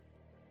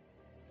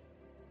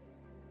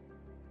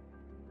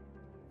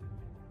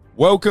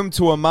Welcome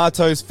to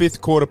Amato's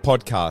Fifth Quarter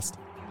Podcast.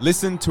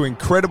 Listen to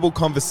incredible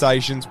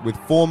conversations with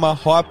former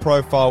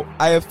high-profile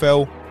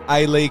AFL,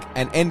 A-League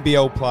and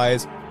NBL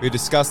players who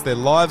discuss their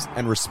lives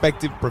and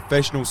respective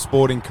professional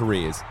sporting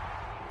careers.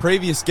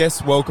 Previous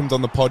guests welcomed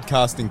on the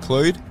podcast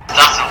include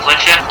Dustin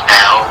Fletcher,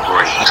 Al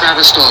Green,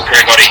 Travis Storm,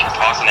 everybody,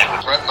 Tyson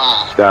Edwards, Brett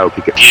Maher, Dale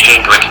Pickett,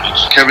 Eugene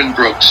Glickman, Kevin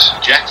Brooks,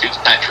 Jack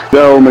Fitzpatrick,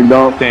 Bill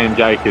McDonald, Sam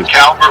Jacobs,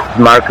 Cal Brooks,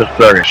 Marcus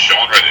Berger,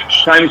 Sean Redditch,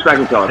 James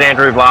McIntyre,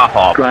 Andrew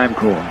Vlahoff, Graham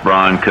Corn,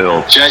 Brian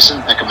Curl,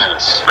 Jason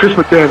Ackermanis, Chris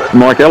McDermott,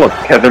 Mike Ellis,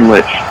 Kevin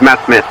Litch,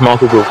 Matt Smith,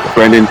 Michael Wilson,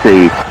 Brendan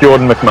T,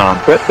 Jordan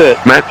McMahon, Brett Burt,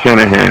 Matt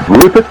Shanahan,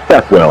 Rupert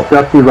Stackwell,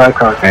 Dusty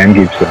Raycock, Ann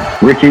Gibson,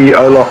 Ricky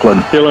O'Loughlin,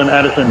 Dylan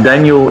Addison,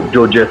 Daniel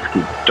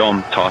Georgieski,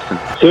 Dom Tyson,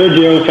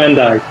 Sergio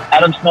Fenday,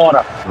 Adam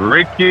Snyder,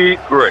 Ricky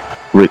Grick,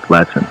 Rick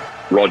Latson,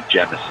 Rod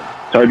Jefferson,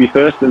 Toby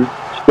Thurston,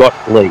 Scott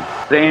Lee,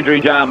 Andrew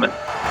Jarman.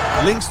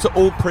 links to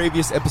all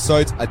previous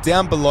episodes are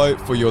down below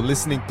for your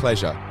listening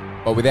pleasure.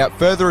 But without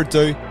further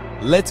ado,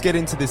 let's get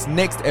into this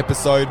next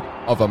episode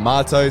of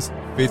Amato's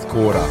Fifth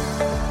Quarter.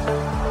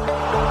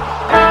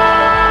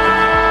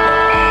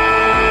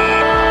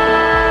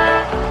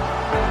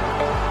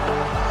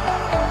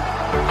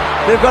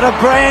 They've got a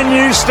brand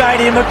new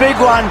stadium, a big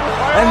one,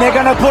 and they're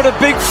going to put a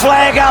big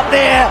flag up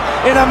there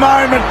in a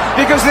moment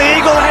because the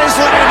Eagle has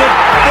landed.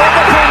 They're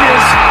the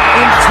premiers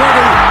in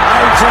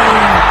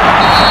 2018.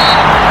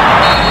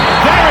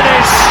 There it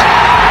is.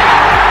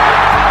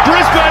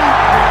 Brisbane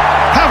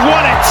have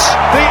won it.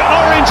 The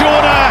Orange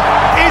Order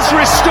is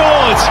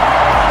restored.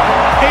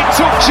 It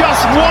took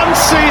just one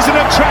season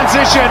of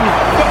transition,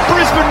 but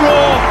Brisbane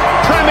Roar,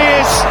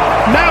 premiers,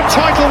 now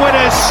title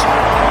winners,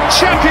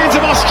 champions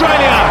of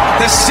Australia.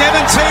 The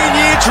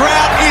 17-year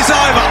drought is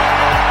over.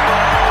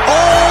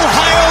 All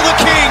hail the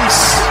Kings.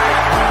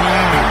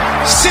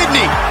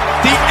 Sydney,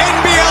 the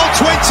NBL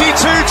 22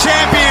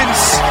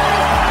 champions.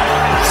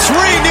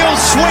 3-0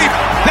 sweep.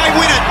 They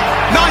win it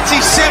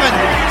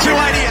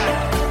 97-88.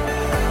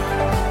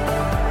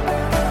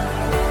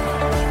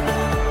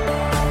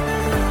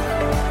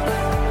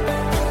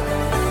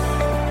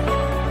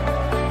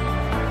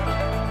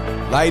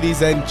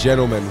 Ladies and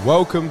gentlemen,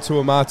 welcome to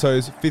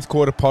Amato's Fifth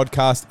Quarter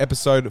Podcast,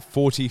 episode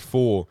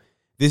 44.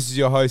 This is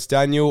your host,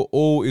 Daniel.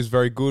 All is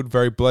very good,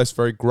 very blessed,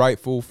 very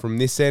grateful from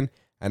this end.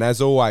 And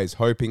as always,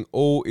 hoping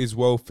all is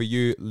well for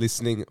you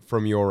listening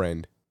from your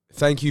end.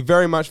 Thank you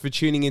very much for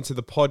tuning into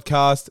the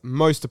podcast.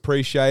 Most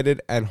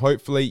appreciated, and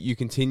hopefully you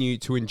continue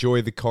to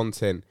enjoy the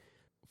content.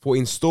 For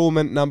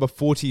installment number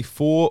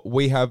 44,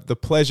 we have the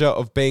pleasure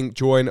of being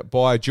joined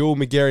by dual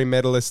Magarey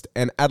medalist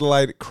and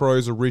Adelaide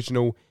Crows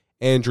original,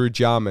 Andrew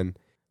Jarman.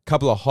 A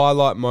couple of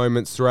highlight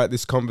moments throughout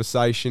this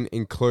conversation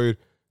include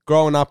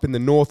growing up in the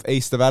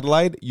northeast of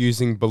Adelaide,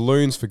 using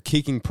balloons for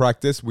kicking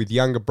practice with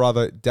younger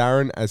brother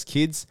Darren as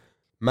kids,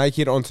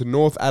 making it onto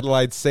North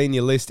Adelaide's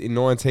senior list in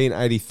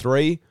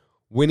 1983,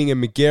 winning a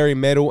Magarey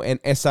medal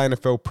and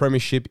SANFL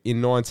premiership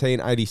in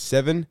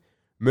 1987,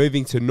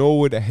 moving to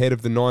Norwood ahead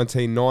of the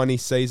 1990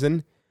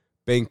 season,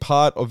 being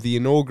part of the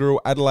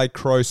inaugural Adelaide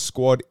Crows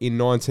squad in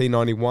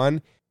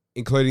 1991,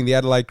 including the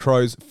Adelaide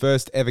Crows'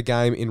 first ever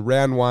game in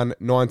Round 1,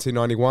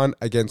 1991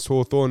 against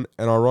Hawthorn,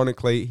 and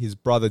ironically his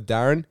brother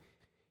Darren,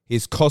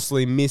 his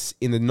costly miss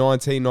in the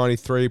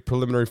 1993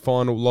 preliminary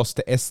final loss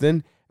to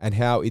Essendon and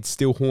how it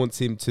still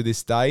haunts him to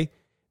this day,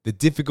 the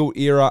difficult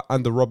era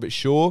under Robert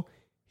Shaw,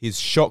 his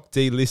shock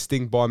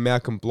delisting by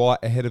Malcolm Blight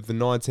ahead of the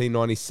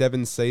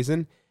 1997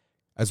 season,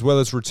 as well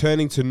as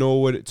returning to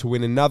Norwood to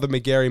win another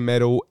Magarey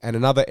medal and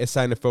another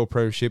SANFL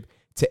premiership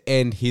to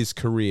end his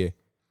career.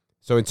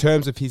 So in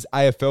terms of his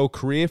AFL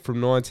career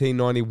from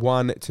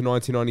 1991 to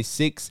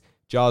 1996,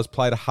 Jars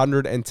played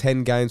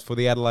 110 games for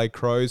the Adelaide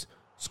Crows,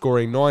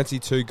 scoring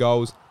 92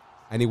 goals,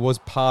 and he was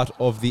part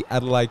of the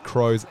Adelaide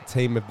Crows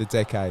Team of the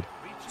Decade.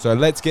 So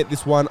let's get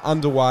this one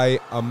underway.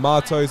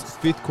 Amato's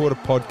Fifth Quarter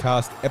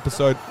Podcast,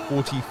 episode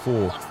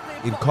 44,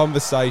 in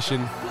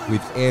conversation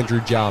with Andrew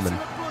Jarman.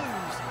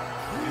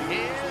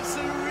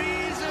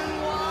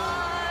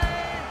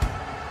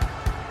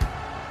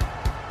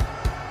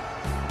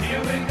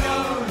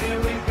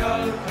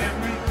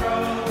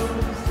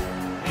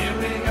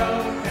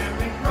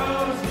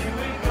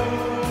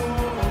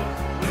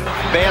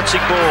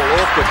 Bouncing ball,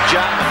 awkward,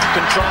 Jarman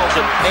controls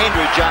it,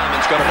 Andrew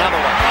Jarman's got another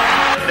one.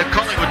 The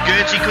Collingwood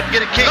Guernsey couldn't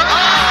get a kick.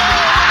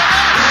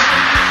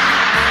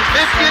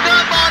 If you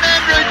don't mind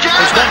Andrew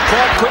Jarman! He's not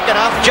quite quick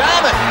enough.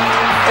 Jarman!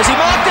 Has he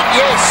marked it?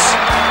 Yes.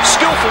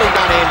 Skillfully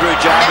done, Andrew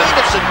Jarman.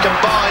 Anderson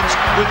combines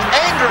with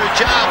Andrew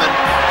Jarman,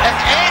 and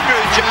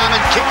Andrew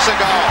Jarman kicks a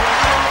goal.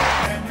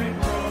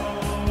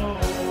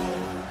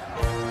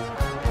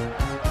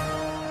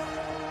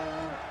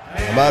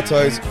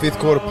 Amato's Fifth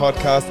Quarter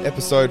Podcast,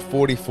 episode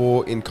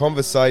 44, in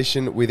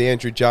conversation with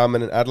Andrew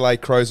Jarman, an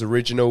Adelaide Crows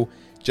original.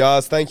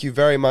 Jars, thank you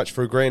very much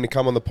for agreeing to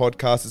come on the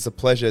podcast. It's a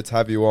pleasure to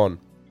have you on.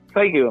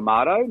 Thank you,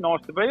 Amato.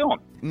 Nice to be on.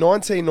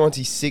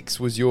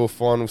 1996 was your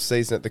final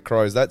season at the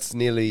Crows. That's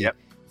nearly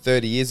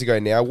 30 years ago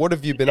now. What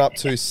have you been up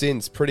to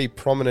since? Pretty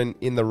prominent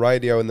in the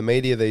radio and the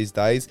media these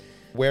days.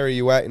 Where are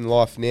you at in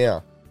life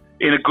now?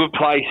 In a good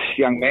place,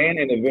 young man,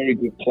 in a very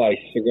good place.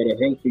 I've got a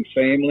healthy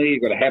family,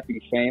 I've got a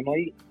happy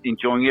family,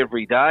 enjoying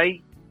every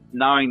day,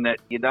 knowing that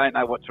you don't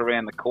know what's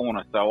around the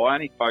corner. So I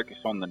only focus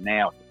on the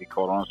now, to be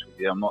quite honest with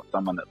you. I'm not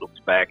someone that looks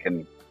back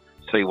and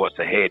see what's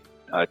ahead.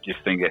 I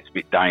just think that's a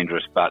bit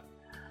dangerous. But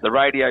the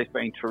radio's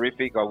been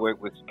terrific. I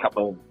work with a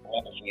couple of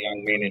wonderful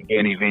young men in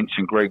Bernie Vince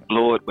and Greg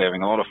Blewett. We're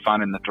having a lot of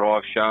fun in the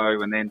drive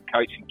show, and then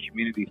coaching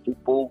community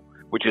football,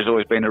 which has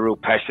always been a real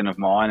passion of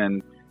mine.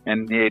 And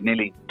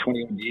nearly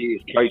 21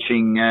 years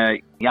coaching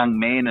young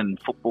men and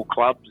football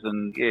clubs.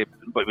 And,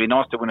 but it'd be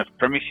nice to win a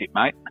premiership,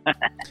 mate.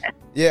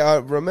 Yeah, I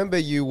remember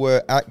you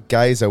were at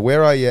Gazer.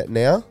 Where are you at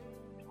now?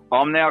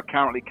 I'm now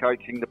currently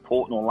coaching the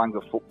Port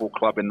Noarlunga Football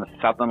Club in the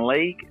Southern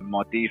League.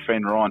 My dear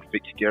friend Ryan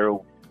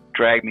Fitzgerald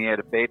dragged me out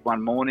of bed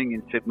one morning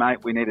and said,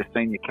 mate, we need a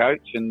senior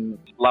coach, and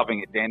loving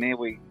it down there.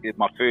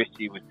 My first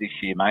year was this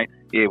year, mate.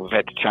 Yeah, we've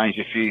had to change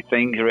a few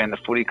things around the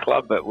footy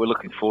club, but we're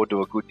looking forward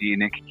to a good year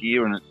next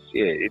year. And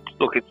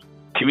it's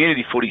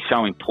community footy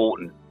so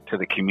important to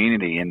the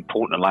community, and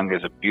Port Noarlunga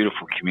is a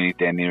beautiful community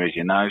down there, as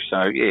you know.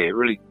 So, yeah,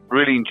 really,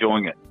 really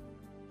enjoying it.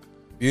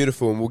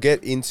 Beautiful, and we'll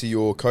get into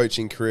your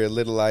coaching career a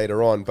little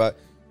later on, but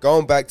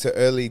going back to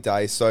early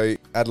days, so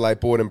Adelaide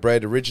born and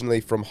bred,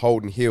 originally from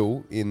Holden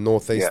Hill in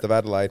northeast of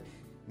Adelaide.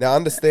 Now, I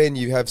understand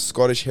you have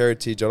Scottish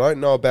heritage. I don't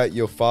know about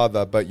your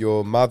father, but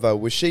your mother,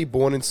 was she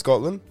born in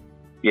Scotland?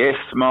 Yes,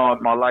 my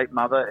late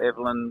mother,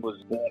 Evelyn, was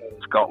born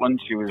in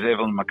Scotland. She was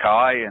Evelyn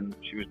Mackay, and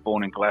she was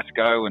born in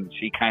Glasgow, and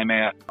she came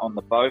out on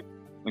the boat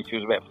when she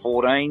was about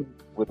 14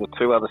 with the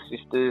two other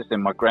sisters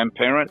and my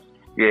grandparents.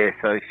 Yeah,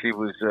 so she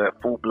was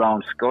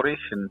full-blown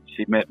Scottish, and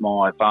she met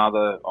my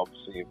father,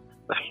 obviously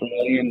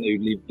Australian, who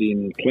lived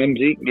in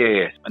Clemsey.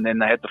 Yeah, and then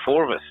they had the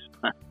four of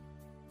us.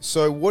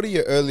 So what are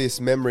your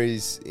earliest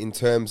memories in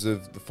terms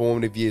of the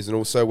formative years, and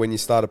also when you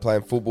started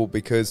playing football?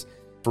 Because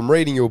from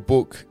reading your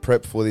book,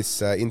 prep for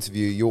this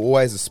interview, you're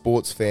always a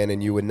sports fan,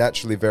 and you were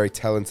naturally very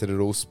talented at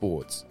all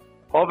sports.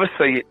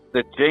 Obviously,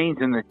 the genes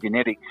and the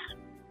genetics.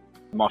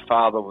 My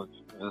father was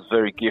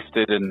very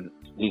gifted, and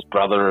his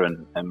brother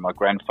and my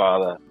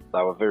grandfather,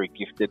 they were very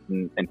gifted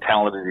and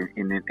talented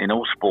in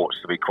all sports,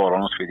 to be quite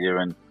honest with you.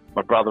 And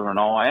my brother and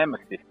I and my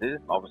sisters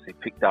obviously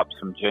picked up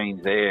some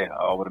genes there,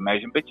 I would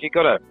imagine. But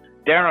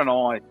Darren and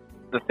I,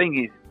 the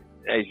thing is,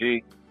 as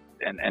you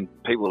and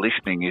people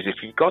listening, is if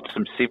you've got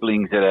some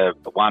siblings that are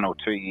 1 or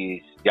 2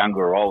 years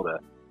younger or older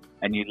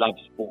and you love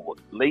sport,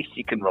 at least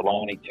you can rely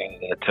on each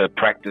other to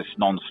practice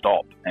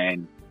non-stop.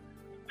 And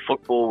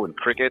football and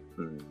cricket,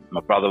 and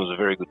my brother was a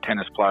very good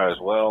tennis player as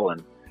well.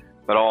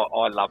 But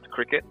I loved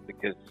cricket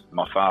because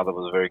my father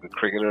was a very good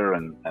cricketer,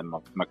 and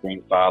my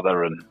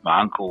grandfather and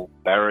my uncle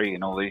Barry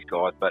and all these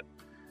guys. But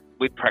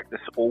we'd practice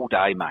all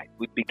day, mate.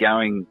 We'd be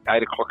going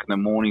 8 o'clock in the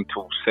morning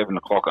till 7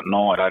 o'clock at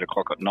night, 8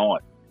 o'clock at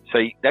night. So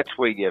that's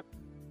where you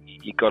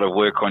got to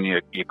work on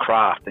your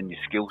craft and your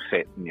skill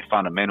set and your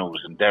fundamentals.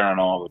 And Darren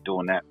and I were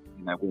doing that,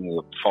 when we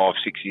were 5,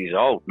 6 years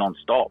old,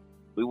 non-stop.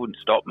 We wouldn't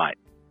stop, mate.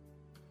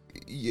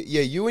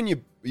 Yeah, you and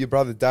your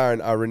brother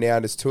Darren are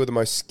renowned as two of the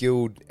most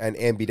skilled and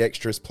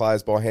ambidextrous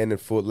players by hand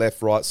and foot,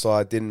 left, right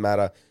side, didn't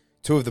matter.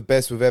 Two of the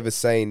best we've ever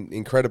seen,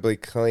 incredibly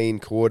clean,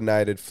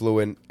 coordinated,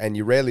 fluent, and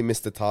you rarely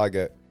missed a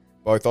target,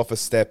 both off a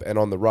step and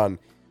on the run.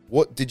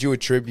 What did you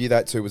attribute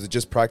that to? Was it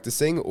just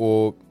practicing,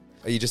 or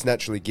are you just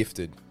naturally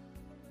gifted?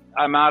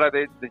 Marta,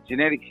 the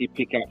genetics you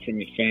pick up from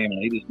your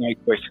family, there's no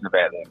question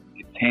about that.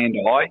 It's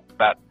hand-eye,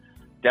 but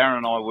Darren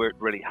and I worked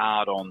really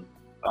hard on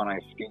our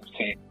skill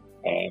set,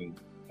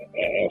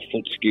 our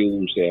foot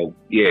skills,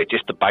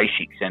 just the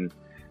basics. And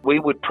we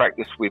would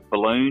practice with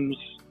balloons,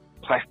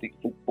 plastic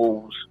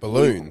footballs.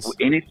 Balloons?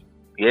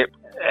 Yep.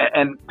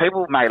 And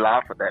people may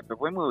laugh at that, but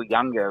when we were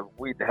younger,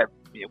 we'd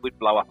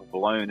blow up a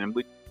balloon and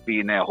we'd be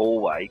in our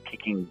hallway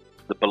kicking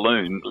the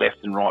balloon left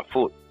and right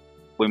foot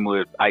when we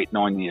were 8,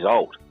 9 years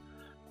old.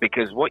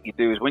 Because what you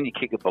do is when you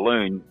kick a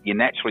balloon, you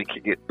naturally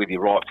kick it with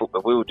your right foot,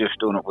 but we were just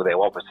doing it with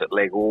our opposite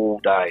leg all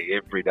day,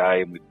 every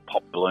day, and we'd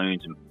pop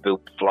balloons and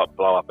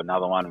blow up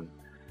another one.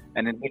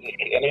 And then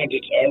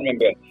I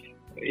remember,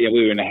 we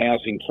were in a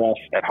housing trust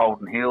at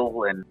Holden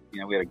Hill, and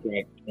we had a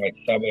great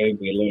suburb.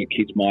 We had a lot of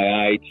kids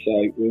my age, so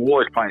we were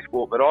always playing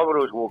sport. But I would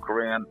always walk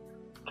around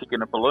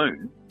kicking a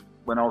balloon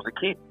when I was a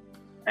kid,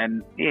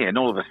 and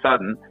all of a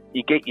sudden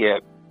you get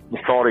the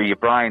side of your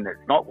brain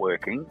that's not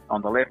working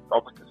on the left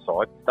opposite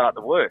side start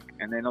to work,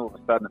 and then all of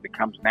a sudden it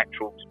becomes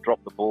natural to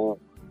drop the ball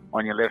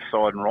on your left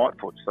side and right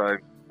foot. So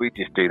we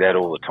just do that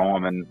all the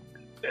time, and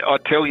I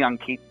tell young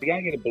kids to go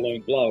and get a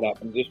balloon, blow it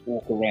up and just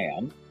walk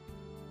around,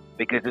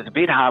 because it's a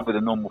bit hard with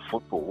a normal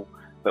football,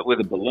 but with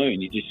a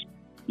balloon you just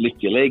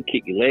lift your leg,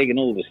 kick your leg, and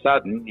all of a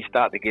sudden you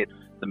start to get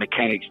the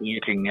mechanics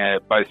working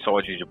both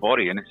sides of your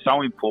body. And it's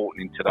so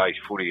important in today's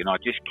footy, and I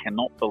just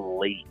cannot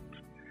believe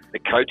the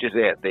coaches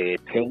out there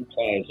tell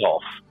players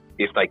off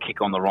if they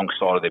kick on the wrong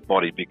side of their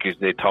body, because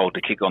they're told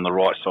to kick on the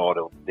right side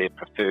of their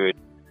preferred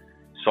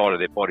side of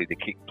their body to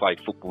play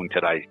football in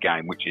today's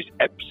game, which is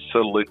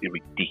absolutely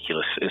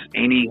ridiculous. As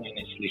anyone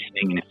is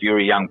listening, and if you're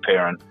a young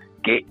parent,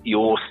 get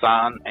your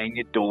son and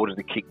your daughter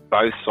to kick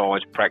both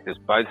sides, practice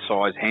both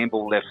sides,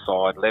 handball left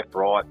side, left,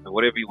 right,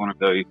 whatever you want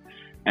to do,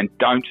 and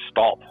don't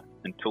stop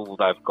until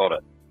they've got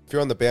it. If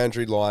you're on the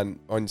boundary line,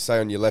 on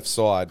your left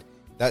side,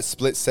 that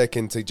split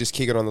second to just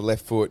kick it on the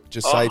left foot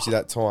just saves you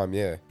that time,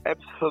 yeah.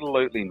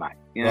 Absolutely, mate.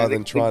 Rather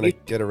than trying to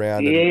get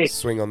around and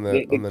swing on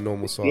the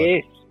normal side.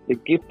 Yes, the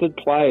gifted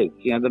players.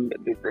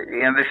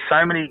 There's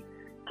so many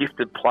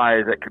gifted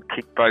players that could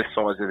kick both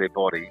sides of their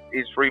body.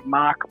 It's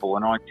remarkable,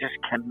 and I just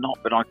cannot.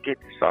 But I get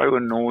so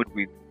annoyed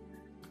with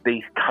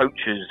these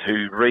coaches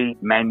who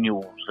read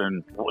manuals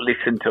and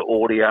listen to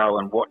audio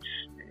and watch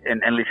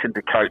and listen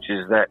to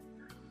coaches that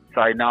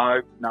say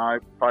no,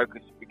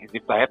 focus, because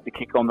if they have to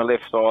kick on the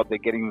left side, they're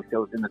getting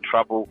themselves into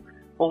trouble.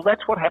 Well,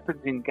 that's what happens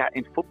in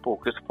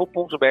football, because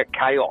football's about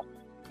chaos.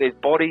 There's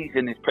bodies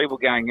and there's people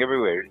going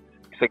everywhere.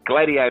 It's a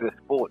gladiator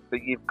sport,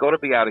 but you've got to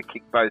be able to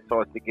kick both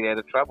sides to get out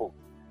of trouble.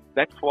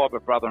 That's why my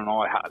brother and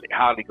I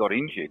hardly got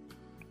injured.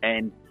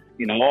 And,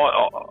 I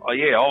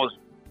was,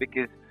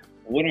 because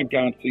when I go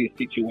and see a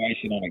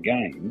situation on a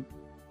game,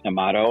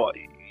 mate,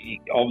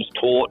 I was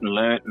taught and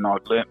learnt, and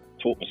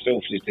taught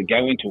myself, is to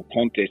go into a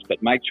contest,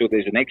 but make sure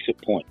there's an exit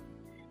point.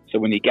 So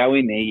when you go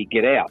in there, you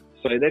get out.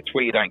 So that's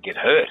where you don't get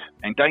hurt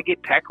and don't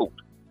get tackled.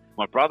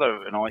 My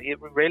brother and I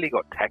rarely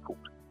got tackled.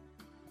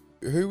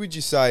 Who would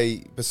you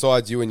say,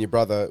 besides you and your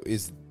brother,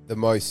 is the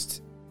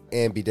most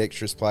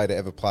ambidextrous player to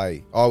ever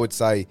play? I would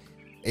say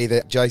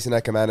either Jason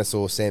Ackermanis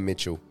or Sam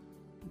Mitchell.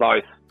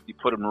 Both. You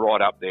put them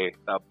right up there.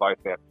 They're both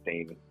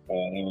outstanding.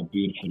 They were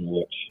beautiful to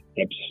watch.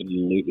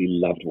 Absolutely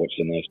loved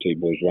watching those two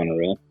boys run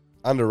around.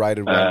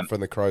 Underrated one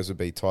from the Crows would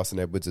be Tyson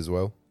Edwards as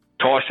well.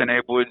 Tyson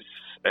Edwards,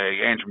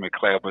 Andrew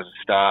McLeod was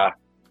a star.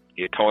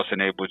 Yeah,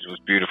 Tyson Edwards was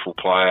a beautiful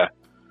player.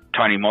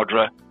 Tony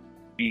Modra.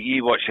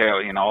 You watch how,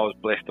 I was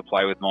blessed to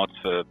play with Mods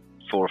for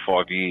 4 or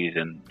 5 years,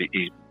 and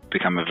he's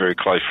become a very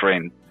close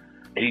friend.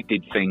 He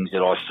did things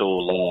that I saw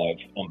live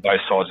on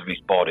both sides of his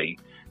body,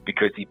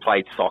 because he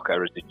played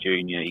soccer as a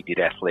junior, he did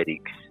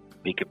athletics,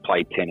 he could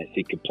play tennis,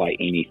 he could play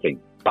anything,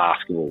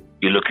 basketball.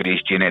 You look at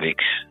his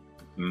genetics,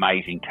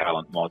 amazing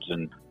talent, Mods,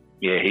 and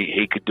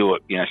he could do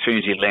it. As soon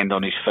as he'd land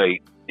on his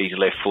feet, his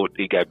left foot,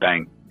 he'd go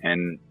bang.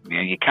 And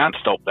you can't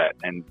stop that.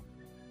 And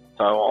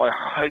so I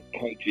hope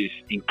coaches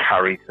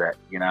encourage that,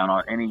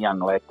 and any young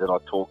lad that I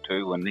talk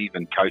to, and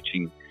even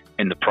coaching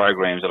in the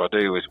programs that I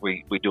do, is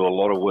we do a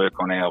lot of work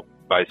on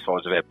both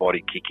sides of our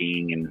body,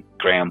 kicking and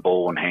ground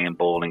ball and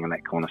handballing and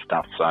that kind of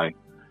stuff. So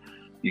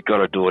you've got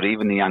to do it.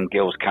 Even the young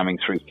girls coming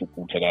through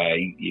football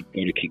today, you've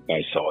got to kick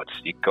both sides.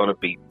 You've got to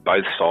be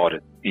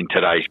both-sided in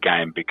today's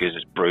game, because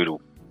it's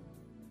brutal.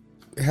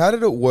 How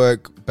did it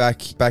work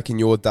back in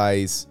your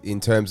days in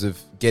terms of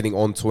getting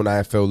onto an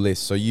AFL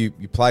list? So you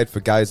played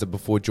for Gazer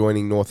before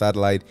joining North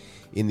Adelaide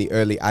in the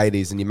early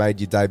 80s, and you made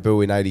your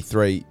debut in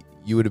 83.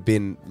 You would have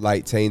been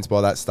late teens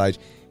by that stage.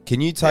 Can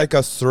you take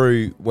us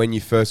through when you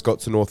first got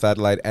to North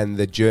Adelaide and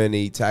the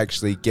journey to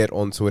actually get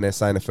onto an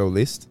SANFL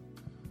list?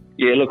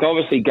 Yeah, look,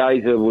 obviously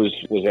Gazer was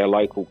our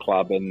local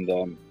club, and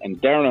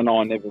Darren and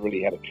I never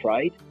really had a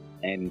trade.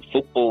 And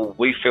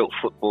we felt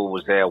football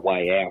was our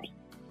way out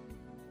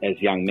as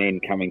young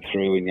men coming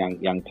through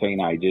and young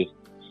teenagers.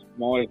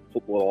 My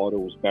football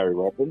idol was Barry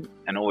Robin,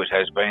 and always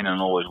has been and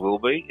always will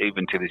be.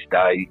 Even to this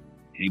day,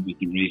 he was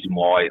the reason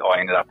why we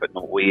ended up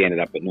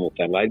at North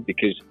Adelaide,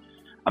 because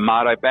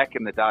Amato, back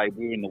in the day,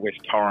 we were in the West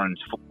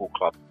Torrens Football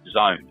Club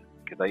zone,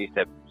 because they used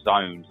to have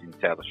zones in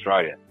South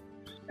Australia.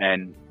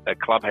 And a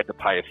club had to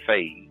pay a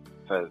fee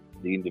for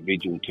the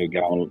individual to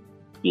go and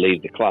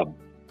leave the club.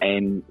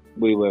 And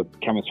we were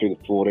coming through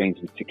the 14s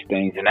and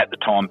 16s, and at the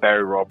time,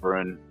 Barry Robber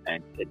and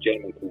a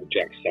gentleman called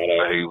Jack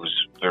Sutter, who was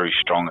very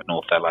strong at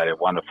North Adelaide, a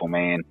wonderful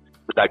man.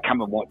 But they'd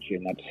come and watch you,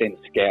 and they'd send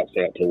scouts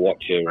out to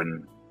watch you.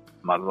 And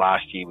my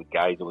last year with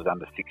Gazer was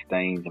under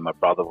 16s, and my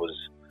brother was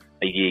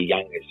a year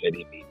younger, so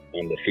he'd be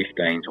under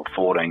 15s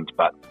or 14s.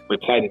 But we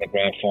played in the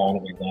grand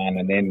final, we won,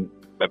 and then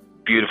a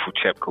beautiful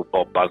chap called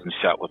Bob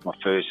Buzzenshaw was my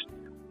first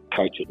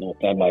coach at North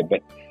Adelaide.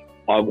 But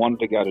I wanted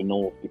to go to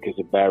North because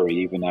of Barry,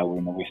 even though we're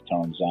in the West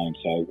Torrens zone.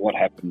 So what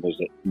happened was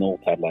at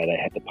North Adelaide, they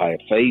had to pay a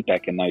fee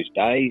back in those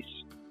days.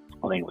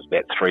 I think it was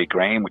about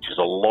 $3,000, which is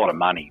a lot of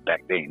money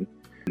back then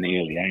in the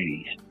early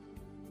 80s.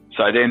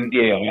 So then,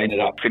 I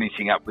ended up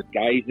finishing up with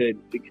Gazer in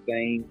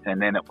 16,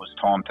 and then it was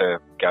time to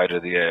go to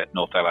the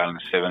North Adelaide in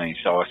the 17s.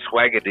 So I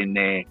swaggered in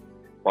there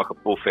like a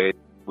buffhead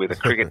with a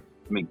cricket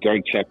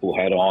Greg Chappell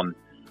hat on.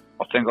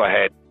 I think I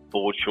had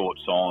board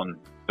shorts on,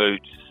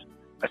 boots,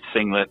 a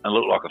singlet, and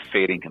looked like a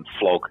fair dinkum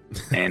flog.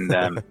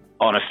 And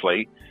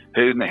honestly,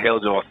 who in the hell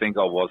do I think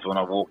I was when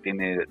I walked in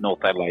there at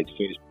North Adelaide's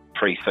first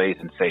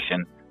pre-season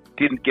session?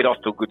 Didn't get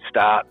off to a good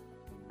start.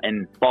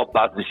 And Bob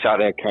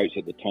Buzzenshaw, our coach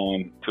at the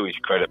time, to his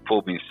credit,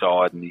 pulled me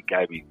aside and he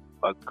gave me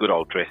a good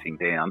old dressing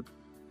down.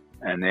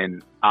 And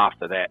then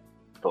after that,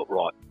 I thought,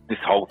 right, this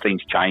whole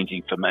thing's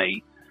changing for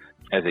me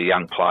as a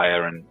young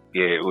player. And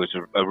it was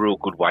a real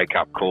good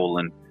wake-up call.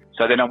 And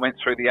so then I went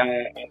through the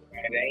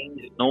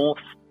 18s at North.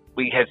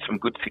 We had some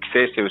good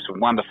success. There were some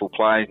wonderful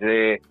players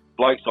there.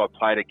 blokes I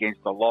played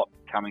against a lot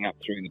coming up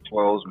through the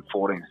 12s and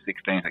 14s and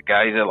 16s at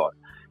Gazer, like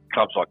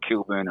clubs like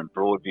Kilburn and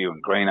Broadview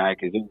and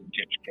Greenacres, all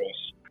Jets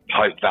Cross,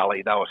 Hope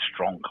Valley, they were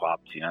strong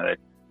clubs, they're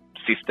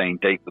 15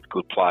 deep with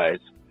good players.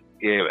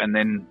 Yeah, and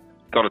then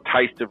got a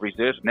taste of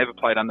reserves. Never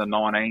played under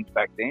 19s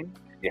back then.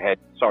 You had,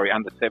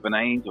 under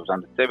 17s. It was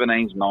under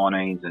 17s,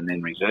 19s, and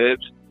then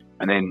reserves.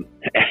 And then,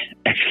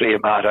 actually,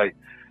 Amato,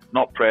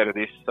 not proud of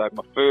this. So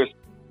my first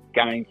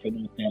game for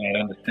North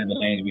Adelaide under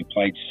 17s, we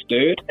played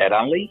Sturt at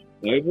Unley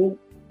Oval,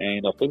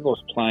 and I think I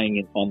was playing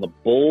it on the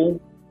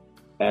ball.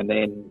 And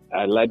then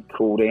a lad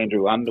called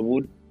Andrew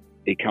Underwood,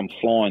 he come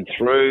flying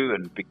through,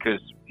 and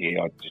because,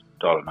 I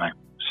don't know.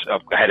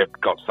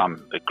 I've got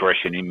some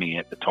aggression in me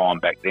at the time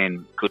back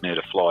then. Couldn't hurt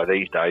a fly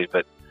these days,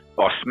 but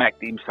I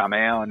smacked him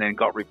somehow and then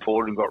got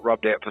reported and got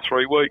rubbed out for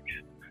 3 weeks.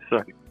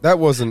 So that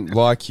wasn't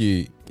like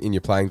you in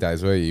your playing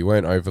days, were you? You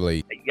weren't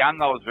overly...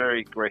 Young, I was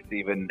very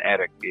aggressive and a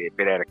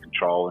bit out of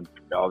control, and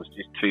I was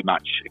just too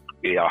much...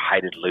 I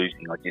hated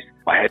losing.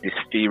 I had this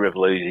fear of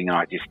losing, and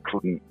I just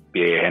couldn't...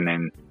 and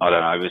then, I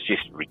don't know, it was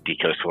just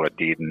ridiculous what I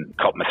did, and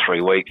caught me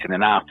 3 weeks, and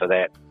then after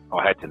that,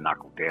 I had to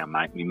knuckle down,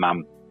 mate. My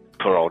mum...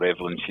 Poor old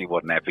Evelyn, she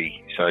wasn't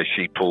happy, so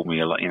she pulled me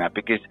a lot,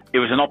 because it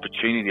was an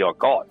opportunity I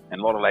got, and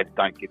a lot of lads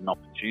don't get an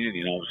opportunity,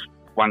 and I was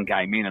one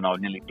game in and I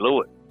nearly blew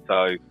it.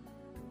 So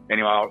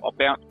anyway, I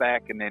bounced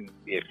back and then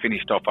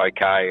finished off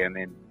okay, and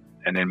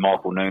then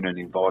Michael Noonan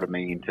invited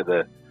me into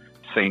the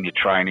senior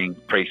training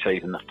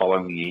pre-season the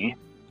following year,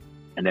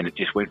 and then it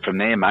just went from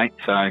there, mate.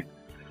 So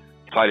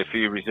played a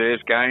few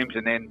reserves games,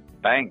 and then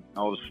bang,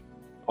 I was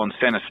on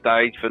centre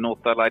stage for North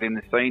Adelaide in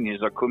the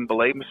seniors. I couldn't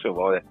believe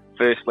myself.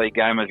 First league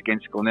game was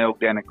against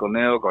Glenelg down at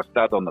Glenelg. I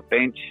started on the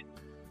bench.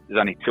 There's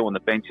only 2 on the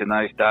bench in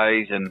those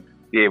days, and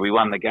we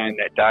won the game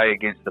that day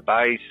against the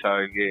Bays.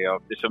 So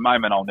it's a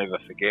moment I'll never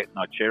forget, and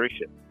I cherish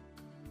it.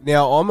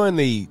 Now, I'm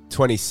only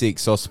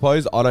 26, so I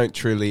suppose I don't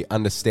truly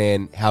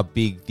understand how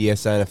big the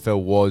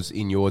SANFL was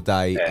in your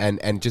day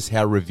and just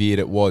how revered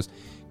it was.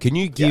 Can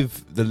you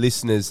give the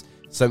listeners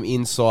some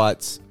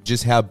insights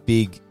just how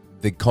big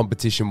the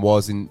competition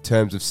was in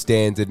terms of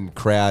standard and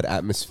crowd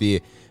atmosphere?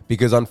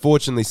 Because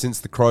unfortunately,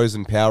 since the Crows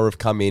and Power have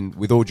come in,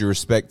 with all due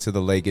respect to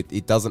the league,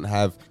 it doesn't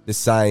have the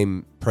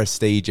same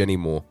prestige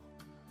anymore.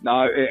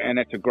 No, and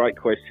that's a great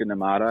question,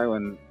 Amato.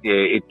 And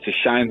it's a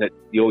shame that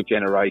your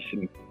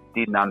generation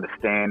didn't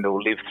understand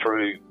or live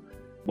through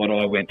what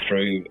I went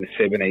through in the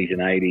 70s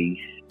and 80s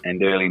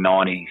and early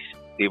 90s.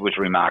 It was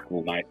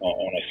remarkable, mate.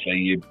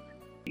 Honestly,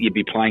 you'd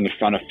be playing in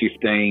front of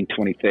 15,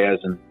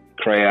 20,000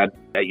 crowd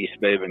at your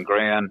suburban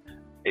ground.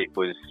 It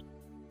was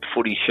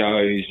footy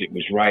shows, it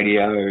was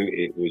radio,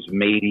 it was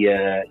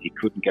media. You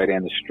couldn't go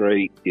down the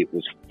street. It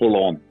was full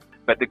on.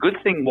 But the good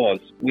thing was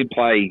we'd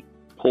play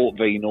Port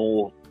v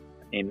North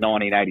in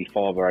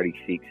 1985 or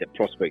 86 at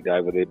Prospect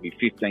Oval. There'd be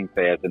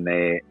 15,000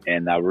 there,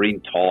 and they were in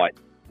tight,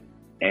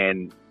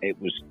 and it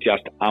was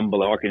just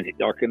unbelievable.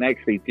 I can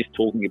actually, just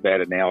talking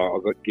about it now,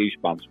 I've got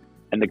goosebumps.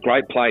 And the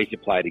great players you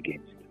played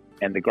against,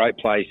 and the great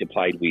players you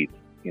played with.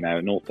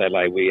 North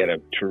Adelaide, we had a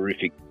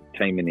terrific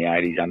team in the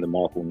 80s under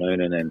Michael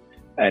Noonan,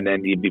 and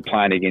then you'd be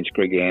playing against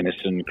Greg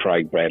Anderson,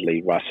 Craig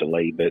Bradley, Russell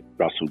Ebert,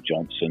 Russell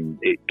Johnson.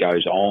 It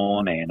goes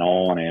on and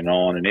on and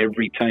on. And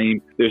every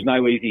team, there's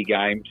no easy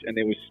games, and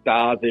there was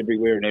stars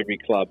everywhere in every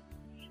club.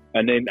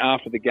 And then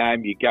after the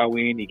game, you go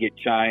in, you get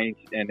changed,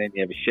 and then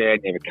you have a shower,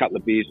 you have a couple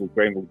of beers with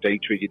Grenville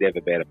Dietrich. You'd have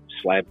about a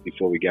slab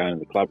before we go into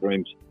the club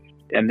rooms.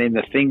 And then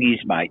the thing is,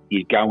 mate,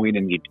 you'd go in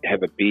and you'd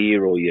have a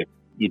beer, or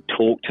you'd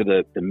talk to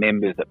the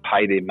members that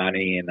pay their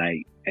money,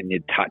 and you're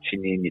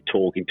touching you and you're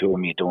talking to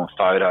them, you're doing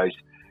photos.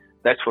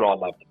 That's what I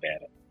loved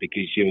about it,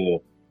 because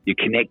you're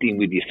connecting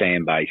with your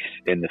fan base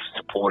and the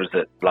supporters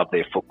that love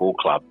their football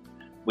club,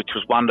 which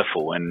was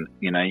wonderful. And,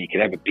 you could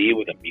have a beer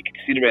with them. You could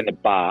sit around the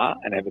bar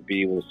and have a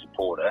beer with a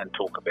supporter and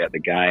talk about the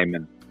game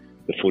and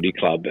the footy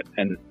club.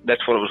 And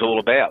that's what it was all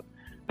about.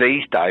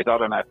 These days, I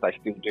don't know if they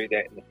still do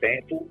that in the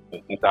SANFL.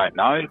 I don't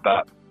know,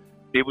 but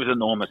it was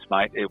enormous,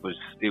 mate. It was,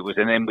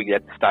 and then we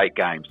had state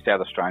games,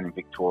 South Australian and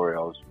Victoria.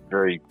 I was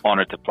very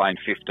honoured to play in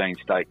 15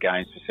 state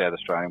games for South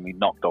Australia. We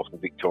knocked off the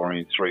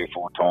Victorians 3 or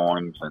 4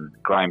 times, and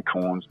Graham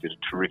Corns did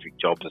a terrific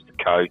job as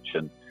the coach.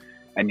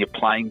 And you're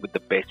playing with the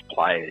best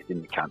players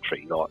in the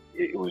country. Like,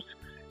 it was,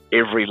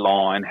 every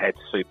line had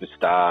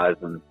superstars,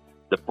 and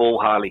the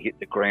ball hardly hit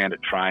the ground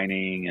at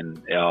training.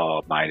 And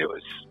oh, mate, it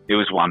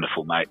was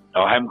wonderful, mate.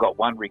 I haven't got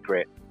one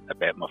regret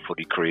about my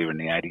footy career in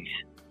the 80s.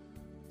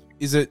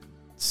 Is it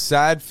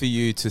sad for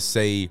you to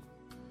see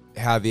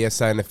how the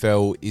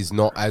SANFL is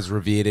not as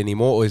revered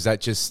anymore, or is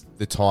that just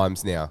the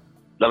times now?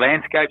 The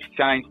landscape's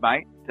changed,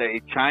 mate.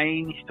 It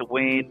changed to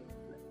when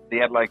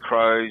the Adelaide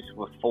Crows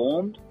were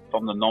formed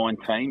from the 9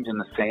 teams in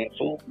the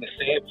SANFL. The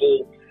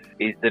SANFL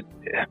is that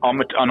I'm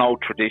an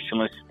old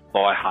traditionalist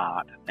by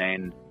heart,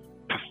 and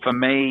for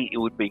me, it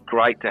would be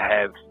great to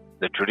have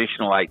the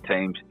traditional 8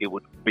 teams. It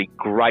would be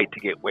great to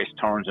get West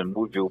Torrens and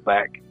Woodville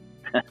back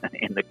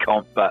in the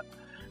comp, but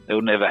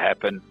it'll never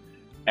happen.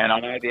 And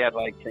I know the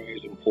Adelaide Crows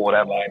and Port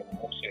Adelaide, and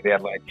also the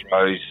Adelaide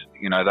Crows,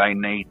 they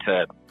need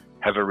to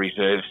have a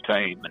reserves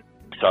team. And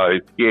So,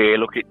 yeah,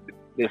 look,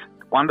 there's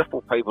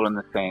wonderful people in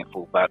the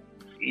SANFL, but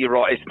you're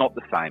right, it's not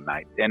the same,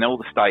 mate. And all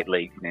the state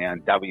leagues now,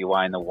 in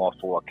WA and the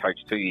Waffle, I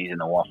coached 2 years in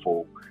the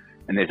Waffle,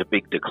 and there's a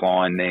big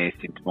decline there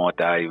since my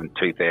day in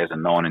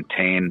 2009 and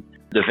 10.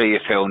 The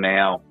VFL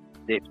now,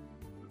 it's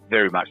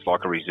very much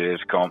like a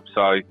reserves comp.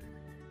 So,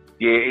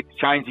 yeah, it's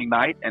changing,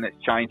 mate, and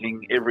it's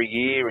changing every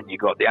year, and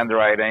you've got the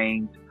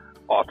under-18s.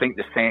 I think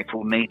the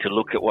SANFL need to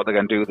look at what they're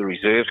going to do with the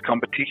reserves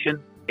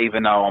competition.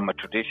 Even though I'm a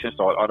traditionalist,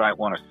 I don't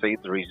want to see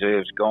the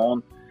reserves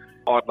gone.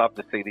 I'd love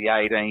to see the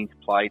 18s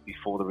played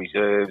before the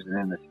reserves, and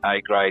then the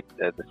A grade,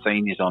 the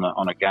seniors on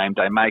a game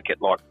day. Make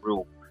it like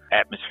real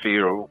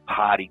atmosphere, a real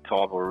party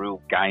type, or a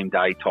real game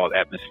day type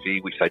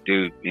atmosphere, which they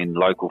do in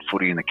local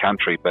footy in the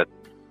country. But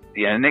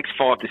yeah, the next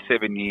 5 to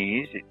 7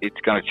 years, it's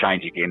going to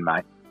change again,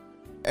 mate.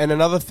 And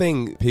another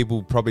thing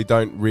people probably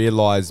don't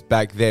realise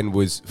back then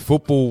was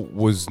football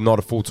was not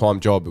a full-time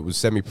job. It was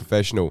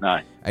semi-professional. No.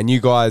 And you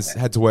guys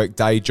had to work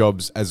day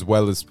jobs as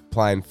well as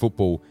playing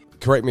football.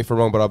 Correct me if I'm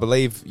wrong, but I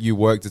believe you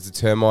worked as a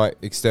termite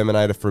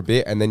exterminator for a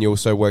bit, and then you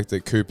also worked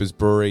at Cooper's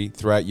Brewery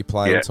throughout your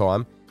playing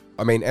time.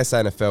 I mean,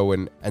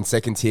 SANFL and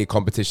second-tier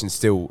competition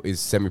still is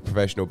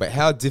semi-professional, but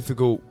how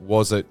difficult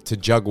was it to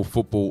juggle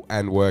football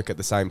and work at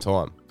the same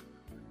time?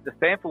 The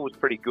SANFL was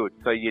pretty good.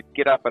 So you'd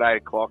get up at 8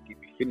 o'clock,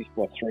 you'd be finished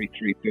by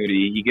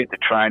 3:30. You get to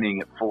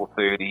training at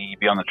 4:30, you'd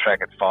be on the track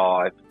at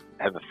 5,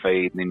 have a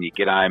feed, and then you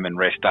get home and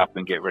rest up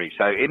and get ready.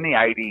 So in the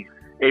 80s,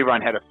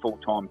 everyone had a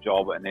full-time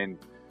job, and then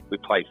we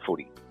played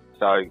footy.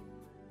 So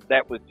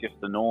that was just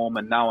the norm,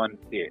 and no one,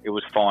 it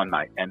was fine,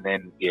 mate. And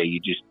then,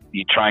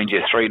 you trained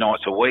your 3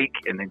 nights a week,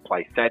 and then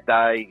play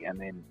Saturday,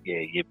 and then,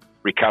 you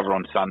recover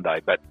on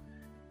Sunday. But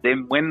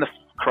then when the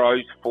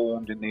Crows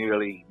formed in the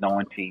early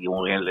 90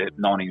 or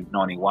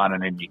 91,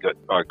 and then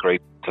I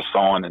agreed to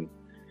sign and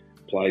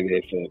play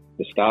there for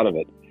the start of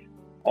it.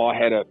 I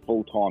had a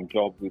full-time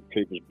job with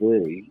Cooper's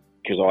Brewery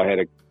because I had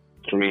a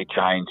career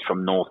change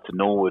from North to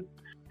Norwood,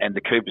 and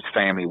the Cooper's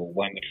family were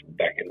wonderful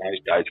back in those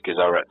days because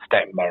they were at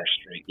Stattenborough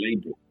Street,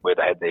 Leadbrook, where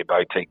they had their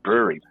boutique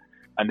brewery.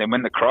 And then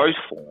when the Crows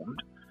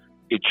formed,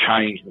 it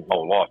changed the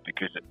whole life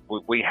because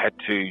we had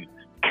to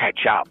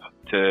catch up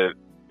to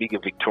bigger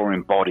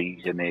Victorian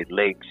bodies and their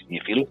legs. And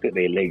if you looked at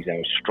their legs, they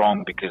were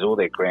strong because all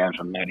their grounds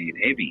were muddy and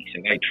heavy.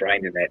 So they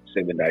trained in that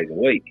 7 days a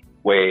week.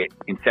 Where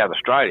in South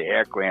Australia,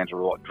 our grounds were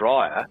a lot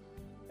drier,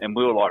 and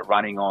we were like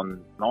running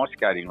on an ice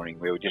skating ring.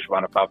 We would just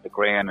run above the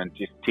ground and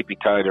just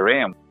tippy-toed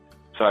around.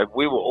 So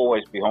we were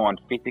always behind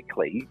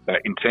physically,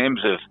 but in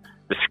terms of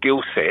the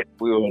skill set,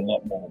 we were a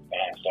lot more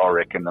advanced, I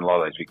reckon, than a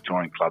lot of those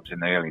Victorian clubs in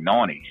the early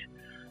 90s.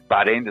 But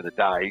at the end of the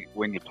day,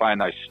 when you're playing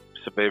those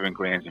suburban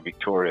grounds in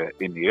Victoria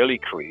in the early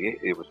career,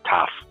 it was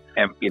tough.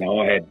 And,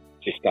 I had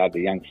just started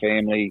a young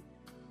family.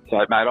 So,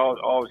 mate, I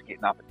was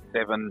getting up at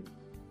 7,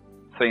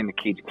 seeing the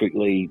kids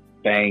quickly,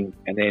 bang,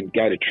 and then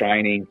go to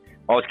training.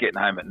 I was getting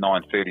home at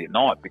 9:30 at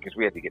night because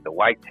we had to get the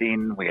weights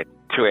in. We had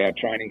 2-hour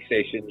training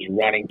sessions,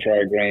 running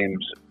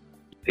programs.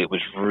 It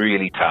was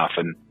really tough,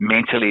 and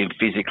mentally and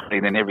physically.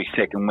 Then every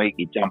second week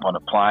you jump on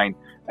a plane.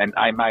 And,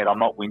 hey, mate, I'm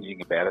not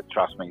whinging about it,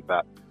 trust me.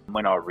 But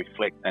when I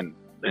reflect and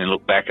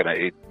look back at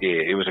it,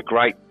 it was a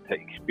great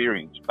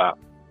experience, but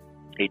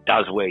it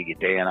does wear you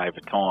down over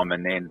time.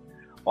 And then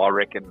I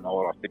reckon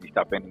I finished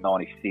up in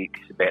 96,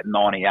 about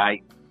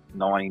 98,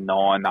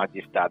 99, I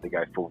just started to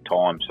go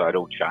full-time, so it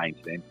all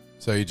changed then.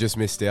 So you just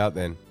missed out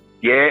then?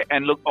 Yeah,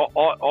 and look, I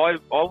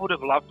would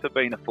have loved to have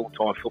been a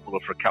full-time footballer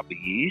for a couple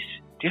of years,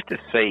 just to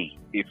see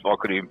if I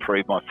could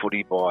improve my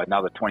footy by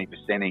another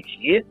 20% each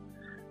year,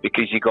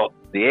 because you got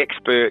the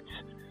experts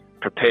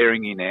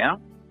preparing you now.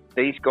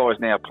 These guys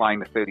now playing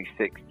the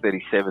 36,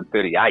 37,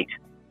 38,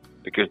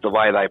 because the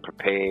way they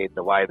prepared,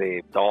 the way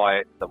they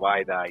diet, the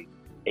way they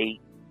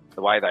eat,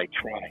 the way they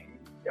train.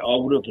 I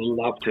would have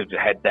loved to have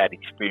had that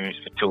experience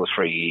for 2 or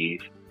 3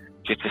 years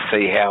just to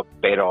see how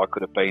better I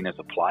could have been as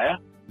a player.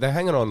 They're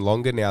hanging on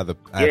longer now, the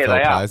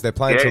AFL players. They're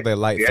playing until their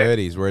late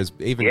 30s, whereas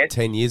even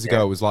 10 years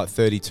ago it was like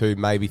 32,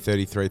 maybe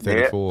 33,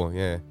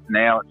 34,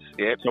 Now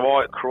it's, So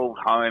I crawled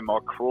home. I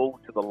crawled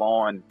to the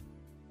line,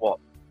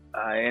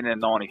 in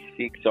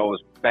 96, I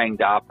was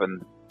banged up,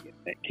 and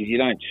because you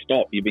don't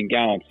stop, you've been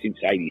going since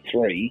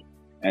 83,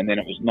 and then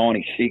it was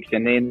 96,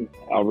 and then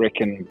I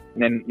reckon,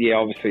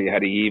 obviously I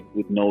had a year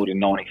with Nord in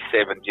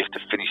 97 just to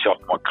finish off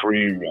my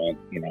career,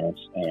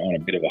 on a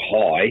bit of a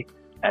high,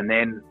 and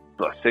then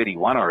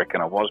 31 I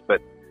reckon I was.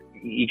 But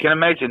you can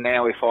imagine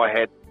now if I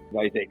had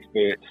those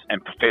experts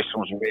and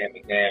professionals around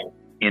me now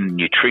in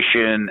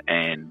nutrition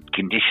and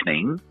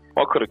conditioning,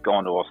 I could have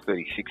gone to I was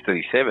 36,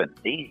 37,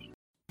 easy.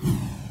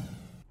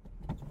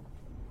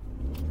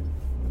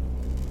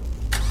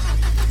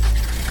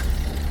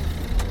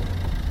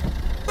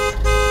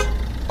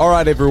 All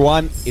right,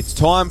 everyone, it's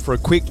time for a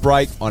quick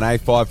break on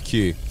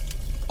A5Q.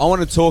 I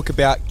want to talk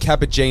about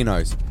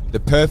Cappuccino's, the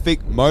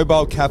perfect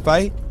mobile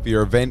cafe for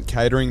your event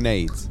catering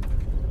needs.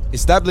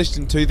 Established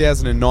in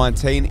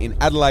 2019 in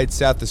Adelaide,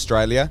 South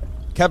Australia,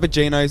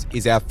 Cappuccino's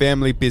is our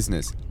family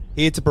business,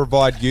 here to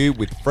provide you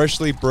with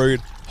freshly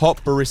brewed,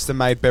 hot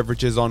barista-made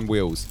beverages on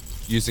wheels.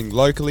 using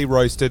locally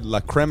roasted La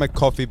Crema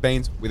coffee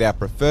beans with our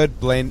preferred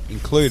blend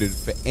included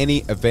for any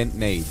event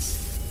needs.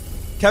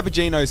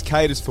 Cappuccino's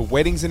caters for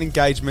weddings and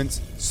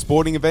engagements,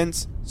 sporting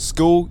events,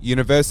 school,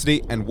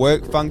 university and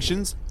work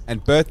functions,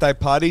 and birthday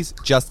parties,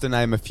 just to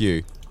name a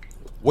few.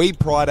 We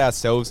pride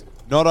ourselves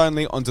not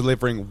only on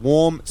delivering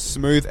warm,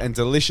 smooth and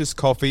delicious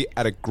coffee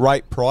at a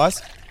great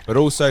price, but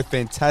also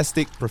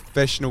fantastic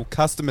professional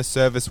customer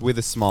service with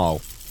a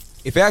smile.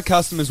 If our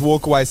customers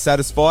walk away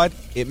satisfied,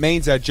 it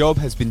means our job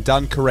has been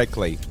done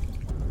correctly.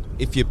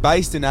 If you're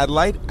based in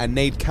Adelaide and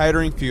need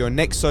catering for your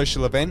next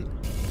social event,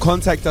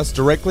 contact us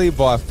directly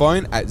via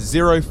phone at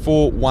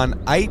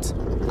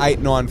 0418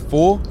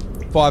 894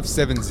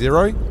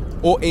 570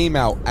 or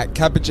email at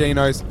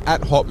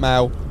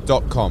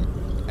cappuccinos@hotmail.com.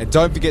 And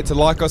don't forget to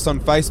like us on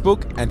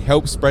Facebook and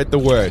help spread the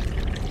word.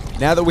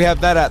 Now that we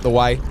have that out the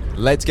way,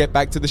 let's get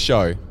back to the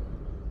show.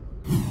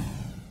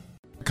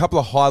 A couple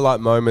of highlight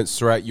moments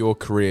throughout your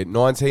career.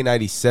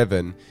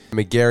 1987,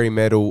 McGarry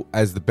Medal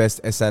as the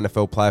best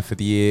SANFL player for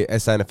the year,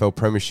 SANFL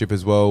Premiership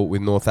as well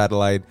with North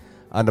Adelaide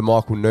under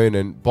Michael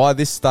Noonan. By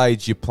this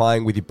stage, you're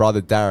playing with your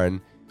brother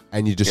Darren,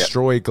 and you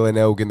destroy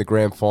Glenelg in the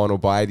grand final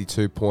by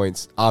 82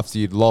 points after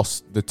you'd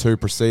lost the two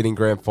preceding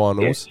grand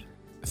finals. Yes.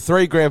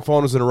 3 grand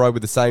finals in a row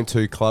with the same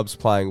 2 clubs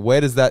playing.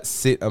 Where does that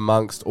sit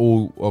amongst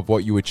all of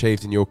what you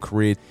achieved in your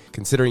career,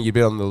 considering you've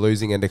been on the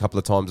losing end a couple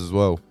of times as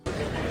well?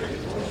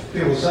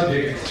 Yeah, well,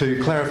 subject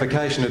to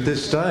clarification at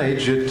this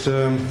stage, it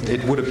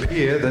would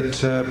appear that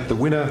the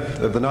winner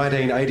of the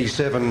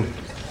 1987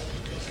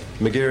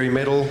 McGarry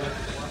Medal,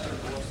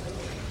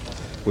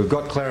 we've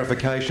got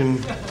clarification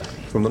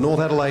from the North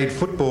Adelaide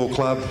Football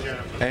Club,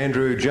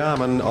 Andrew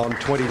Jarman, on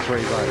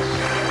 23 votes.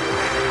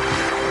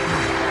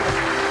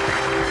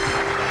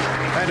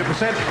 And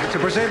to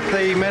present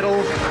the medal,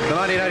 the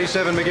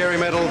 1987 McGarry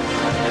Medal,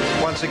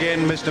 once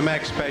again, Mr.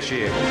 Max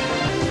Bashir.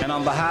 And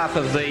on behalf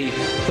of the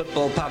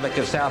football public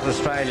of South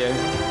Australia,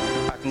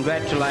 I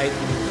congratulate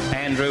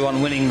Andrew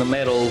on winning the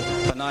medal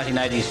for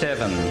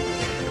 1987.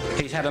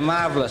 He's had a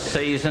marvellous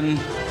season,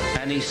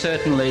 and he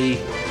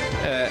certainly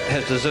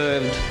has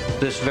deserved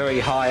this very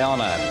high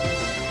honour.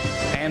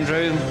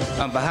 Andrew,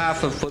 on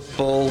behalf of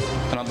football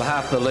and on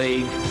behalf of the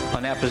league,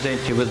 I now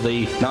present you with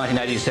the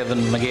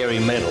 1987 McGarry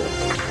Medal.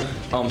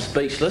 I'm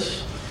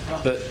speechless,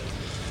 but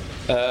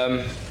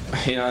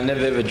I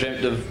never ever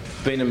dreamt of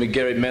being a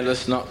McGarry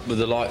medalist, not with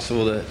the likes of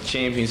all the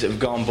champions that have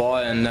gone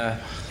by, and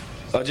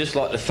I'd just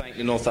like to thank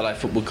the North Adelaide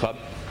Football Club,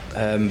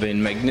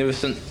 been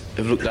magnificent,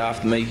 they've looked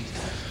after me.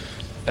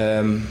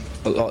 I'd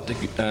like to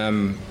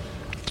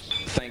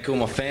thank all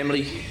my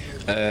family,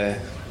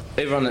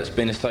 everyone that's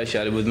been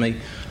associated with me,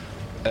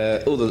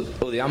 all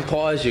the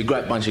umpires, you're a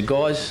great bunch of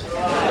guys.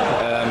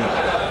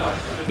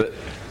 But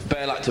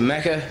bad luck to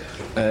Macca.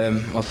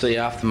 I'll see you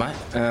after, mate.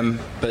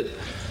 But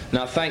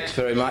no, thanks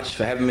very much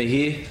for having me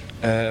here.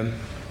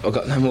 I've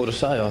got no more to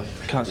say. I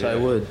can't say a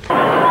word.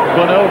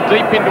 Glenelg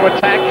deep into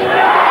attack,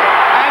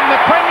 and the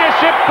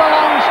premiership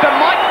belongs to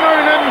Mike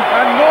Noonan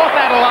and North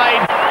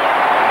Adelaide.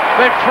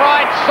 They've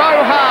tried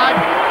so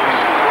hard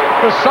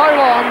for so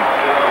long,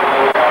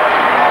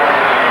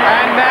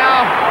 and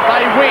now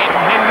they win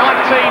in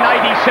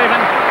 1987,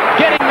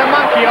 getting the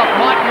monkey off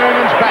Mike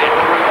Noonan's back.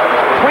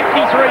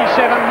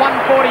 23-7,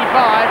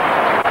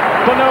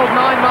 145. Glenelg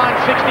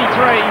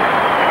 9-9-63.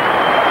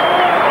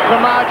 The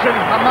margin,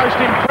 a most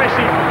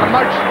impressive, a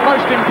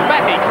most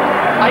emphatic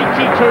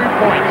 82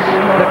 points.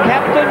 The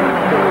captain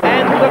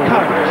and the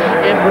coach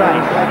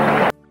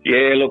embrace.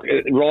 Yeah, look,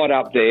 right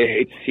up there.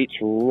 It sits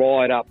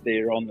right up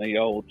there on the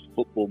old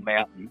football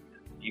mountain.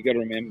 You got to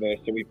remember,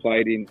 so we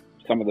played in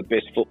some of the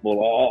best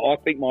football. I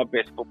think my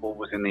best football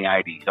was in the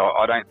 80s.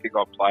 I don't think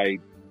I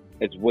played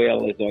as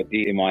well as I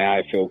did in my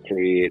AFL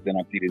career than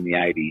I did in the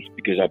 80s,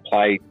 because I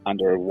played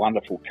under a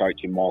wonderful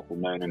coach in Michael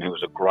Noonan, who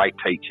was a great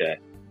teacher,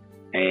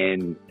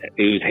 and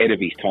he was ahead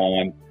of his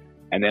time.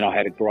 And then I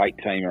had a great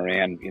team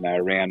around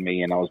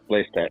me, and I was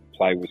blessed to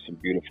play with some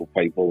beautiful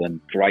people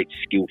and great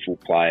skillful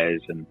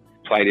players, and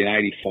played in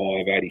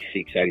 85,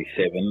 86,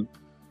 87,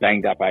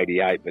 banged up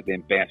 88, but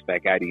then bounced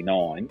back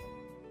 89.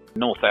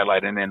 North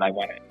Adelaide, and then they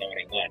won at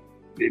 91.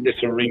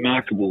 It's a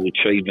remarkable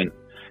achievement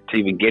to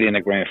even get in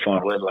a grand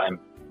final, let alone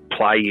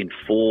play in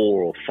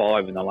 4 or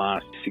 5 in the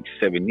last 6 or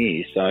 7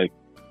 years. So,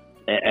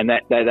 and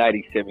that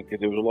 87, because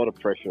there was a lot of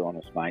pressure on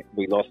us, mate.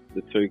 We lost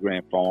the 2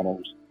 grand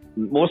finals,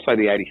 more so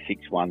the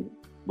 86 one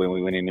when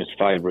we went in as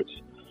favourites.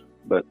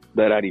 But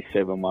that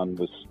 87 one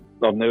was,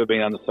 I've never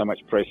been under so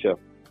much pressure,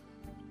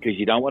 because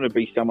you don't want to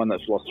be someone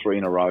that's lost 3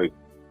 in a row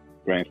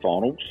grand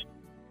finals.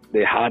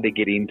 They're hard to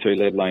get into,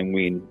 let alone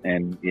win.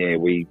 And yeah,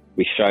 we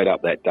showed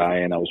up that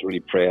day, and I was really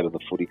proud of the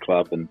footy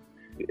club and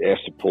our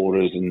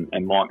supporters and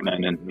Mike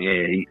Noonan.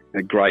 Yeah, he's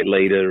a great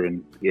leader,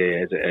 and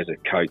yeah, as a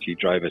coach, he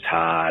drove us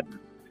hard.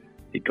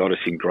 He got us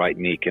in great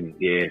nick, and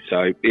yeah,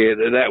 so yeah,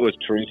 that was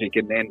terrific.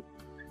 And then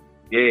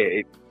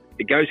yeah,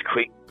 it goes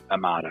quick,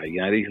 Amato.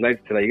 These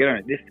lads today,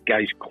 this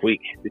goes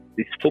quick.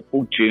 This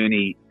football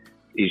journey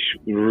is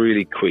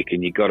really quick,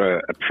 and you got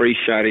to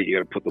appreciate it. You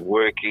got to put the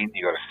work in.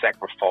 You got to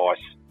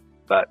sacrifice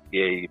But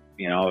yeah,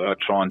 I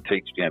try and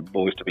teach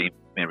boys to be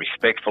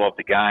respectful of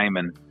the game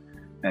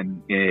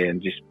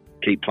and just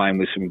keep playing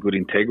with some good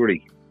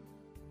integrity.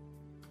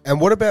 And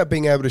what about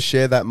being able to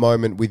share that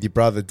moment with your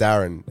brother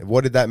Darren?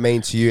 What did that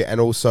mean to you, and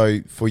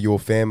also for your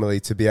family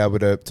to be able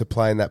to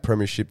play in that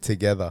premiership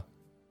together?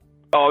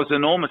 Oh, it was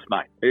enormous,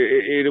 mate.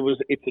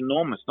 It's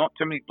enormous. Not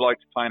too many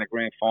blokes playing a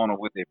grand final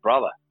with their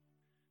brother.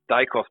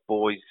 Dacos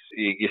boys,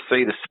 you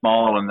see the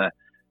smile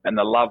and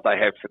the love they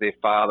have for their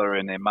father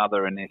and their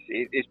mother, and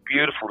it's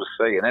beautiful to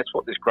see. And that's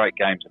what this great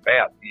game's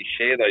about. You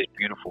share those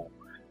beautiful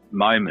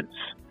moments.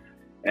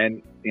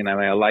 And,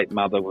 our late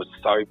mother was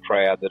so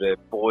proud that her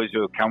boys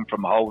who had come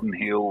from Holden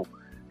Hill,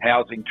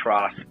 Housing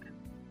Trust,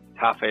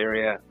 tough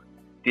area,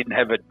 didn't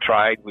have a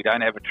trade. We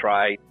don't have a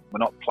trade. We're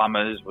not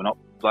plumbers. We're not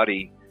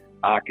bloody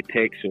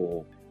architects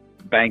or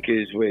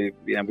bankers. We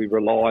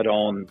relied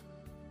on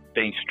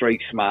being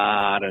street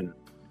smart and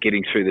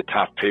getting through the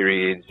tough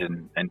periods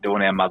and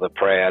doing our mother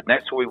proud. And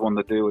that's what we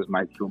wanted to do, was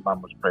make sure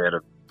Mum was proud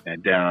of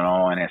Darren and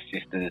I and our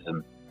sisters.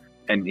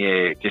 And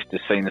yeah, just to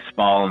see the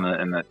smile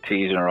and the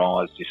tears in her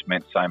eyes just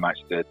meant so much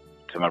to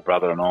my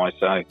brother and I.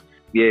 So,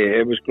 yeah,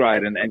 it was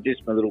great. And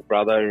just my little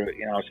brother,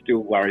 I still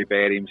worry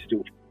about him,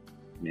 still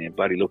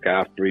bloody look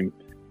after him,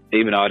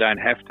 even though I don't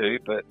have to,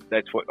 but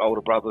that's what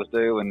older brothers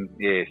do. And,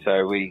 yeah, so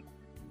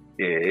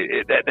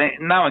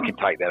no one can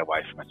take that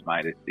away from us,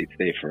 mate. It's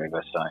there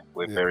forever. So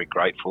we're very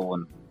grateful.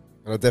 And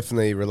I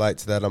definitely relate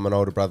to that. I'm an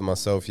older brother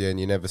myself, and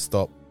you never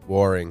stop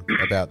worrying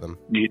about them.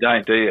 You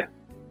don't, do you?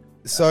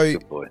 So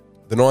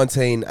the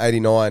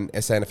 1989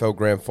 SANFL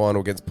Grand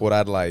Final against Port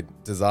Adelaide,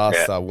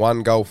 disaster.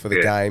 1 goal for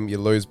the game. You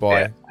lose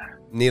by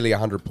nearly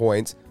 100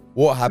 points.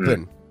 What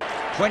happened?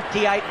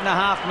 28 and a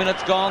half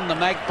minutes gone. The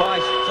Magpie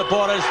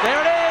supporters.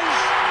 There it is.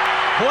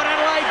 Port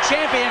Adelaide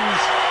champions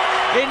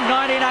in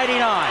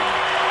 1989.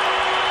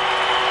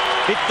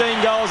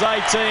 15 goals,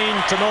 18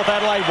 to North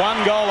Adelaide,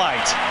 1 goal,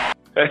 8.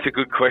 That's a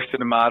good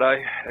question, Amato.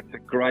 That's a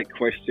great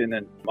question.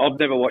 And I've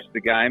never watched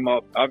the game. I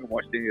haven't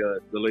watched any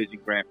of the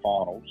losing grand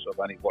finals. I've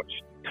only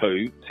watched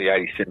 2, the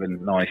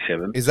 87,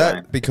 97. Is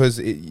that because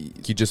you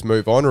just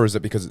move on, or is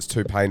it because it's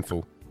too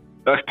painful?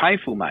 It's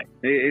painful, mate.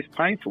 It's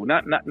painful.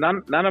 None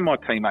of my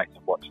teammates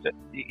have watched it.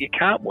 You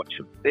can't watch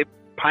them. They're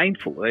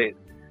painful.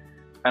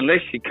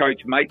 Unless your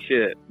coach makes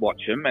you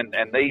watch them. And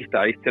these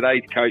days,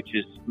 today's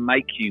coaches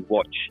make you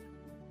watch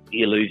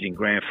your losing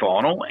grand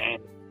final.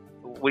 And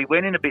we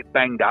went in a bit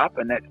banged up,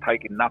 and that's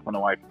taken nothing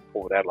away from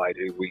Port Adelaide,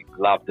 who we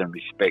loved and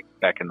respect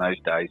back in those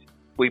days.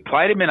 We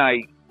played them in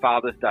a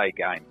Father's Day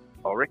game.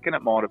 I reckon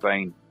it might have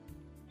been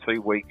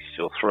 2 weeks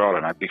or 3, I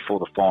don't know, before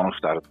the final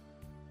started.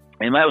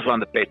 And that was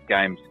one of the best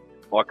games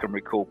I can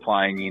recall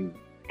playing in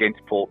against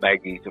Port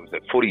Maggies. It was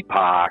at Footy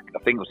Park. I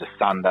think it was a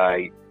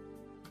Sunday.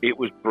 It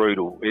was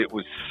brutal. It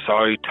was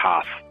so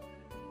tough.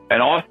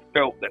 And I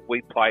felt that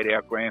we played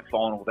our grand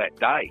final that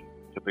day,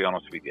 to be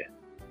honest with you.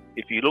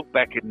 If you look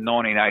back in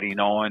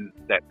 1989,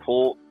 that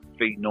Port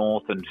v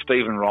North, and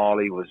Stephen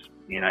Riley was,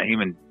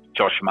 him and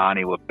Josh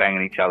Marnie were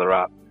banging each other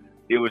up.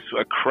 It was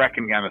a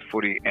cracking game of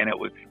footy, and it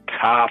was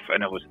tough,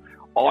 and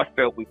I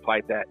felt we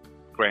played that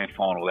grand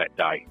final that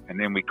day. And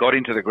then we got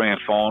into the grand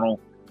final,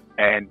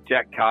 and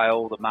Jack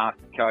Cale, the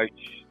master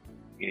coach,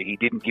 he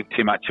didn't give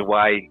too much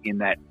away in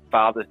that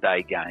Father's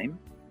Day game.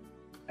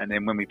 And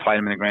then when we played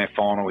him in the grand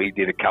final, he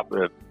did a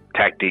couple of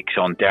tactics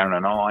on Darren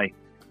and I.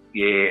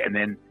 Yeah, and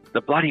then the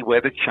bloody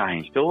weather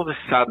changed. All of a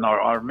sudden,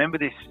 I remember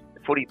this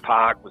Footy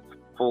Park was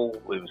full.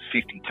 It was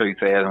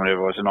 52,000,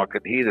 whatever it was, and I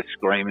could hear the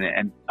screaming,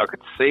 and I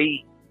could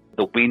see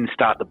the wind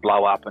start to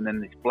blow up, and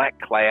then this black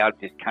cloud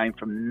just came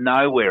from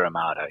nowhere,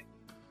 Amato.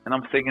 And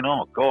I'm thinking,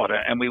 oh, God,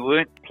 and we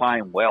weren't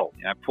playing well.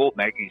 Port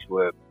Maggies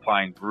were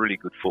playing really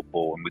good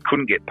football, and we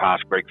couldn't get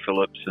past Greg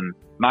Phillips. And,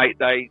 mate,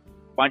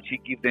 once you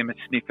give them a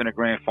sniff in a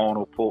grand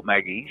final, Port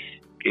Maggies,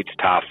 it's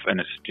tough, and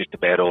it's just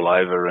about all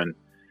over. And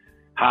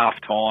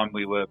half-time,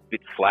 we were a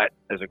bit flat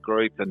as a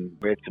group, and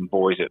we had some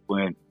boys that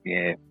weren't,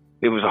 it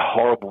was a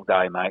horrible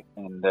day, mate,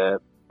 and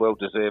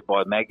well-deserved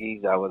by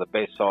Maggies. They were the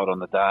best side on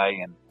the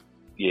day, and,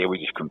 we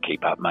just couldn't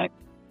keep up, mate.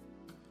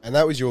 And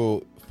that was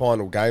your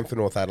final game for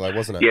North Adelaide,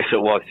 wasn't it? Yes,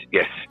 it was,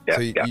 yes. So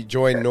you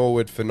joined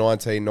Norwood for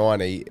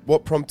 1990.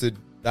 What prompted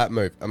that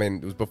move? I mean,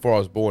 it was before I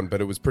was born,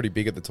 but it was pretty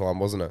big at the time,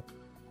 wasn't it?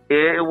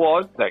 Yeah, it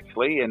was,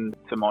 actually, and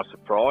to my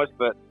surprise,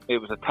 but it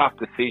was a tough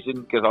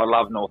decision because I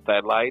love North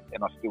Adelaide,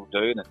 and I still do,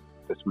 and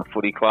it's my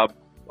footy club.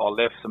 I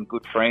left some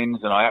good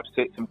friends, and I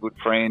upset some good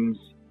friends.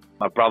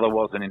 My brother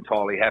wasn't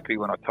entirely happy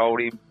when I told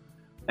him,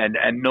 and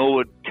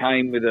Norwood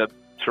came with a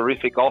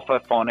terrific offer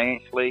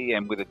financially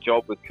and with a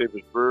job with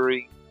Cooper's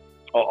Brewery.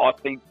 I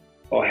think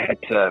I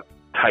had to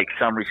take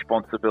some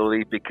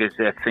responsibility because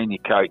our senior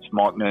coach,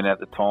 Mike Noon, at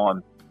the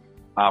time,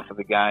 after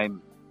the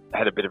game,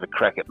 had a bit of a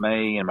crack at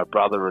me and my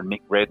brother and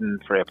Nick Redden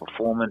for our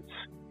performance.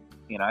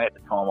 At the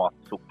time I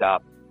looked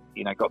up,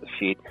 got the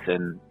shits,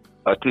 and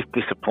I was just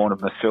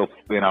disappointed myself.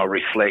 I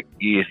reflect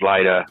years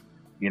later,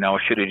 I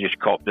should have just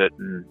copped it.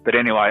 But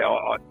anyway,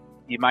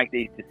 you make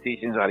these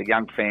decisions. I had a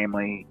young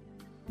family.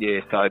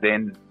 So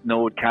then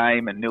Norwood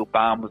came and Neil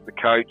Balm was the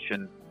coach,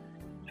 and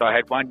So I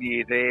had 1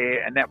 year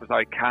there, and that was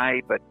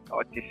okay, but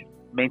I just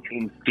mentally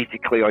and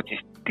physically, I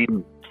just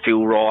didn't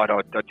feel right.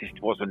 I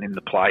just wasn't in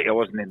the play. I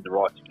wasn't in the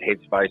right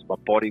headspace. My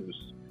body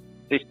was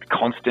just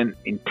constant,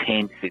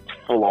 intense. It's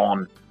full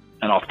on.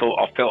 And I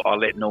felt I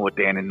let Norwood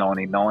down in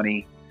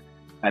 1990.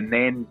 And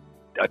then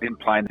I didn't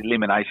play in the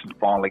elimination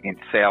final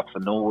against South for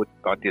Norwood.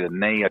 I did a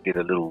knee. I did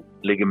a little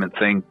ligament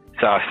thing.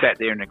 So I sat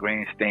there in the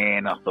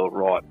grandstand. I thought,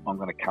 right, I'm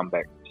going to come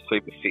back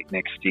super fit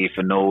next year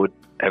for Norwood,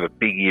 have a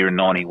big year in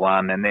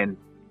 91. And then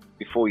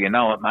before you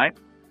know it, mate,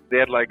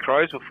 the Adelaide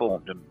Crows were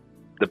formed. And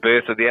the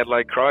birth of the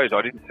Adelaide Crows,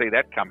 I didn't see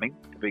that coming,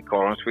 to be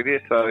quite honest with you.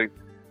 So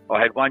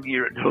I had 1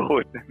 year at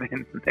Norwood, and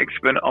then the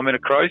next minute I'm in a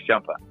Crows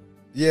jumper.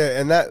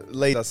 Yeah, and that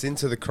leads us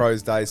into the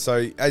Crows days.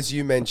 So as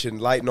you mentioned,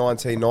 late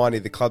 1990,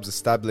 the club's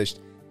established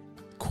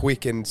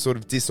quick and sort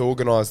of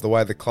disorganised the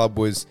way the club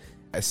was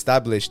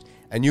established.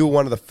 And you were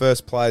one of the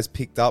first players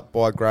picked up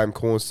by Graham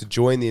Corns to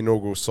join the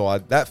inaugural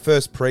side. That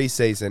first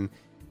pre-season,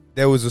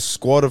 there was a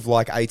squad of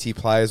like 80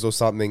 players or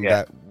something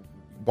that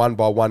one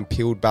by one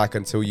peeled back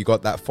until you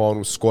got that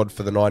final squad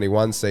for the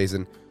 91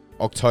 season,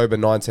 October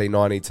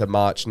 1990 to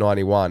March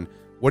 91.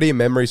 What are your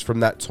memories from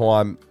that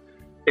time?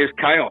 It was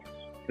chaos,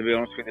 to be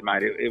honest with you,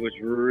 mate. It was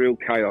real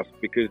chaos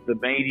because the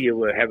media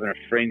were having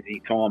a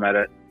frenzy time at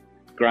it.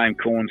 Graham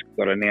Corns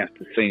got announced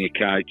as senior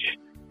coach.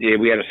 Yeah,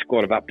 we had a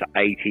squad of up to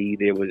 80.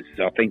 There was,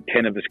 I think,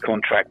 10 of us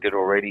contracted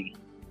already.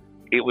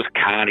 It was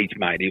carnage,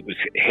 mate. It was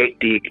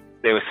hectic.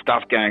 There was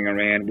stuff going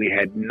around. We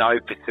had no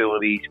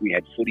facilities. We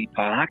had Footy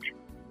Park.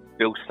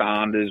 Bill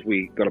Sanders,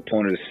 we got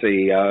appointed as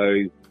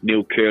CEO.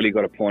 Neil Curley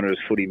got appointed as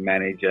footy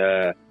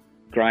manager.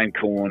 Graham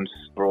Corns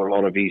brought a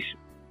lot of his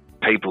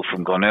people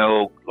from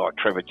Glenelg, like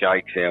Trevor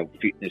Jakes, our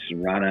fitness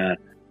and runner,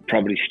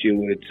 property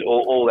stewards,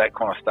 all that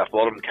kind of stuff. A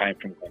lot of them came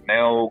from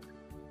Glenelg.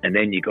 And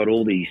then you got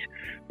all these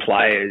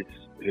players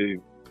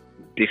who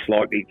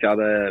disliked each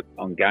other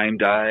on game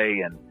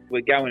day. And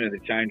we'd go into the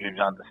change rooms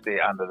under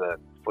the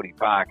Footy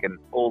Park, and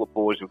all the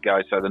boys would go.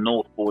 So the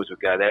North boys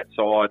would go that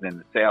side, and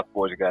the South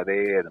boys would go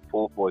there, and the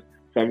Port boys.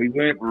 So we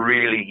weren't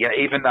really,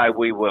 even though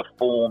we were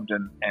formed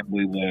and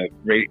we were,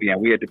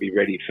 we had to be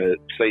ready for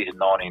season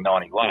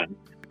 1991.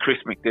 Chris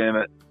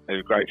McDermott,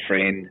 who's a great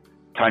friend,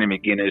 Tony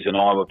McGuinness, and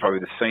I were probably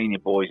the senior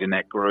boys in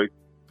that group.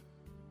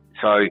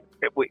 So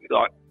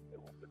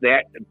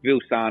Bill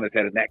Sanders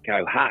had a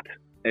Natco hut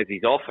as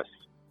his office.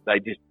 They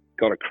just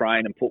got a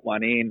crane and put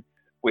one in.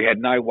 We had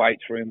no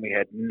weights room. We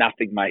had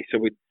nothing, mate. So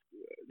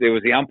there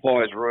was the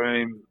umpire's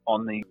room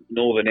on the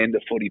northern end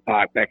of Footy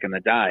Park back in the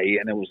day,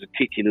 and it was a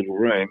titchy little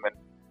room, and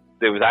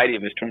there was 80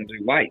 of us trying to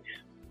do weights.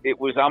 It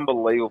was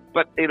unbelievable,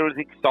 but it was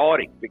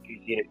exciting because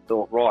you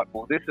thought, right,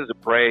 well, this is a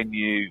brand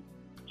new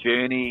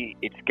journey.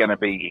 It's going to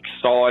be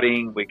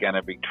exciting. We're going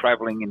to be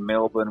travelling in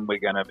Melbourne.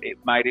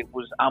 It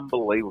was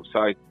unbelievable.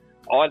 So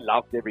I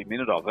loved every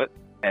minute of it,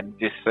 and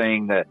just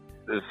seeing the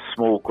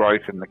small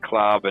growth in the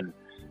club, and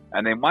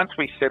then once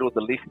we settled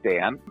the list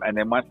down, and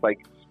then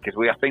because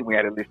I think we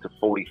had a list of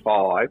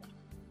 45,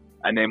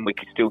 and then we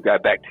could still go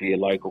back to your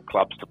local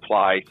clubs to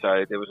play.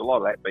 So there was a lot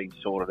of that being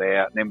sorted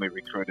out. And then we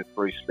recruited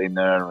Bruce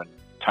Lindner and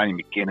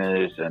Tony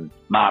McGuinness and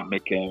Mark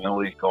Mickham, and all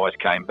these guys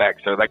came back.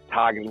 So they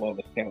targeted a lot of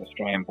the South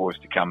Australian boys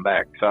to come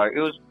back. So it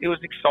was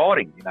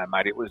exciting,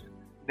 mate. It was,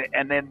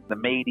 and then the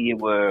media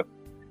were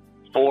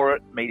for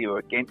it, media were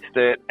against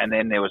it, and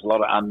then there was a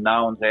lot of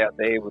unknowns out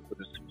there with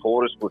the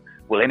supporters.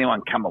 Will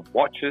anyone come and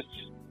watch us?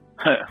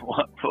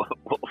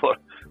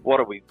 What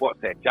are we?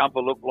 What's our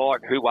jumper look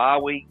like? Who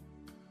are we?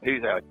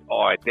 Who's our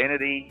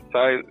identity?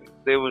 So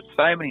there was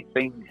so many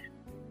things,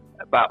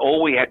 but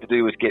all we had to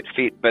do was get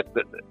fit. But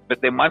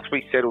then once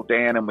we settled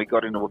down and we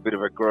got into a bit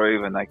of a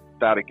groove, and they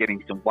started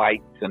getting some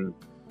weights, and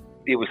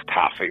it was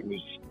tough. It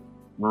was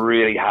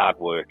really hard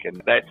work,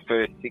 and that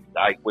first 6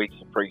 to 8 weeks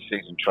of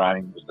pre-season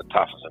training was the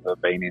toughest I've ever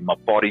been in. My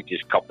body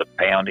just copped a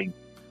pounding,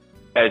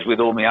 as with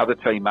all my other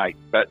teammates.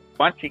 But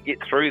once you get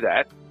through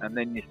that, and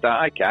then you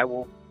start, okay,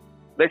 well,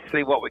 let's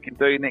see what we can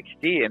do next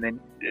year. And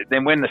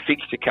then when the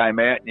fixture came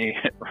out, and you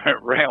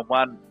round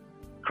one,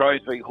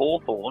 Crows v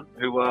Hawthorn,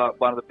 who are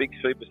one of the big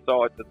super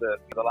sides of the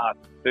last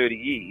 30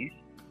 years,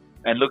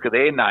 and look at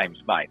their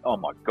names, mate. Oh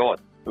my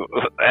God!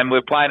 And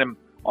we're playing them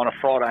on a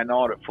Friday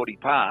night at Footy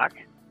Park.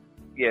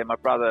 Yeah, my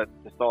brother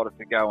decided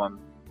to go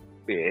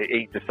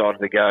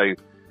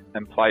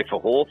and play for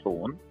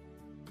Hawthorn.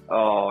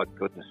 Oh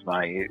goodness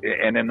me!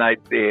 And then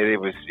it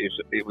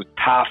was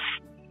tough,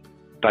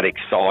 but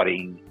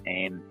exciting,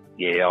 and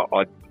yeah,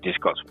 I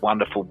just got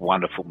wonderful,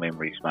 wonderful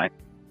memories, mate.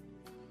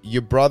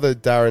 Your brother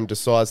Darren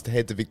decides to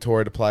head to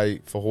Victoria to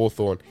play for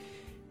Hawthorn.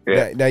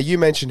 Yeah. Now you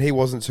mentioned he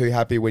wasn't too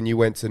happy when you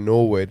went to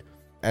Norwood,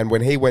 and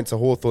when he went to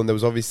Hawthorn, there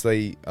was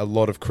obviously a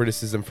lot of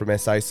criticism from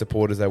SA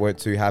supporters. They weren't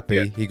too happy.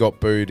 Yeah. He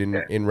got booed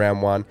in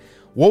round one.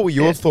 What were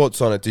your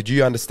thoughts on it? Did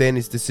you understand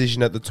his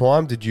decision at the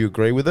time? Did you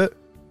agree with it?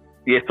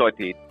 Yes, I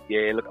did.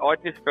 Yeah, look, I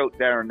just felt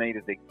Darren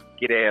needed to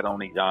get out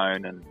on his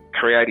own and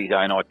create his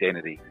own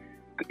identity.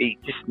 He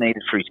just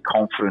needed for his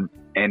confidence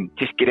and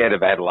just get out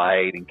of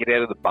Adelaide and get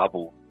out of the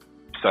bubble,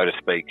 so to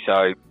speak.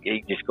 So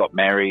he just got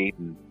married,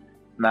 and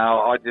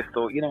no, I just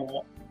thought, you know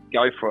what,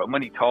 go for it. And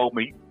when he told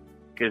me,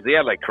 because the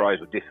Adelaide Crows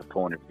were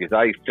disappointed because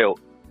they felt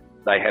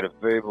they had a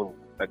verbal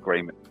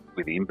agreement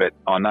with him, but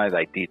I know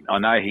they didn't. I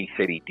know he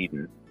said he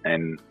didn't,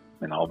 and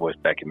I was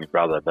backing my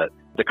brother, but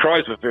the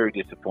Crows were very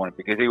disappointed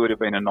because he would have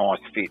been a nice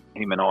fit.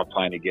 Him and I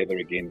playing together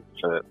again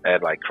for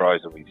Adelaide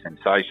Crows would be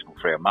sensational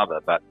for our mother,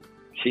 but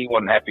she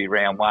wasn't happy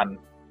round one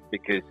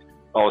because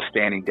I was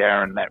standing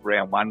Darren that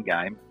round one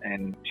game,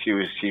 and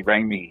she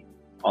rang me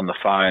on the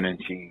phone,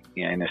 and she,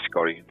 in a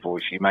Scottish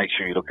voice, she made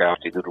sure you look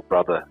after your little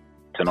brother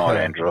tonight,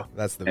 Andrew.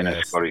 That's the in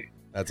best. A Scottish.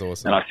 That's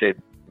awesome. And I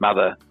said,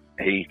 Mother,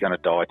 he's going to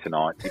die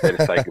tonight. You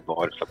better say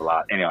goodbye for the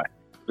last. Anyway,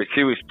 but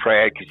she was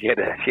proud because she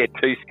had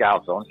two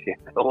scarves on. She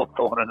had the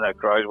Hawthorn and her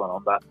Crows one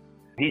on, but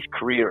his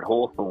career at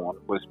Hawthorn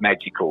was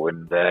magical,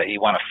 and he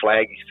won a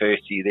flag his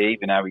first year there,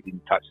 even though he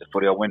didn't touch the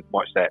footy. I went and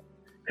watched that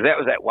because that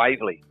was at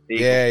Waverley.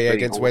 Yeah,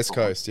 against Hawthorn. West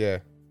Coast, yeah.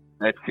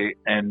 That's it.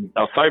 And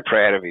I was so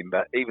proud of him,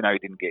 but even though he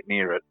didn't get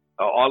near it,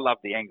 I loved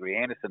the Angry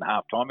Anderson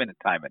halftime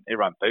entertainment.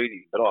 Everyone booed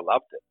him, but I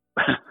loved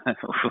it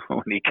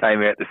when he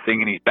came out to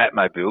sing in his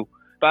Batmobile.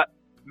 But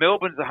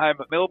Melbourne's a home,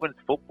 Melbourne's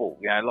football.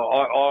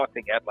 I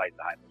think Adelaide's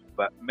a home,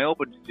 but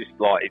Melbourne's just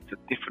it's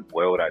a different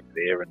world over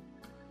there,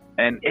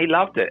 and he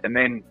loved it. And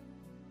then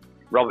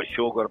Robert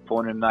Shaw got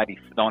appointed in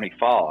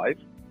 95,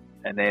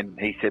 and then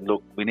he said,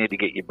 "Look, we need to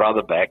get your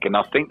brother back." And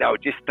I think they were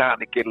just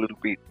starting to get a little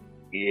bit.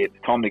 Yeah,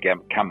 it's time to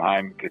come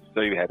home because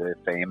Sue had her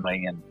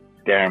family and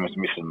Darren was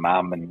missing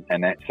Mum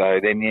and that. So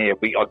then,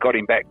 I got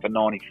him back for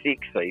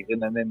 96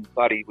 season, and then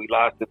we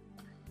lasted,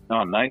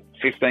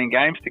 15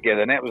 games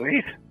together, and that was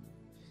it.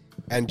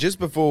 And just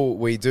before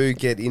we do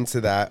get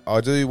into that,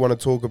 I do want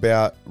to talk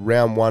about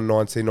round 1,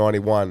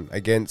 1991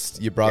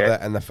 against your brother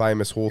and the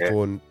famous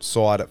Hawthorn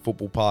side at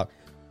Football Park.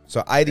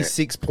 So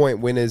 86-point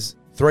winners,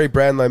 3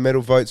 Brownlow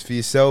medal votes for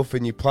yourself,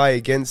 and you play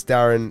against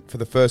Darren for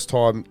the first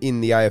time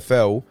in the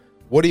AFL.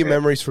 What are your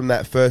memories from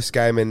that first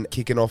game and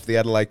kicking off the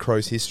Adelaide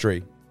Crows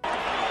history?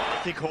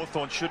 I think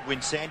Hawthorn should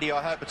win, Sandy.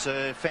 I hope it's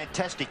a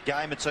fantastic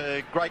game. It's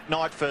a great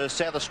night for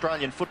South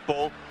Australian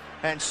football,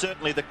 and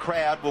certainly the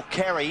crowd will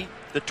carry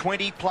the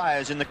 20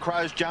 players in the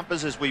Crows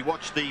jumpers as we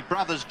watch the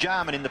brothers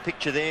Jarman in the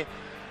picture there,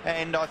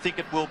 and I think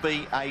it will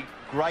be a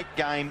great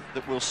game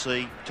that we'll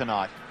see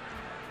tonight.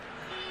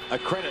 A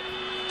credit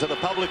to the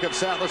public of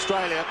South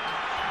Australia.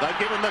 They've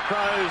given the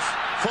Crows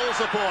full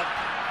support.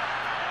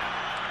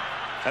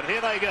 And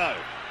here they go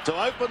to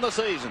open the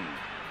season,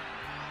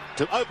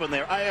 to open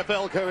their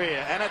AFL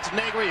career. And it's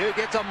Negri who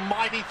gets a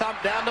mighty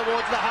thump down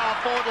towards the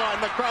half-forward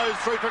line. The Crows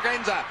through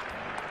Tregenza.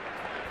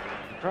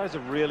 The Crows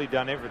have really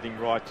done everything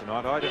right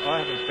tonight. I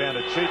haven't found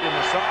a cheat in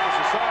the side as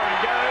the siren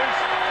goes.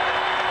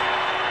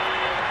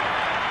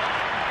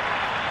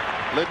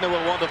 Lidner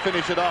will want to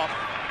finish it off.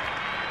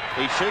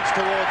 He shoots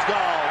towards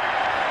goal.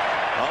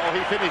 Oh,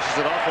 he finishes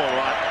it off all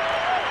right.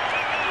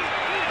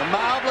 A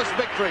marvellous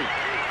victory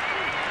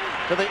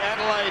to the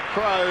Adelaide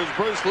Crows.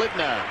 Bruce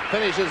Lidner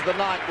finishes the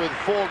night with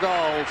 4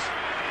 goals.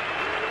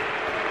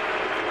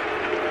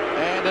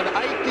 And an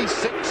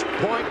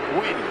 86-point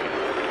win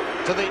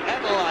to the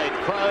Adelaide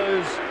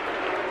Crows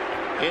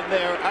in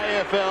their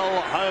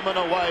AFL home and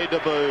away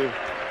debut.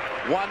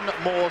 One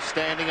more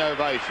standing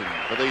ovation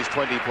for these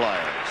 20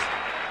 players.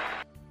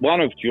 One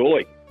of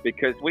joy,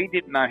 because we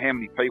didn't know how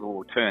many people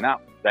would turn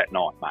up that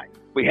night, mate.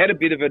 We had a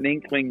bit of an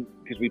inkling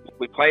because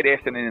we played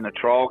Essendon in a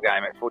trial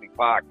game at Footy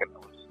Park, and it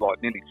was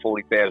nearly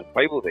 40,000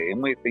 people there,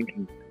 and we're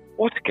thinking,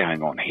 what's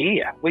going on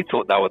here? We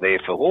thought they were there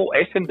for all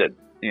Essendon,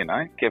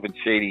 Kevin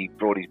Sheedy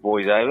brought his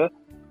boys over,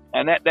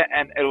 and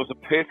and it was a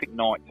perfect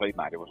night too,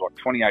 mate. It was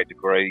 28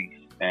 degrees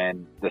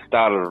and the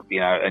start of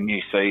a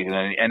new season,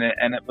 and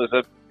it was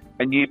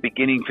a new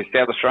beginning for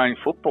South Australian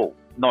football.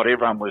 Not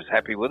everyone was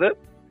happy with it,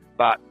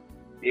 but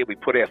we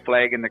put our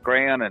flag in the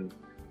ground, and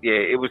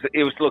it was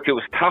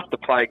tough to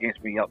play against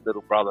my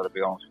little brother, to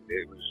be honest with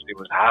you. It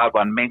was a hard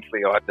one.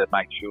 Mentally, I had to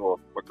make sure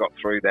I got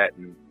through that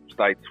and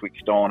stayed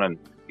switched on, and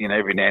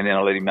every now and then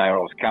I let him know I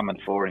was coming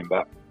for him.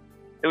 But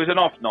it was an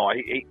off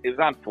night. It was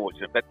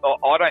unfortunate, but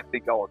I don't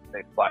think I was the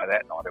best player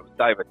that night. It was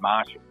David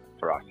Marshall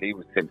for us. He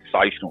was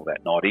sensational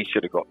that night. He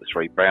should have got the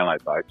 3 Brownlow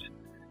votes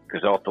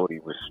because I thought he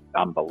was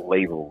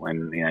unbelievable,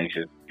 and he's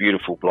a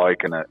beautiful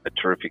bloke and a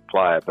terrific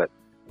player. But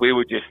we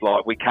were just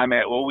we came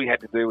out, all we had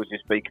to do was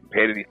just be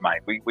competitive,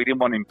 mate. We didn't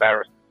want to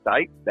embarrass the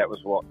state. That was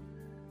what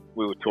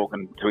we were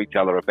talking to each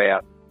other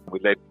about. We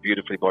led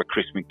beautifully by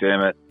Chris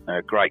McDermott,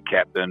 a great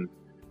captain,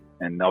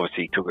 and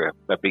obviously he took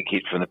a big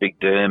hit from the big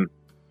Derm.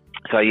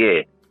 So,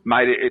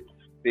 mate,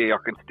 I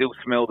can still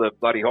smell the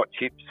bloody hot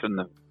chips and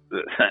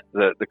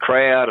the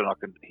crowd, and I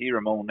can hear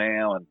them all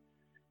now. And,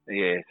 so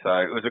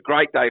it was a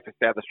great day for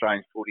South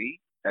Australian footy.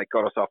 It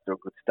got us off to a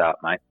good start,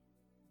 mate.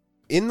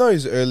 In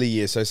those early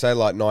years, so say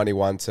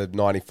 91 to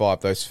 95,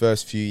 those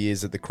first few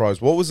years at the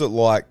Crows, what was it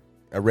like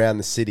around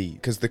the city?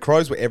 Because the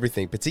Crows were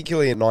everything,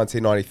 particularly in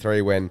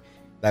 1993 when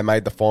they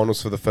made the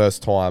finals for the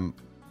first time.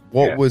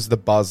 What was the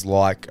buzz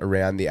like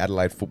around the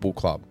Adelaide Football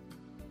Club?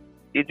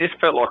 It just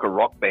felt like a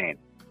rock band.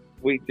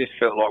 We just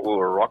felt like we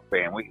were a rock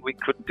band. We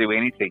couldn't do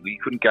anything. We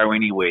couldn't go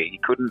anywhere. You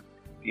couldn't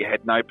you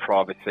had no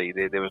privacy.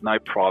 There was no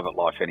private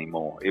life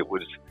anymore. It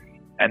was,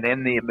 and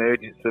then the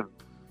emergence of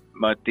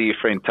my dear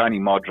friend Tony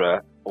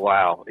Modra.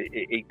 Wow,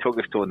 he took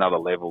us to another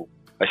level.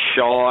 A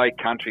shy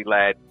country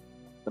lad,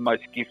 the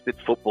most gifted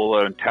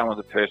footballer and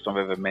talented person I've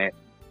ever met.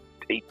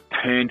 He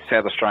turned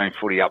South Australian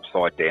footy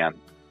upside down.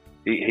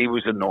 He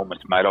was enormous,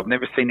 mate. I've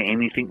never seen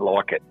anything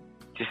like it.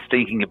 Just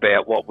thinking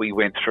about what we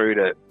went through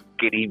to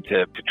get him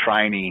to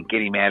training and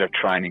get him out of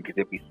training, because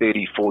there'd be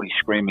 30, 40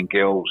 screaming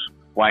girls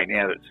waiting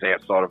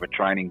outside of a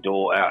training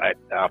door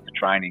after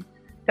training.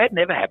 That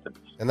never happens.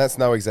 And that's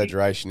no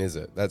exaggeration, is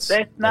it? That's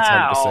 100%.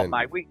 Oh,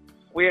 mate,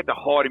 we had to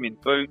hide him in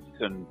boots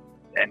and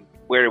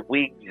wear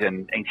wigs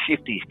and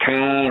shift his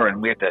car,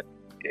 and we had to...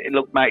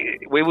 Look, mate,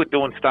 we were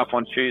doing stuff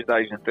on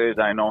Tuesdays and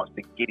Thursday nights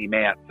to get him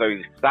out so he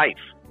was safe.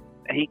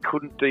 He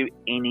couldn't do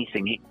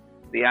anything.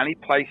 The only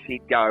place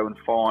he'd go and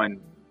find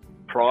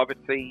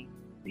privacy,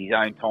 his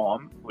own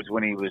time, was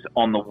when he was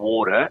on the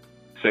water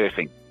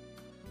surfing.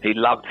 He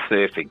loved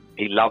surfing.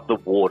 He loved the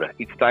water.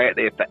 He'd stay out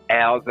there for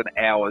hours and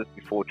hours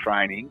before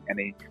training, and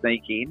he'd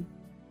sneak in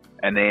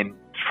and then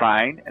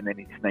train, and then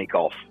he'd sneak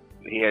off.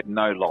 He had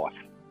no life.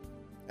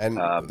 And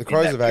the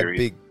Crows have had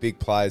big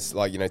players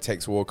like,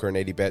 Tex Walker and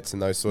Eddie Betts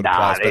and those sort of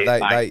players,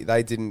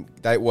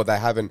 but they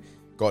haven't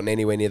gotten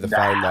anywhere near the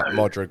fame that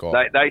Modra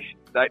got.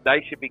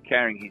 They should be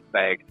carrying his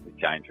bags to the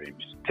change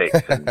rooms, Tex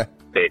and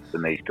Betts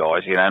and these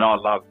guys, and I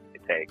love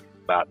Tex,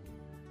 but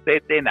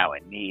they're nowhere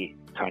near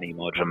Tony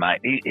Modra,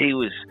 mate. He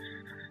was,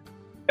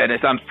 and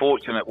it's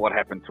unfortunate what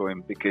happened to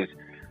him, because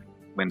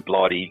when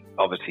Blighty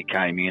obviously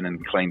came in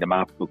and cleaned him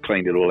up, we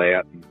cleaned it all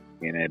out,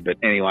 and, but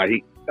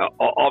anyway,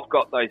 I've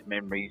got those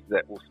memories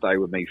that will stay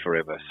with me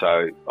forever.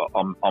 So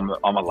I'm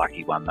a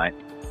lucky one, mate.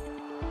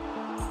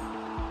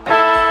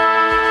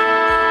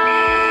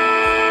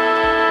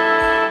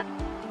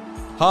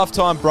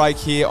 Halftime break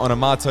here on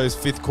Amato's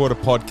Fifth Quarter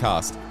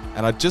podcast,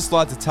 and I'd just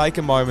like to take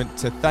a moment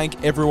to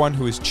thank everyone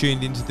who has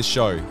tuned into the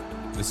show.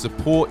 The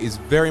support is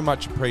very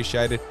much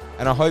appreciated,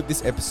 and I hope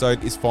this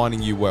episode is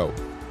finding you well.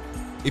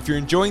 If you're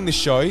enjoying the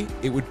show,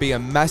 it would be a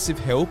massive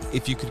help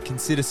if you could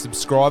consider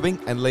subscribing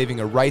and leaving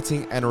a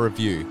rating and a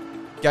review.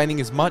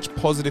 Gaining as much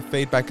positive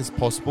feedback as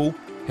possible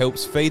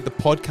helps feed the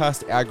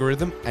podcast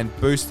algorithm and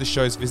boost the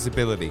show's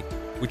visibility,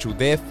 which will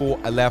therefore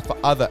allow for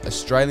other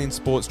Australian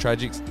sports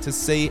tragics to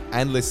see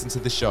and listen to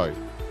the show.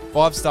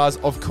 5 stars,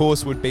 of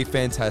course, would be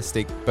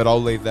fantastic, but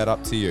I'll leave that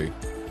up to you.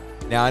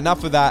 Now,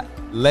 enough of that.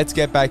 Let's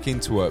get back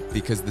into it,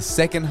 because the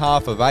second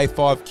half of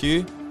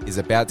A5Q is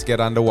about to get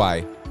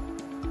underway.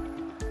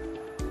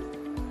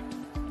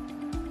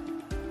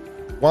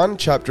 One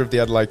chapter of the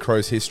Adelaide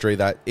Crows history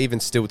that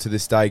even still to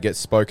this day gets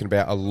spoken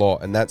about a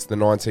lot, and that's the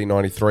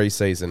 1993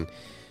 season.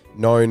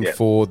 Known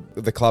for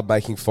the club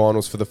making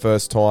finals for the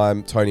first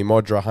time, Tony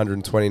Modra,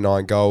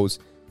 129 goals.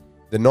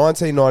 The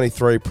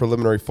 1993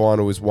 preliminary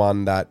final is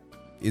one that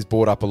is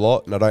brought up a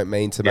lot, and I don't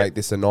mean to make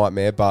this a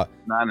nightmare, but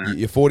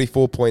you're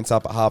 44 points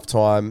up at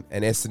halftime,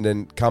 and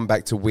Essendon come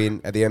back to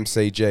win at the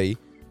MCG.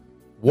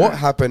 What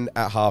happened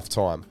at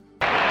halftime?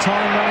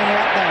 Time running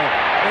out there.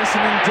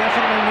 Essendon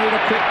definitely need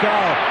a quick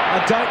goal.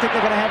 I don't think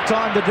they're going to have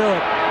time to do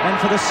it. And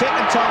for the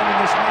second time in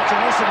this match,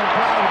 an Essendon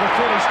player with a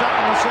footy stuck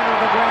in the centre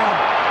of the ground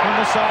when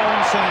the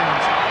siren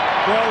sounds.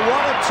 Well,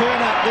 what a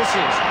turn-up this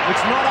is.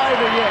 It's not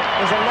over yet.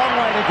 There's a long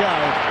way to go.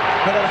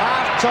 But at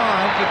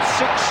half-time, it's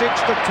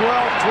 6-6 to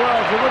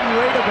 12-12. You wouldn't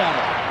read about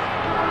it.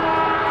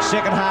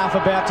 Second half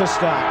about to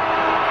start.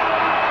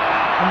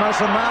 The most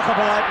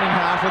remarkable opening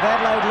half, with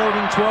Adelaide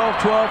leading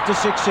 12-12 to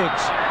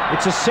 6-6.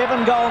 It's a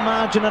 7-goal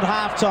margin at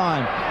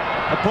half-time.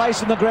 A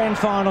place in the grand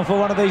final for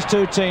one of these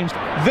two teams.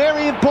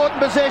 Very important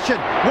possession.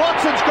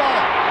 Watson's got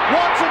it.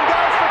 Watson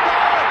goes for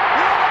goal.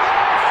 Here it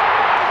is.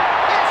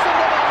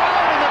 Essendon are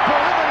home in the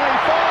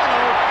preliminary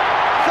final,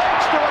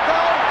 thanks to a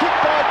goal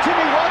kicked by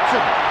Timmy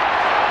Watson.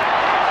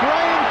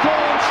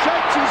 Greencorn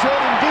shakes his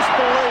head in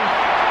disbelief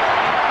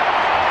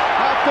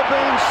after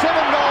being 7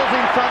 goals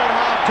in front at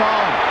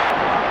half-time.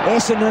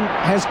 Essendon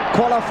has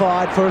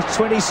qualified for its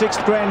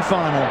 26th grand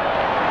final.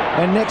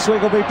 And next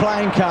week we'll be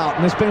playing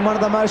Carlton. It's been one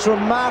of the most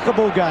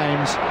remarkable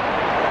games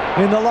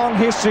in the long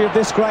history of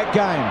this great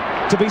game.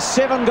 To be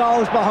 7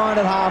 goals behind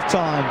at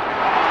half-time.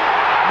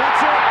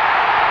 That's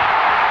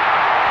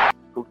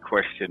it. Good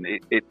question.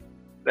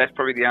 That's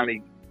probably the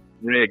only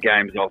rare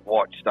games I've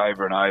watched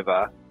over and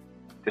over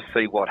to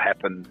see what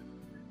happened.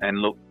 And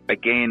look,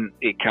 again,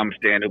 it comes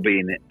down to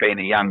being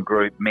a young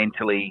group.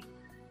 Mentally,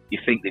 you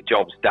think the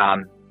job's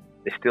done.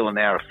 There's still an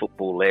hour of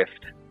football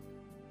left.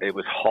 It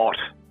was hot.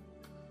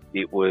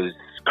 It was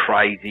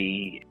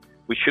crazy.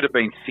 We should have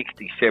been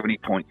 60, 70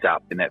 points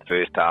up in that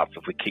first half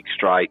if we kicked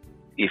straight,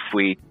 if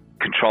we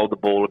controlled the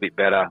ball a bit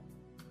better.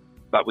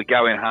 But we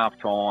go in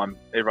half-time,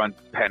 everyone's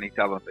patting each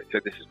other and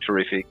said, this is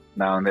terrific,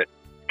 knowing that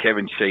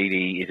Kevin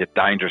Sheedy is a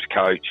dangerous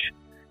coach.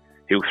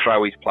 He'll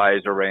throw his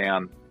players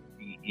around.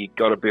 You've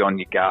got to be on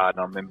your guard.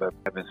 And I remember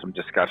having some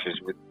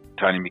discussions with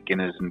Tony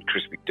McGuinness and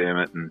Chris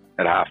McDermott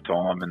at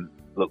half-time, and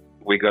look,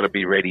 we got to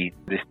be ready.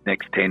 This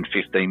next 10,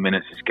 15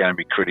 minutes is going to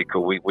be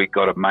critical. We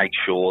got to make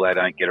sure they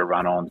don't get a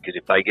run on, because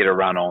if they get a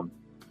run on,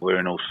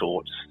 wearing all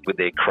sorts with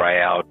their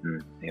crowd,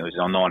 and it was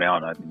on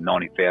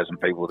 90,000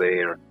 people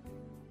there.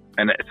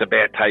 And it's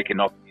about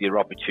taking up your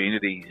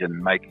opportunities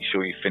and making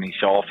sure you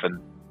finish off. And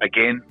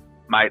again,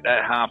 mate,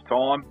 at half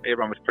time,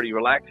 everyone was pretty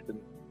relaxed,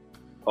 and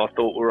I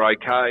thought we were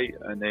okay.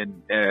 And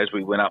then as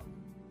we went up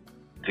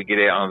to get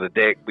out on the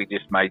deck, we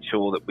just made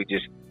sure that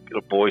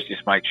the boys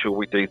just make sure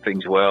we do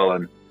things well.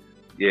 And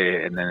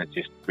and then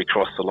we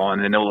crossed the line.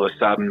 And then all of a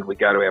sudden, we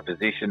go to our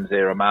positions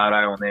there,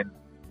 Amato, and then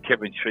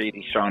Kevin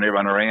Sheedy's showing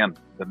everyone around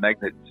the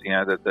magnets,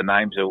 the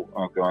names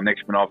are,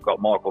 next minute I've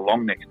got Michael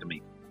Long next to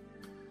me.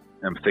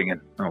 And I'm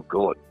thinking, oh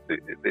God,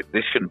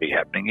 this shouldn't be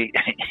happening.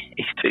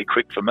 He's too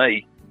quick for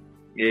me.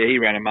 Yeah, he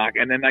ran a mark.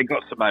 And then they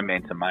got some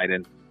momentum, mate.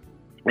 And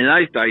in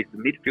those days, the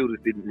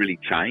midfielders didn't really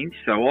change.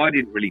 So I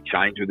didn't really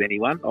change with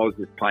anyone. I was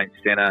just playing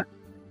centre.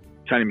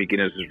 Tony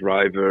McGuinness was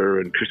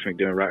rover and Chris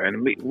McDermott rover.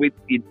 And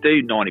you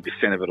do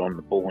 90% of it on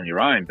the ball on your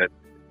own. But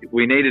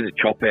we needed a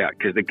chop out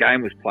because the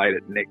game was played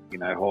at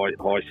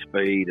high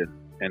speed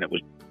and it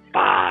was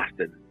fast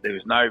and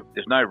there's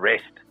no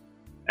rest.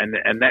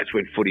 And that's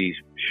when footies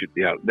should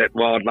be able.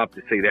 I'd love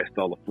to see that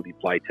style of footy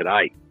play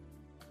today,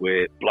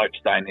 where blokes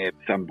stay in there,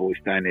 some boys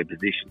stay in their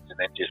positions, and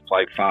then just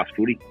play fast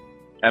footy.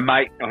 And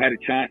mate, I had a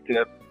chance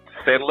to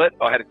settle it.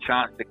 I had a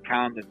chance to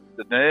calm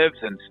the nerves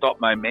and stop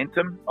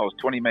momentum. I was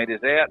 20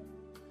 metres out.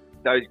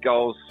 Those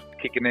goals,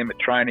 kicking them at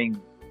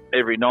training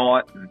every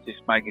night, and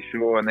just making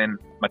sure. And then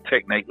my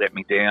technique let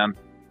me down.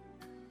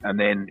 And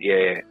then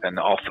and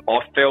I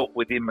felt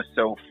within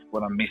myself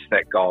when I missed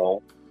that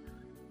goal.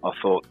 I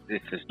thought,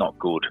 this is not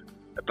good.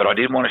 But I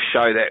didn't want to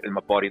show that in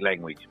my body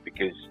language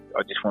because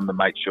I just wanted to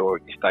make sure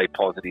you stay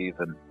positive.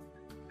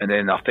 And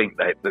then I think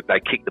they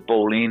kicked the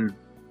ball in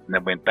and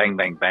then went bang,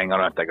 bang, bang. I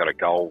don't know if they got a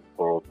goal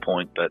or a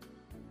point, but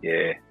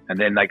yeah. And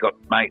then they got,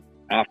 mate,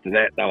 after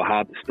that, they were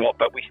hard to stop.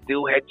 But we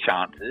still had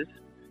chances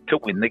to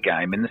win the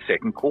game in the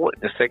second quarter,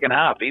 the second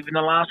half. Even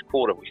the last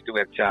quarter, we still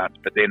had a chance.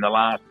 But then the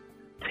last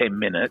 10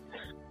 minutes,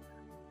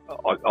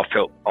 I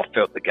felt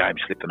the game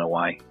slipping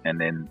away. And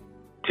then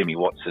Timmy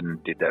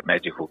Watson did that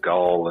magical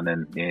goal, and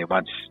then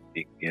once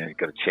you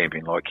got a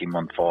champion like him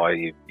on fire,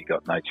 you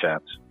got no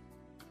chance.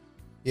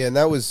 Yeah, and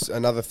that was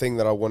another thing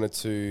that I wanted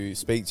to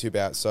speak to you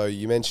about. So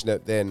you mentioned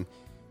it then.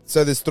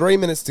 So there's 3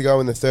 minutes to go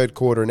in the third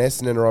quarter, and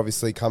Essendon are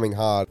obviously coming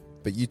hard,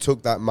 but you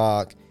took that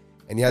mark,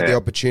 and you had the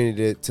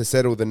opportunity to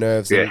settle the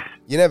nerves. Yeah. And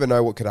you never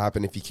know what could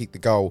happen if you kick the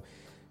goal.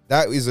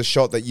 That is a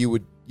shot that you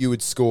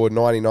would score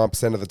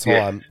 99% of the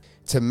time. Yeah.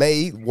 To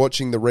me,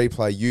 watching the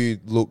replay,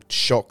 you looked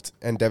shocked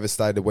and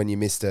devastated when you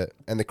missed it,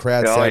 and the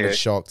crowd sounded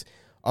shocked.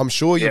 I'm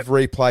sure you've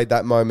replayed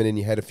that moment in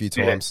your head a few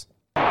times.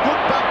 Good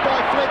bump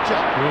by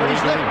Fletcher, but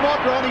he's left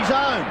Modra on his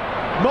own.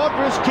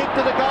 Modra's kicked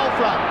to the goal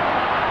front.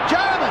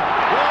 Jarman,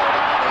 well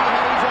done, he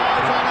had his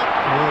eyes on it.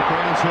 Well,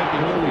 Brown's helped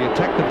him well. He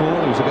attacked the ball.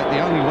 He was about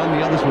the only one.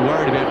 The others were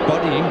worried about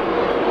bodying.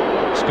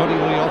 Scotty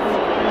Lee off,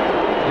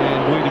 and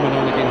Wiedemann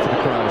on again for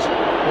the Crows.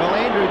 Well,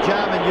 Andrew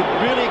Jarman, you'd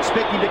really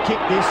expect him to kick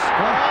this.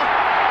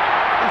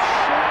 A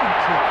shocking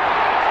kick.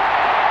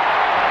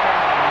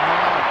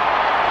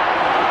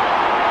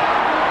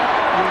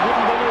 You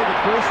wouldn't believe it,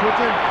 Bruce, would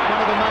you?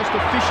 One of the most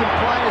efficient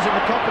players in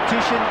the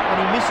competition, and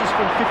he misses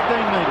from 15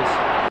 metres.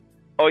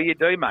 Oh, you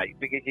do, mate,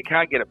 because you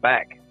can't get it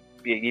back.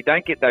 You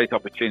don't get those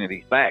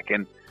opportunities back.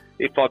 And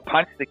if I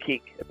punch the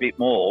kick a bit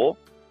more,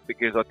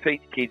 because I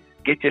teach kids,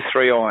 get your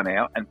 3-iron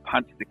out and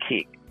punch the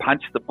kick.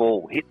 Punch the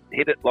ball. Hit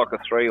it like a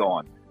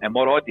 3-iron. And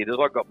what I did is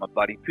I got my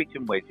bloody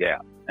pitching wedge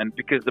out. And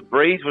because the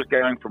breeze was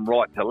going from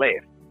right to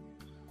left,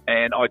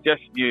 and I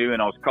just knew,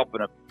 and I was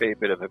copping a fair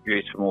bit of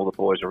abuse from all the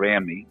boys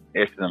around me,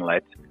 Essendon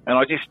lads, and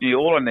I just knew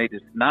all I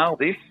needed is nail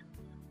this,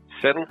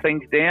 settle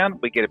things down,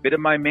 we get a bit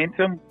of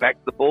momentum, back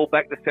the ball,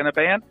 back the centre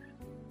bound.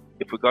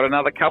 If we got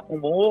another couple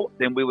more,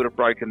 then we would have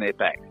broken their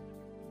backs.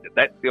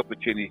 That's the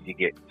opportunities you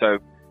get. So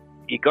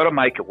you got to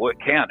make it work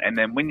count. And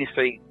then when you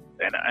see,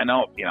 and I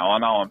know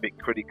I'm a bit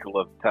critical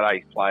of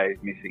today's players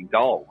missing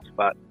goals,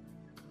 but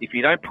if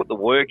you don't put the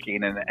work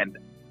in, and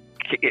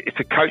it's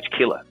a coach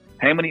killer.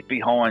 How many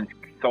behinds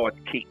sides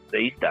kick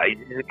these days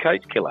is a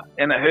coach killer,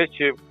 and it hurts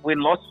you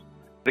win-loss.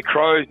 The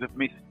Crows have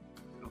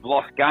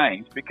lost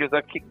games because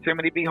they've kicked too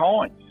many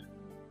behinds.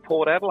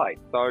 Port Adelaide,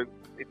 so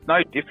it's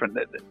no different.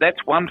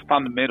 That's one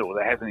fundamental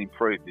that hasn't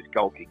improved is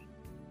goal kicking,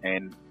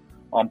 and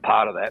I'm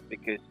part of that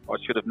because I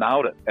should have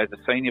nailed it as a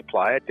senior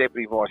player,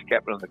 deputy vice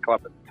captain of the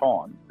club at the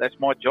time. That's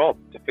my job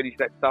to finish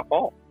that stuff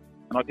off,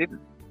 and I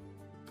didn't.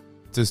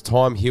 Does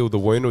time heal the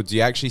wound, or do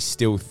you actually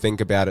still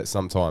think about it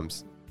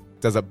sometimes?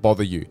 Does it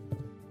bother you?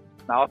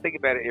 No, I think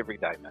about it every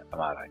day, mate.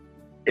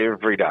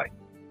 Every day.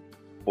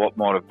 What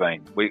might have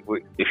been.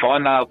 If I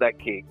nailed that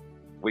kick,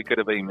 we could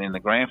have been in the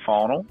grand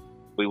final.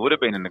 We would have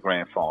been in the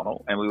grand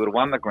final, and we would have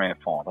won the grand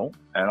final,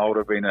 and I would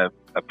have been a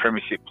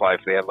premiership player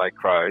for the Adelaide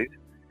Crows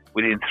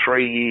within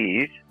 3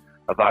 years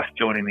of us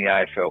joining the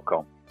AFL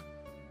comp.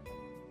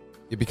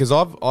 Yeah, because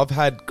I've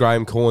had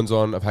Graham Corns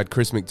on, I've had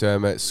Chris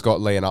McDermott, Scott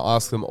Lee, and I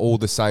ask them all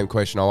the same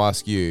question. I'll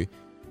ask you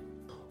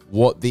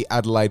what the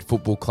Adelaide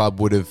Football Club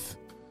would have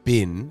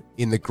been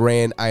in the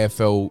grand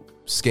AFL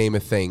scheme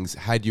of things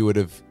had you would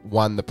have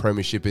won the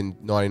premiership in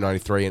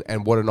 1993,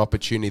 and what an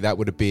opportunity that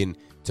would have been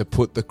to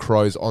put the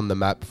Crows on the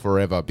map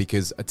forever,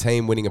 because a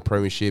team winning a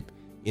premiership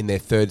in their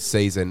third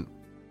season,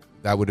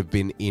 that would have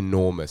been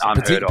enormous.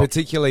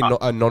 Particularly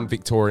a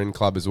non-Victorian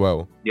club as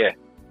well. Yeah,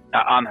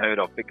 unheard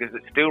of, because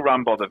it's still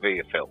run by the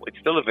VFL. It's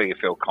still a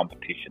VFL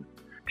competition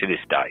to this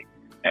day,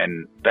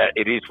 and that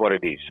it is what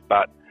it is.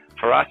 But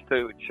for us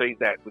to achieve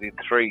that within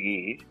 3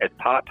 years as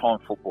part-time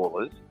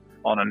footballers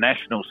on a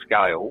national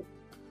scale,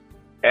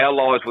 our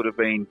lives would have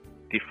been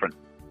different.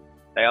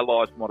 Our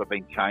lives might have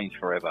been changed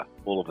forever,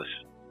 all of us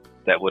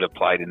that would have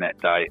played in that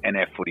day, and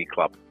our footy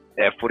club.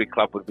 Our footy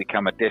club would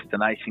become a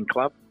destination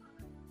club.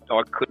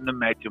 I couldn't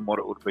imagine what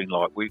it would have been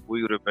like. We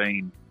would have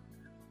been,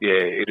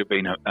 it would have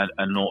been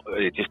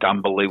just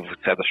unbelievable for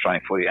South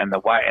Australian footy. And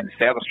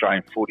South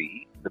Australian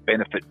footy, the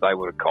benefits they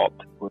would have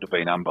copped would have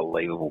been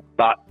unbelievable.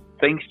 But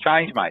things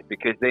changed, mate,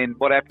 because then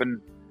what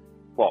happened,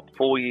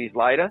 4 years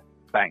later,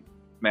 bang,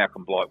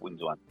 Malcolm Blight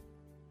wins one.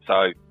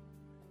 So,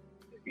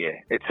 yeah.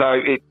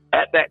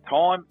 At that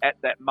time, at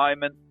that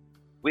moment,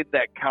 with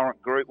that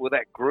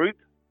group,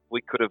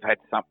 we could have had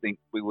something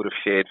we would have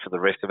shared for the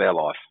rest of our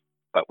life,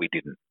 but we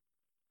didn't,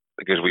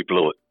 because we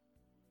blew it.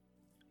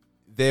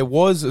 There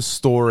was a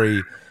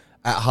story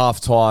at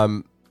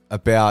halftime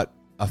about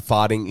a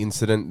farting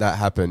incident that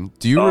happened.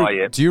 Do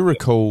you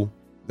recall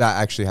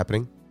that actually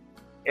happening?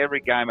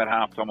 Every game at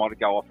halftime, I'd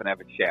go off and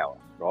have a shower,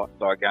 right?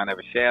 So I'd go and have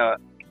a shower,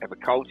 have a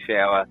cold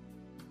shower,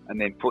 and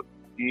then put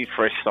new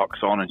fresh socks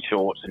on and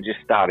shorts and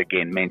just start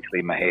again mentally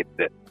in my head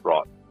that,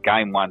 right,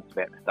 game one's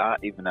about to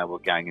start, even though we're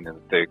going into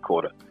the third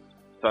quarter.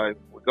 So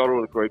we got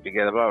all the group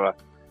together, blah, blah.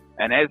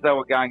 And as they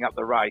were going up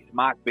the race,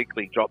 Mark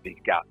Bickley dropped his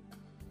gut.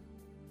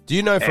 Do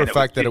you know for a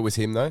fact that it was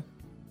him, though?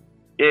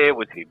 Yeah, it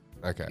was him.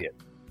 Okay. Yeah.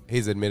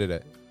 He's admitted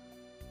it.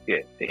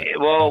 Yeah.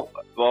 Well,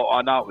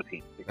 I know it was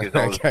him because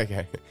I was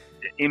okay.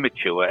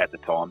 immature at the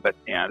time, but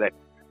that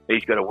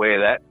he's got to wear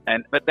that.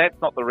 But that's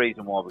not the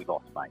reason why we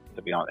lost, mate,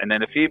 to be honest. And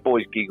then a few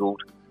boys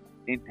giggled.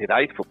 In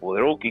today's football,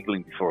 they're all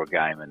giggling before a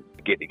game and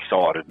getting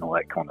excited and all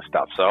that kind of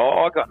stuff. So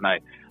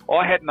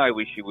I had no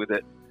issue with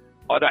it.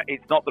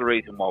 It's not the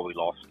reason why we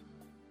lost,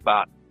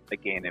 but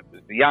again,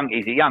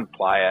 he's a young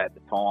player at the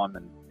time,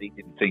 and he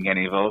didn't think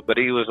any of it. But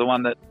he was the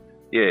one that,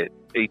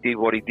 he did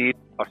what he did.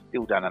 I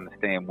still don't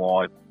understand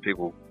why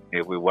people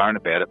were worrying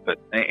about it. But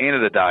at the end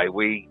of the day,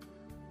 we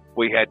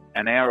had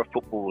an hour of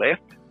football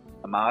left,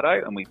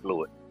 Amato, and we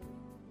blew it,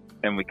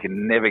 and we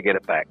can never get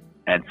it back.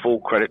 And full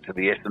credit to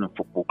the Essendon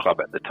Football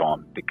Club at the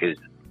time, because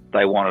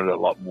they wanted a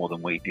lot more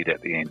than we did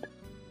at the end.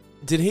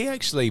 Did he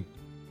actually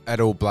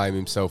at all blame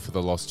himself for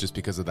the loss just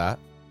because of that?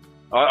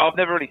 I've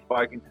never really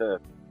spoken to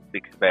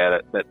Bix about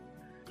it, but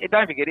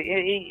don't forget,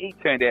 he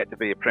turned out to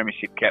be a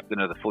premiership captain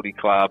of the footy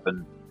club,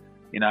 and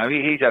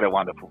he's had a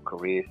wonderful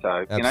career.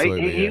 So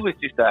he was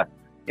just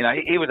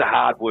he was a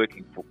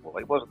hard-working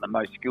footballer. He wasn't the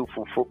most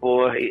skillful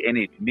footballer, and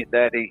he'd admit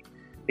that.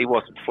 He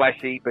wasn't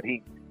flashy, but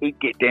he'd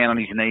get down on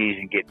his knees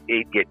and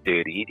he'd get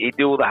dirty. He'd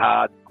do all the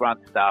hard grunt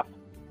stuff.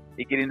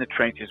 He'd get in the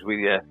trenches with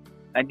you,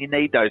 and you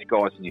need those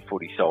guys in your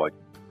footy side.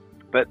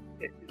 But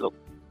look,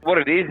 what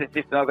it is, it's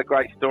just another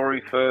great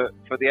story for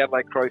the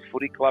Adelaide Crows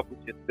Footy Club,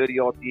 which is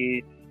 30-odd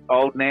years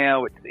old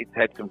now. It's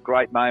had some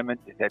great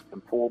moments. It's had some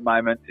poor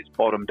moments. It's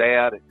bottomed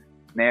out.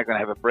 It's now going to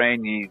have a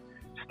brand new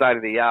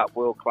state-of-the-art,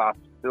 world-class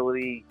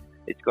facility.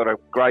 It's got a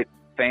great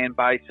fan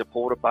base,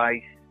 supporter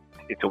base.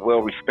 It's a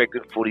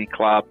well-respected footy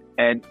club,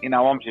 and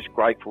I'm just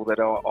grateful that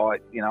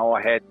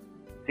I had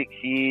 6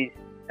 years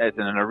as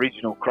an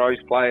original Crows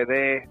player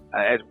there,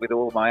 as with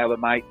all my other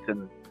mates,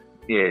 and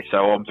so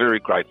I'm very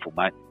grateful,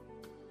 mate.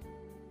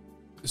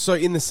 So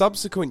in the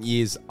subsequent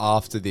years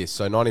after this,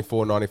 so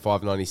 94,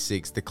 95,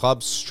 96, the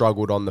club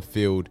struggled on the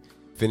field,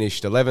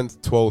 finished 11th,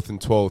 12th, and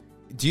 12th.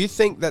 Do you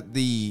think that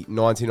the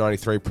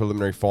 1993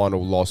 preliminary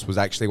final loss was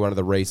actually one of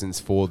the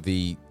reasons for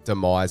the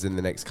demise in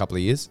the next couple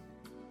of years?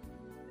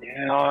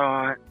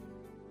 Yeah,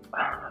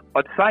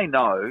 I'd say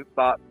no,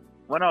 but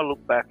when I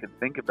look back and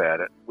think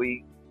about it,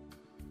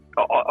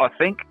 I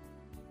think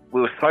we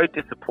were so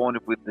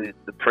disappointed with the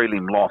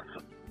prelim loss.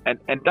 And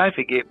don't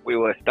forget, we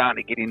were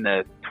starting to get in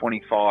the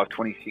 25,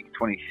 26,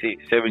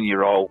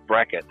 27-year-old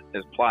bracket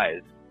as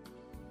players.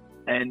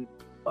 And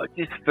I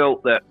just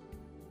felt that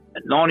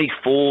at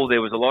 94,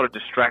 there was a lot of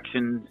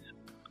distractions,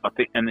 I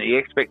think, and the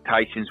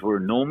expectations were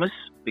enormous,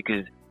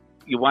 because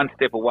you're one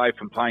step away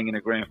from playing in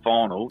a grand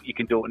final. You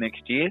can do it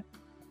next year.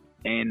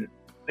 And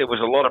there was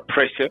a lot of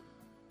pressure.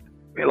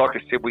 Like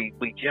I said, we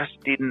just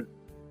didn't,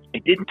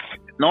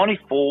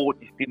 94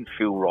 just didn't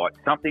feel right.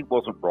 Something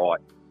wasn't right.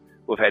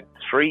 We've had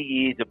 3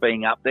 years of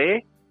being up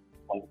there,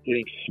 of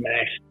getting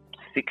smashed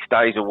 6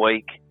 days a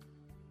week.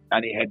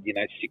 Only had,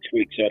 6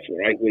 weeks off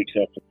or 8 weeks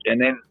off.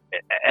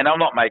 And I'm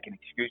not making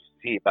excuses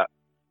here, but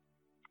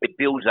it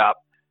builds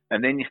up.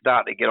 And then you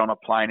start to get on a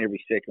plane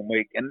every second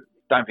week. And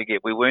don't forget,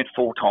 we weren't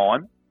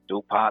full-time,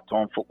 still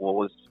part-time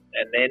footballers.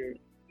 And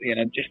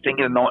then, just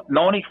thinking of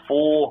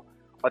 94,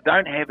 I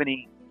don't have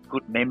any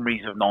good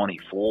memories of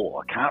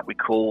 94. I can't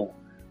recall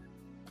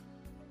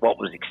what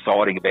was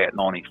exciting about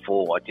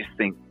 94. I just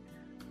think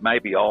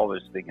maybe I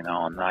was thinking,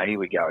 oh no, here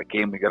we go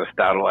again. We've got to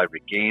start all over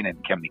again,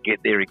 and can we get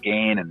there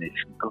again? And there's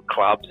some good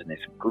clubs, and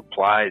there's some good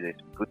players, there's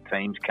some good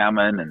teams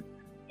coming. And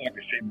like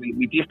I said,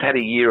 we just had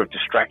a year of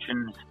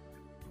distractions.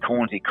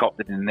 Cornsey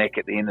copped it in the neck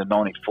at the end of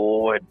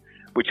 94,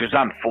 which was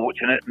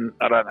unfortunate, and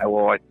I don't know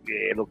why.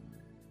 Yeah, look,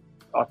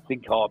 I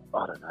think I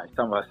don't know,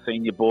 some of our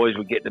senior boys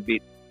were getting a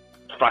bit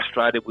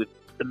frustrated with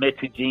the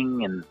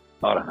messaging, and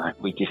I don't know,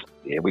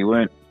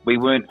 we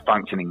weren't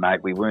functioning,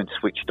 mate. We weren't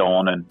switched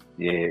on, and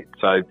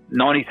so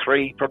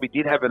 93 probably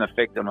did have an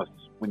effect on us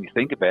when you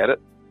think about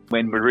it,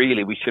 when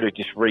we should have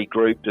just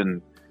regrouped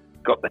and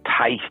got the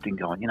taste and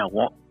gone, you know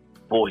what,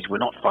 boys, we're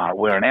not far,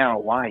 we're an hour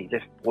away,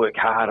 let's work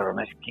harder and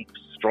let's keep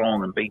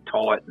strong and be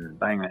tight and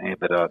bang,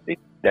 but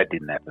that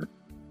didn't happen.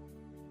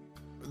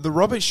 The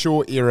Robert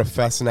Shaw era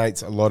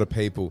fascinates a lot of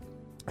people.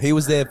 He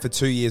was there for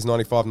 2 years,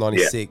 95,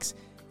 96.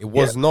 It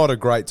was not a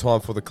great time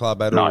for the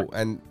club at all.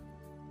 And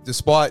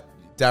despite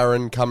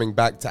Darren coming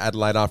back to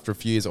Adelaide after a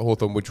few years at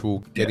Hawthorn, which we'll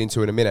get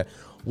into in a minute,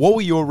 what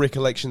were your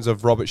recollections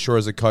of Robert Shaw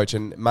as a coach?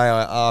 And may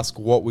I ask,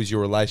 what was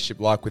your relationship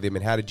like with him,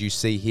 and how did you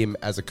see him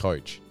as a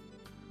coach?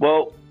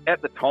 Well,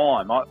 at the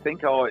time, I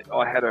think I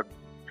had a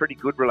pretty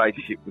good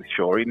relationship with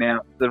Shawry.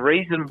 Now, the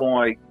reason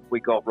why we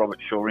got Robert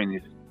Shaw in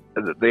is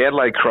that the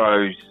Adelaide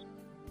Crows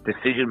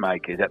decision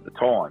makers at the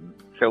time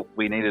felt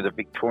we needed a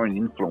Victorian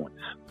influence.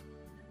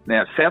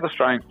 Now, South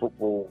Australian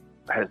football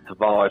has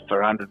survived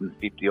for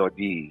 150 odd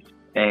years,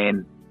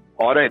 and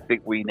I don't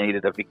think we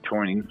needed a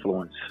Victorian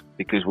influence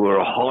because we're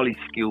a highly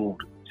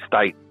skilled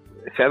state.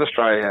 South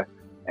Australia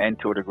and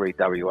to a degree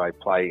WA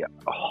play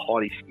a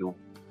highly skilled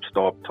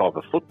type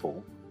of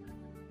football,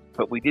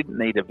 but we didn't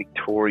need a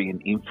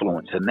Victorian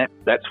influence, and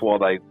that's why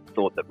they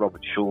thought that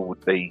Robert Shaw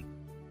would be,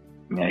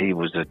 you know, he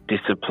was a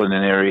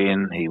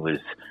disciplinarian, he was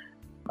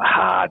a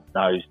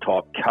hard-nosed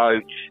type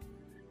coach,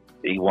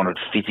 he wanted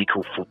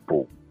physical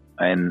football,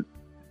 and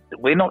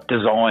we're not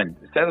designed,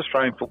 South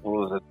Australian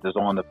footballers are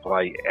designed to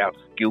play out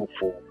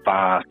skillful,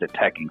 fast,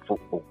 attacking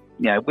football,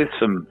 you know, with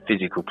some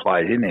physical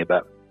players in there,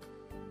 but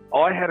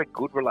I had a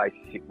good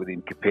relationship with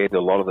him compared to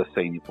a lot of the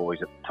senior boys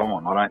at the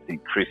time. I don't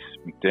think Chris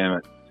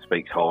McDermott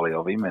speaks highly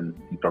of him, and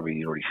he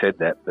probably already said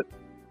that, but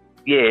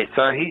yeah,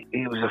 so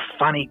he was a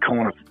funny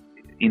kind of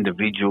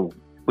individual.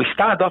 We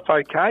started off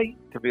okay,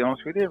 to be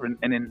honest with you,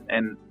 and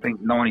I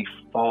think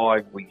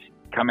 95 we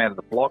come out of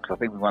the blocks. I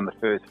think we won the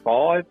first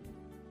 5,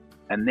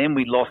 and then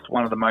we lost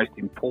one of the most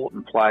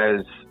important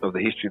players of the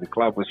history of the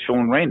club, was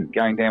Sean Wren,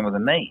 going down with a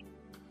knee.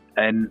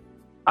 And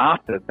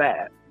after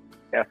that,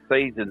 our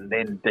season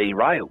then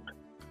derailed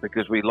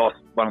because we lost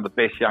one of the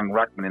best young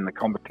ruckmen in the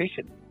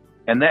competition.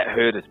 And that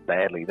hurt us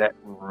badly. That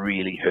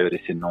really hurt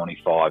us in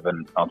 95.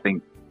 And I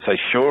think, so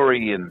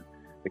Shawry and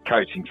the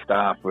coaching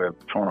staff were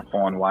trying to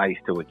find ways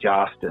to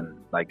adjust, and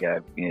they go,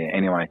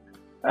 anyway.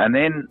 And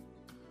then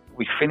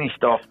we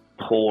finished off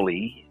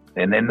poorly,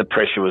 and then the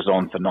pressure was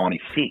on for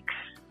 96.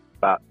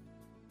 But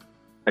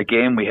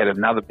again, we had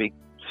another big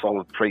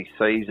solid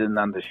pre-season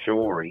under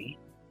Shawry.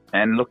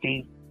 And look,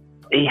 he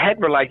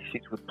had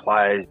relationships with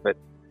players, but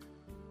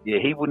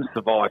he wouldn't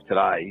survive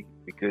today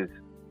because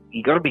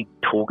you got to be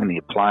talking to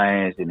your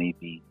players, and he'd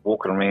be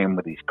walking around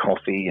with his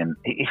coffee, and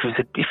he was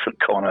a different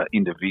kind of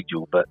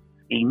individual, but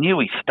he knew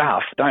his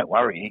stuff. Don't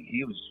worry,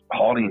 he was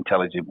highly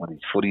intelligent with his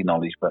footy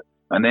knowledge.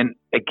 And then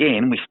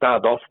again, we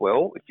started off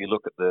well. If you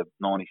look at the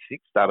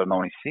start of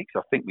 96, I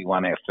think we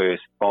won our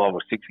first 5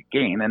 or 6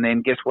 again, and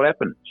then guess what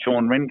happened?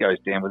 Sean Wren goes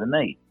down with a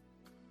knee.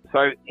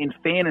 So in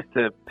fairness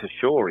to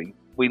Shawry,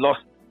 we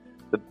lost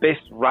the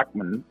best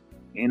ruckman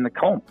in the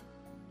comp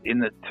in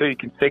the 2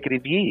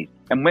 consecutive years.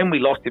 And when we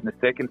lost him the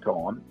second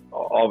time,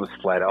 I was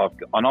flat.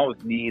 And I was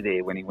near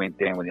there when he went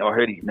down with it. I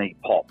heard his knee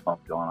pop.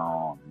 I've gone,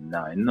 oh,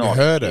 no, not.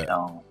 You heard it?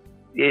 Oh.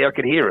 Yeah, I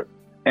could hear it.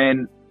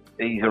 And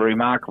he's a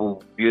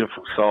remarkable,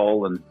 beautiful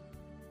soul. And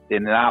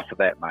then after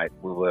that, mate,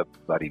 we were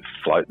bloody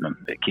floating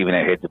them, keeping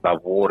our heads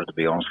above water, to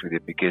be honest with you,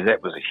 because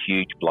that was a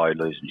huge blow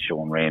losing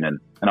Sean Wren. And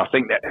I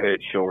think that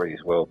hurt Shawry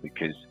as well,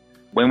 because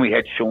when we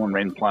had Sean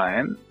Wren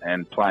playing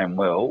and playing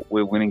well,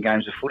 we were winning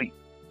games of footy.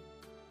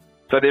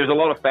 So there was a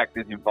lot of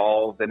factors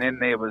involved, and then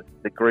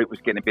the group was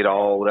getting a bit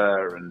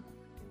older,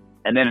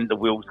 and then the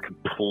wheels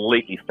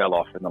completely fell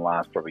off in the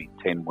last probably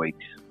 10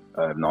 weeks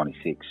of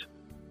 96.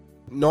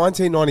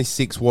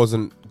 1996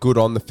 wasn't good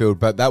on the field,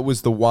 but that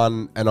was the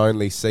one and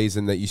only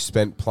season that you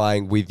spent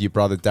playing with your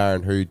brother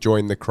Darren, who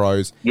joined the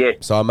Crows. Yeah.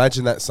 So I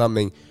imagine that's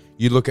something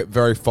you look at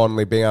very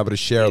fondly, being able to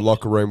share a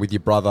locker room with your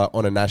brother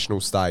on a national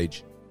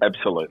stage.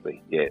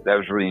 Absolutely, yeah. That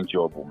was really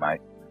enjoyable,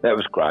 mate. That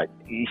was great.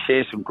 You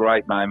share some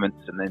great moments,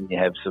 and then you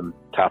have some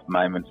tough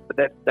moments.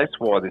 But that's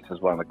why this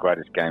is one of the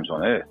greatest games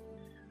on earth.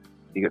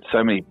 You got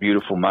so many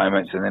beautiful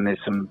moments, and then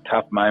there's some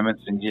tough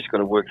moments, and you just got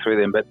to work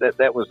through them. But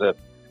that was that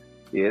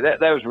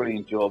was really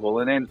enjoyable.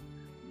 And then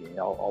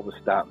I was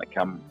starting to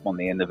come on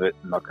the end of it,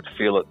 and I could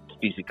feel it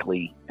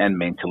physically and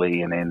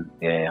mentally. And then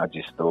I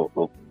just thought,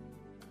 look,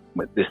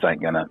 this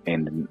ain't going to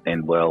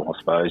end well, I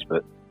suppose.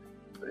 But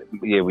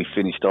we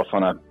finished off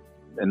on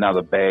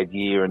another bad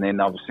year, and then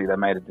obviously they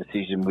made a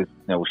decision with,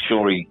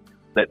 Shorey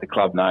let the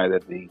club know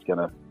that he's going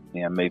to,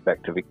 move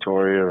back to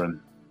Victoria,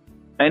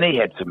 and he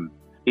had some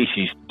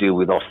issues to deal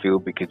with off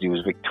field because he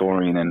was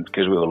Victorian, and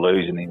because we were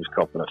losing, he was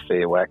copping a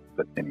fair whack.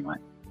 But anyway,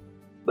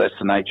 that's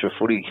the nature of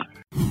footy.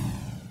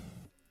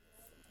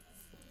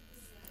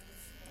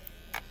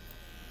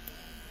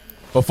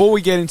 Before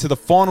we get into the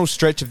final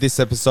stretch of this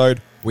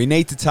episode, we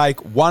need to take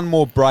one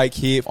more break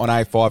here on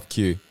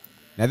A5Q.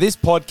 Now, this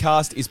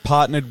podcast is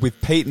partnered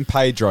with Pete and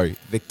Pedro,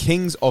 the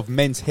kings of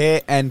men's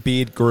hair and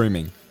beard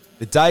grooming.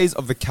 The days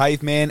of the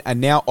caveman are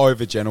now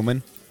over,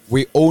 gentlemen.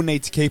 We all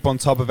need to keep on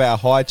top of our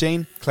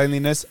hygiene,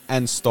 cleanliness,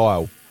 and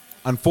style.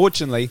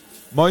 Unfortunately,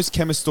 most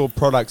chemist store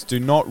products do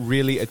not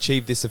really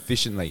achieve this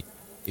efficiently.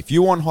 If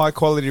you want high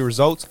quality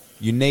results,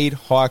 you need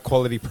high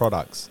quality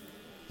products.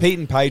 Pete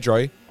and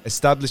Pedro,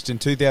 established in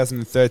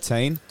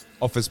 2013,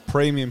 offers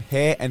premium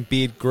hair and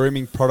beard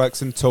grooming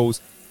products and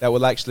tools that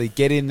will actually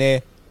get in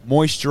there,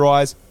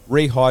 moisturize,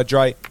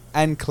 rehydrate,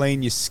 and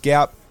clean your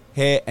scalp,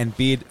 hair, and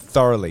beard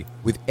thoroughly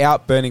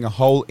without burning a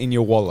hole in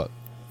your wallet.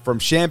 From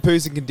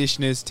shampoos and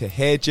conditioners to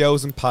hair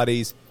gels and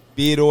putties,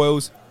 beard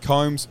oils,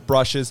 combs,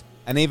 brushes,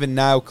 and even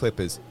nail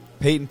clippers,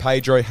 Pete and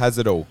Pedro has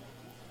it all.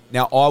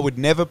 Now, I would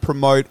never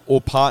promote or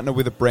partner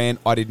with a brand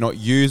I did not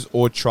use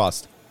or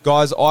trust.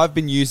 Guys, I've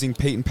been using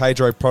Pete and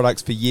Pedro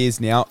products for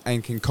years now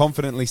and can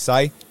confidently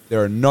say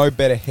there are no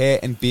better hair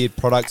and beard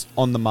products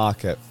on the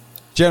market.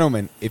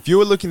 Gentlemen, if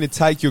you are looking to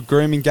take your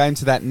grooming game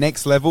to that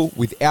next level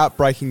without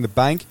breaking the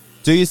bank,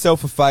 do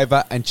yourself a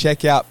favour and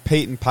check out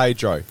Pete and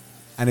Pedro.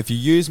 And if you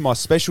use my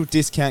special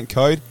discount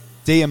code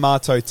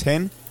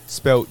DAMATO10,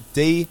 spelled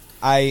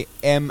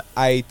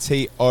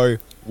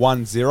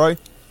DAMATO10,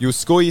 you'll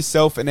score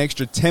yourself an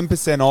extra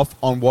 10% off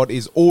on what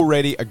is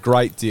already a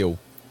great deal.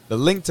 The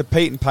link to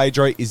Pete and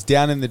Pedro is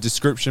down in the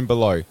description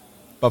below.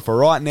 But for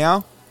right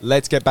now,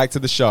 let's get back to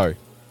the show.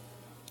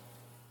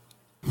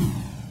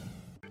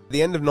 At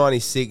the end of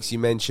 96, you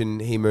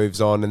mentioned he moves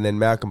on, and then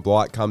Malcolm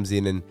Blight comes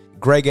in, and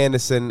Greg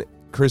Anderson,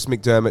 Chris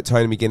McDermott,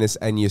 Tony McGuinness,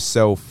 and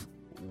yourself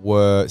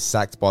were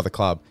sacked by the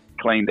club.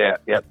 Cleaned out,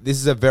 yep. This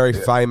is a very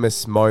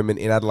famous moment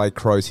in Adelaide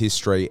Crows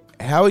history.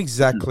 How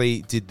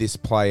exactly did this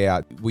play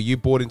out? Were you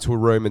brought into a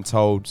room and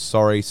told,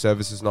 sorry,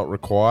 service is not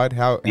required?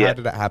 How did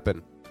it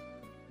happen?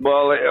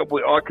 Well,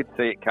 I could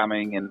see it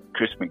coming, and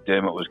Chris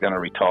McDermott was going to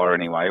retire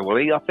anyway. Well,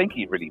 I think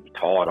he really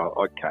retired.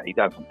 He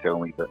doesn't tell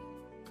me, but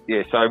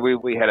yeah. So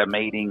we had a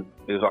meeting.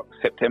 It was like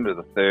September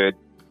the 3rd.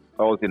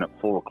 I was in at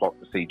 4 o'clock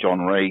to see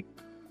John Reid,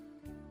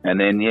 and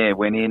then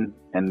went in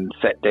and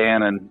sat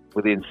down, and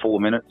within 4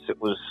 minutes it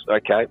was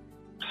okay.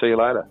 See you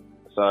later.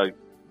 So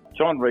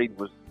John Reid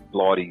was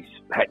Blighty's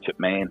hatchet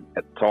man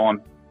at the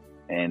time,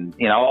 and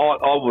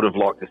I would have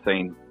liked to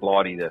seen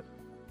Blighty to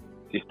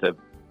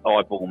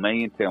eyeball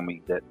me and tell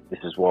me that this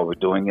is why we're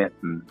doing it.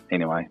 And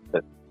anyway,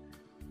 but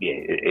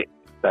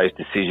those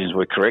decisions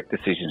were correct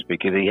decisions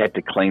because he had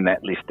to clean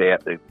that list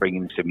out to bring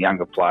in some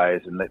younger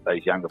players and let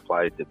those younger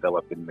players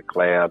develop in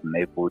McLeod and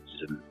Edwards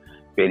and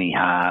Benny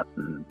Hart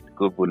and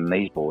Goodwood and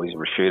these boys,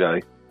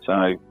 Rashudo. So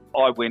I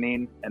went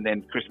in, and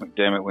then Chris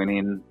McDermott went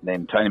in,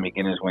 then Tony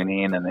McGuinness went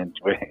in, and then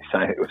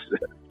so it was a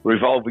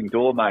revolving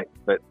door, mate.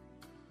 But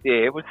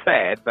it was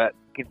sad, but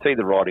you could see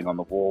the writing on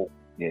the wall.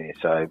 Yeah,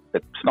 so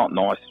it's not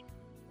nice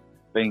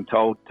being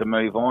told to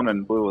move on,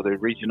 and we were the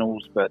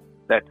originals, but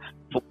that's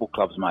football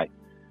clubs, mate.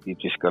 You've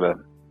just got to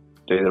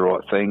do the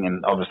right thing,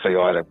 and obviously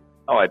I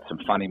had some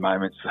funny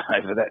moments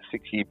over that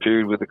 6-year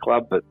period with the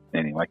club, but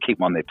anyway, keep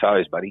them on their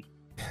toes, buddy.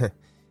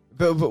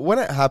 But when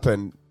it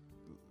happened,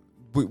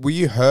 were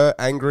you hurt,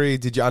 angry?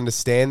 Did you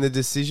understand the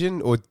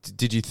decision, or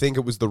did you think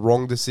it was the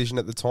wrong decision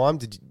at the time?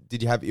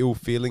 Did you have ill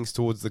feelings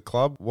towards the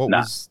club? What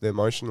was the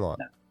emotion like?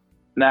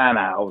 No,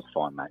 I was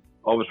fine, mate.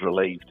 I was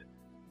relieved.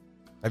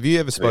 Have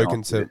you ever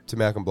spoken to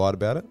Malcolm Blight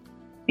about it?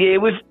 Yeah,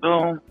 we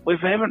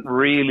haven't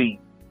really.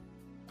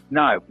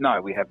 No,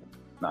 we haven't.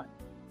 No.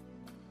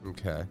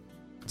 Okay.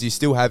 Do you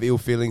still have ill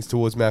feelings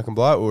towards Malcolm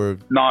Blight, or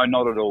no,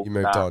 not at all? You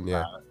moved on,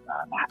 yeah.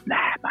 Nah,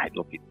 mate.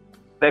 Look,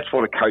 that's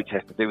what a coach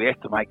has to do. He has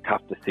to make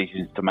tough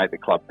decisions to make the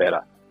club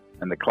better,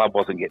 and the club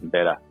wasn't getting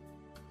better.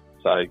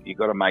 So you've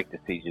got to make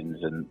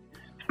decisions, and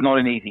it's not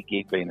an easy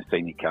gig being a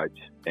senior coach.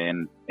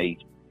 And he's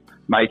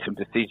made some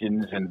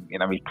decisions, and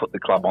he put the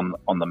club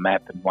on the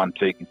map and won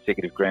 2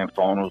 consecutive grand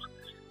finals.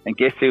 And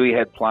guess who he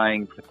had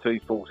playing for 2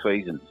 full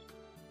seasons?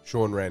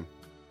 Sean Wren.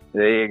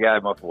 There you go,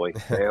 my boy.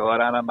 Well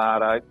done,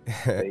 Amato.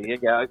 There you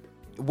go.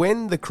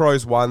 When the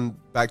Crows won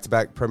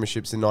back-to-back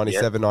premierships in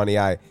 97,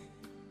 98,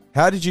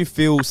 how did you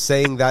feel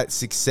seeing that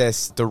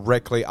success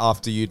directly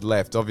after you'd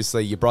left?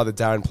 Obviously, your brother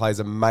Darren plays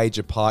a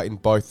major part in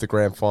both the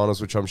grand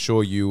finals, which I'm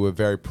sure you were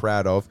very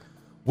proud of.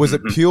 Was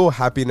it pure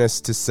happiness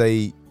to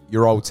see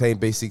your old team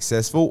be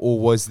successful, or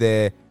was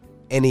there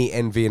any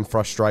envy and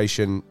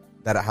frustration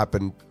that it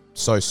happened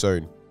so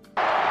soon?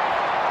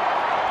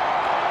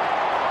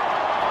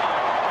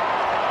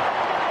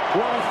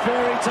 What a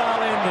fairy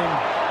tale ending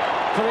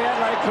for the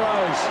Adelaide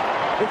Crows.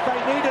 If they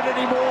needed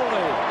any more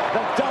lead,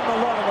 they've done a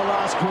lot in the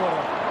last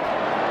quarter.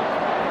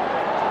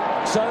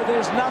 So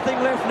there's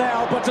nothing left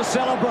now but to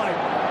celebrate.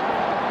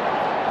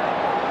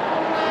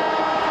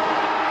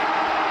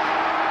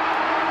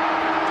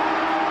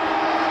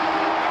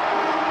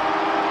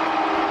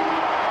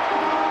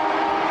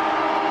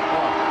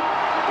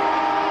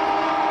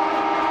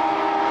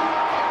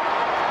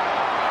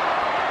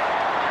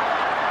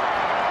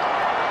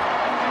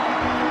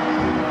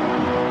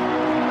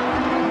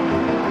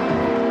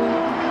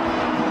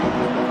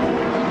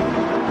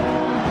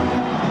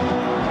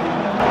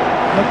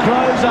 The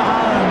Crows are home.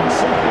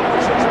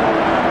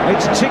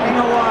 It's ticking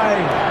away.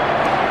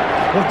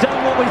 They've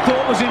done what we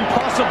thought was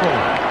impossible.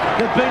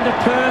 They've been to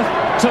Perth,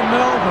 to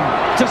Melbourne,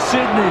 to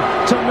Sydney,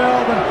 to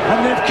Melbourne,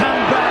 and they've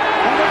come back.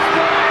 And the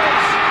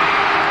Crows!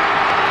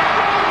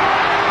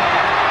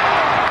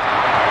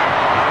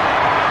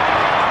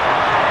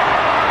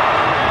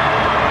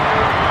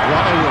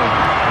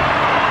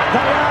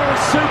 They are a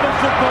super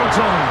football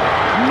team.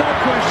 No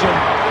question.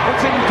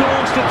 It's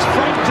endorsed. It's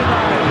franked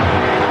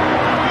today.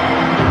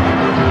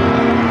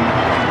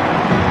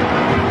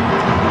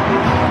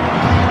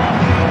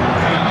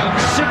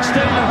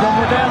 16 of them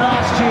were there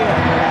last year.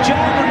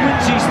 Jarman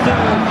wins his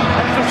third,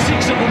 and for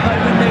 6 of them they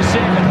win their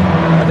second.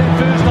 And their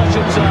first, I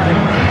should say.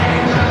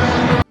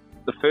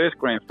 The first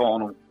grand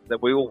final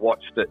that we all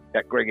watched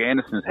at Greg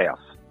Anderson's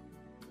house.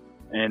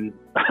 And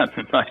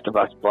most of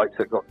us blokes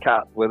that got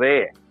cut were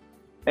there.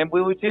 And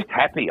we were just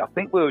happy. I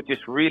think we were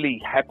just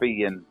really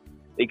happy and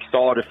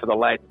excited for the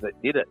lads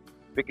that did it.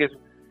 Because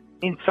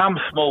in some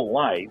small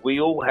way, we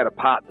all had a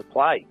part to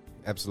play.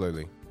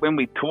 Absolutely. When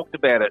we talked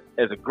about it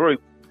as a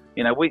group,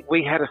 you know,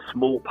 we had a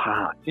small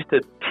part, just a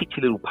titchy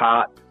little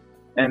part,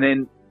 and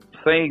then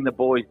seeing the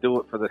boys do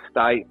it for the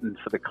state and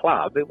for the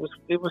club, it was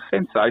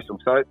sensational.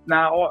 So no,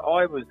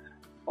 I was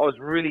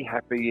really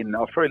happy, and I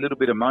was a little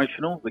bit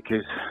emotional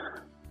because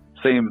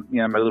seeing,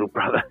 you know, my little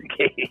brother,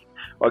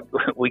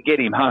 we get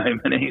him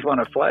home and he's won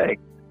a flag.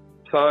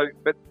 So,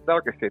 but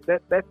like I said,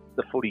 that's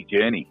the footy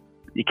journey.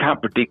 You can't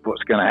predict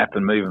what's going to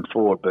happen moving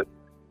forward, but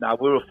no,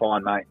 we were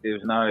fine, mate. There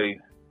was no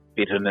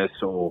bitterness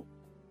or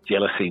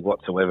jealousy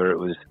whatsoever. It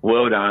was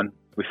well done.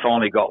 We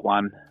finally got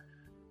one.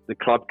 The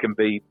club can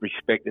be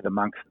respected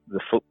amongst the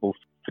football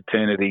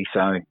fraternity,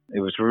 so it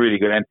was really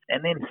good. And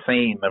then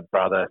seeing my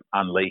brother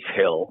unleash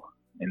hell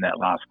in that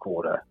last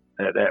quarter,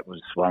 that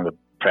was one of the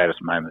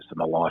proudest moments of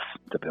my life,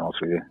 to be honest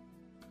with you.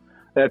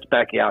 That's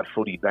backyard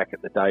footy back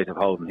at the days of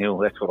Holden Hill.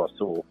 That's what I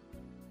saw.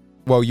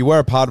 Well, you were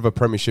a part of a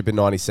premiership in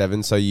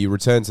 97, so you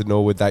returned to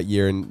Norwood that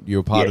year and you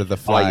were part of the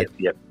flag.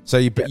 Yep. So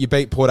you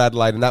beat Port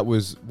Adelaide, and that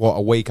was,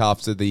 a week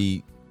after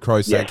the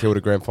Crows St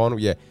Kilda grand final?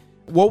 Yeah.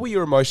 What were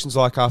your emotions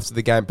like after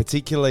the game,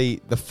 particularly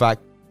the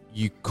fact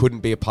you couldn't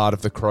be a part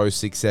of the Crows'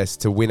 success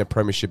to win a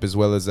premiership as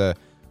well as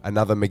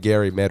another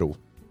McGarry medal?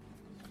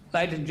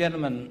 Ladies and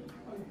gentlemen,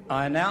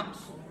 I announce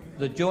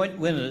the joint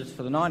winners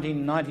for the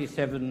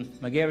 1997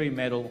 McGarry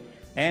medal,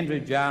 Andrew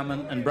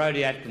Jarman and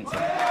Brodie Atkinson.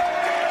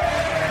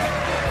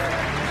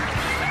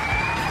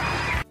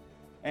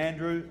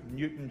 Andrew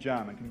Newton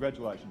Jarman,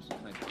 congratulations.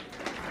 Thank you.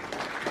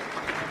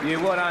 Yeah,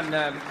 well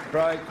done,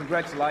 bro.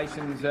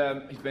 Congratulations.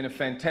 He's been a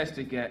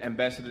fantastic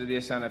ambassador to the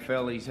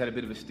SNFL. He's had a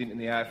bit of a stint in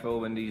the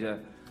AFL, and he's a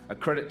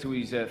credit to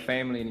his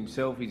family and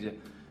himself. He's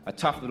a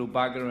tough little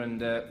bugger,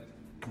 and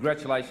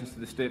congratulations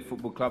to the Sturt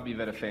Football Club. You've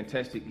had a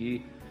fantastic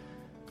year.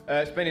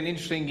 It's been an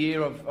interesting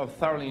year. I've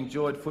thoroughly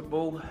enjoyed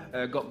football.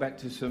 Got back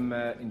to some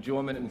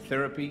enjoyment and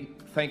therapy.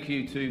 Thank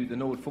you to the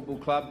Norwood Football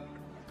Club,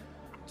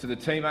 to the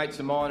teammates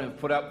of mine who've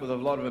put up with a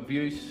lot of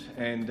abuse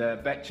and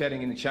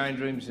back-chatting in the change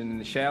rooms and in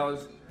the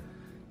showers.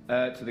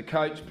 To the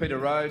coach, Peter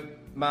Rode,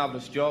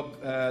 marvellous job.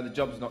 The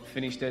job's not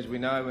finished, as we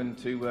know. And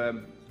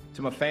to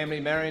my family,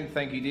 Marion,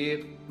 thank you,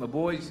 dear. My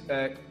boys,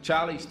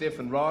 Charlie, Steph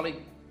and Riley,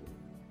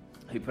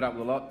 who put up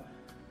with a lot.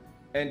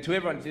 And to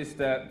everyone just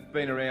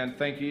been around,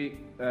 thank you.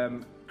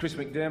 Chris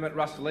McDermott,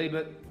 Russell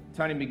Ebert,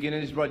 Tony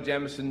McGuinness, Rod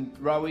Jamison,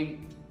 Rowie,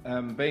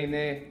 being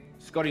there.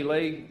 Scotty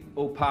Lee,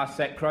 all past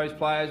Sack Crows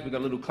players. We've got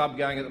a little club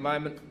going at the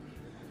moment.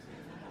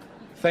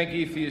 Thank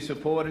you for your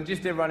support, and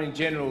just everyone in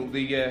general,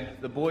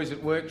 the boys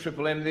at work,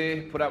 Triple M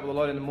there, put up with a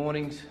lot in the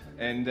mornings,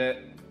 and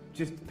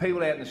just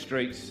people out in the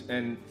streets,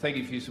 and thank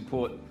you for your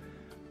support.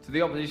 To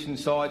the opposition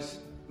sides,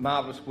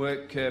 marvellous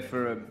work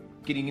for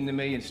getting into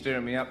me and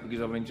stirring me up,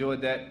 because I've enjoyed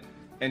that.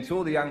 And to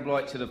all the young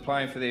blokes that are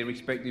playing for their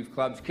respective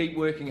clubs, keep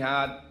working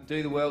hard,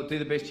 do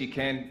the best you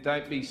can,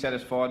 don't be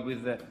satisfied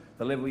with the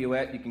level you're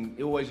at, you can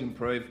always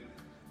improve.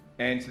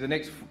 And to the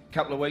next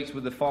couple of weeks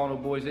with the final,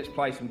 boys, let's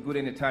play some good,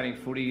 entertaining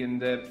footy.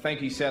 And thank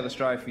you, South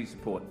Australia, for your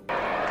support. It's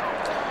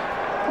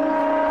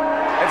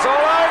all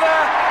over.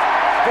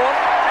 Port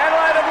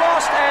Adelaide have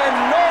lost,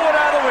 and Norwood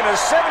are the winners.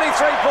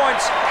 73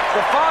 points,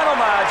 the final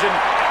margin.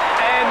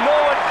 And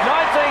Norwood,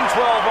 19-12,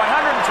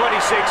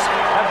 126,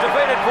 have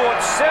defeated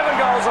Port 7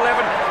 goals,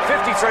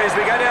 11-53 as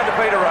we go down to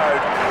Peter Road.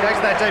 Thanks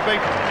for that, DP.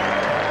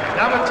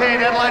 Number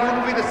 10, Adelaide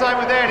wouldn't be the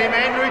same without him,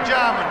 Andrew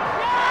Jarman.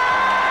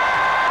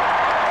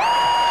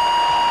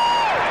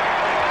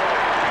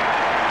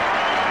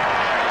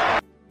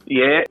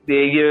 Yeah,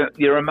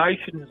 your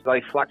emotions, they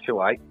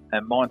fluctuate,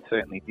 and mine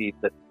certainly did.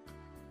 But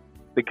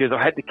because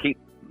I had to keep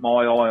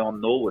my eye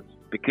on Norwood,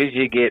 because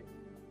you get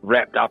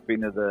wrapped up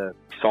into the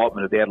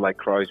excitement of the Adelaide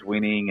Crows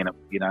winning, and it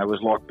was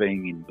like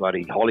being in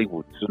bloody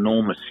Hollywood. It's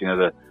enormous,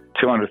 the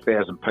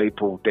 200,000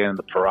 people down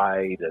the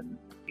parade, and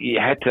you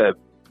had to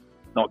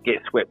not get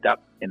swept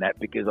up in that,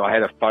 because I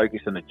had a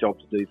focus and a job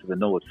to do for the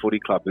Norwood Footy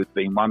Club, who'd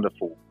been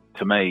wonderful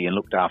to me and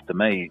looked after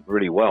me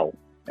really well.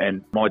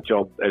 And my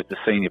job as the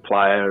senior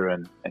player,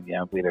 and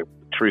we had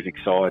a terrific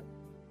side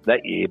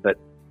that year.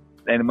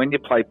 And when you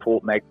play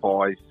Port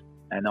Magpies,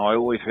 and I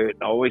always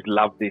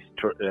loved this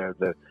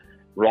the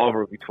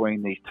rivalry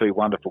between these two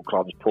wonderful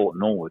clubs, Port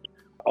and Norwood.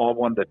 I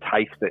wanted to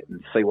taste it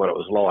and see what it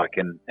was like,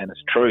 and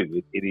it's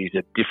true. It is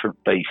a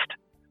different beast,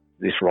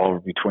 this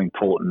rivalry between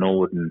Port and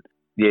Norwood. And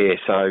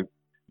so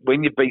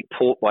when you beat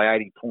Port by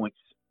 80 points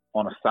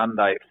on a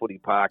Sunday at Footy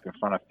Park in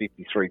front of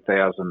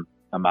 53,000,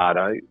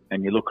 Amato,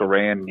 and you look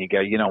around and you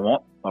go, you know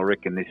what? I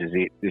reckon this is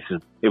it.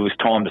 It was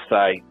time to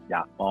say,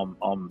 yeah, I'm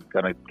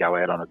going to go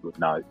out on a good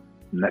note,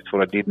 and that's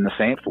what I did in the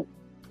sample.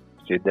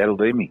 I said that'll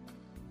do me.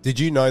 Did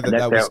you know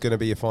that was going to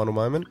be your final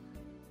moment?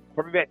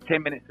 Probably about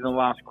 10 minutes in the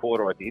last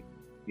quarter, I did.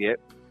 Yeah,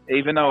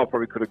 even though I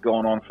probably could have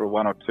gone on for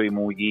 1 or 2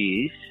 more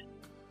years,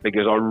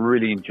 because I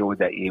really enjoyed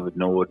that year with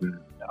Norwood, and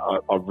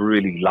I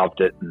really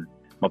loved it, and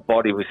my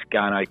body was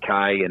going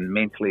okay, and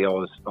mentally I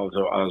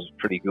was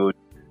pretty good.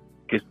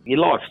 Because your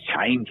life's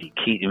changed,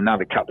 you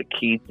another couple of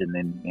kids, and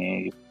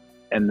then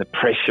and the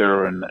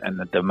pressure and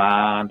the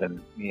demand,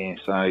 and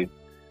so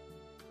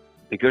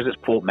because it's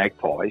Port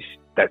Magpies,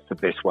 that's the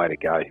best way to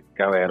go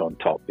out on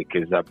top,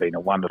 because they've been a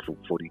wonderful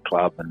footy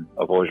club, and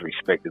I've always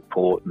respected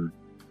Port, and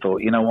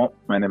thought, you know what,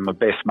 man, and my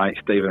best mate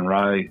Stephen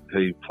Rowe,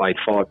 who played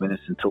 5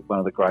 minutes and took one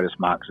of the greatest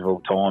marks of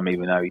all time,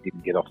 even though he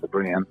didn't get off the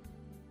ground.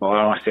 Well,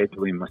 I said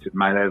to him,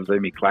 mate, that'll do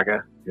me,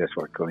 Clacker. That's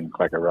what I call him,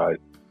 Clacker Rowe.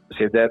 I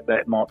said,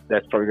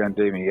 that's probably going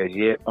to do me. He goes,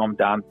 yeah, I'm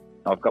done.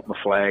 I've got my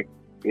flag.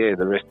 Yeah,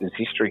 the rest is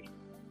history.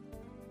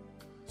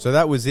 So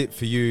that was it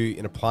for you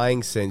in a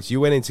playing sense.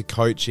 You went into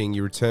coaching.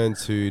 You returned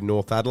to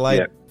North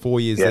Adelaide, 4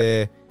 years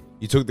there.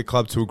 You took the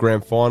club to a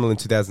grand final in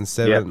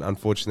 2007.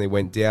 Unfortunately,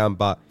 went down,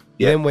 but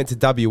you then went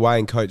to WA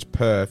and coached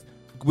Perth.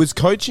 Was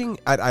coaching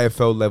at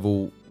AFL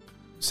level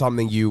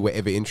something you were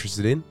ever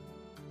interested in?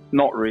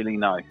 Not really,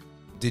 no.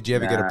 Did you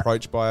ever get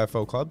approached by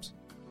AFL clubs?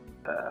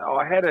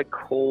 I had a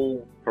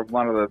call from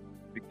one of the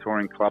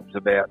Victorian clubs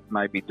about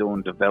maybe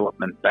doing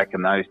development back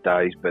in those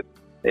days, but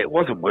it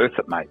wasn't worth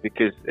it, mate,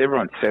 because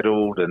everyone's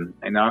settled, and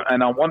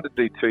I wanted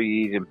to do 2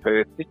 years in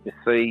Perth just to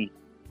see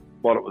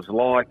what it was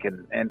like,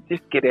 and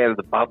just get out of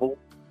the bubble,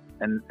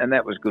 and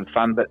that was good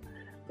fun. But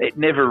it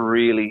never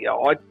really.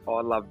 I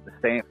love the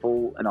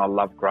sample, and I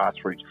love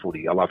grassroots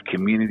footy. I love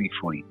community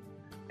footy,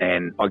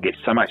 and I get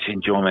so much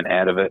enjoyment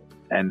out of it,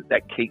 and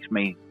that keeps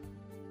me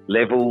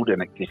levelled,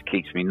 and it just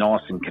keeps me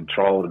nice and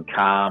controlled and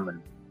calm,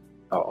 and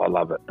I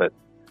love it. But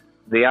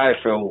the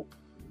AFL,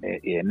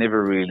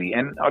 never really,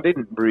 and I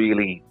didn't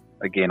really,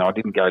 again, I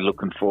didn't go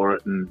looking for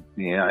it, and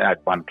I had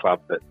one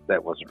club, but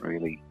that wasn't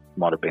really,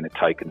 might have been a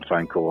token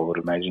phone call, I would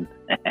imagine.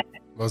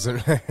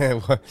 Wasn't,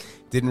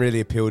 didn't really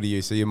appeal to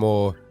you, so you're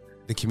more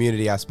the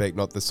community aspect,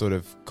 not the sort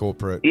of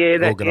corporate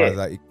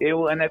organisation. Yeah,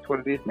 well, and that's what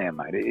it is now,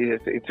 mate.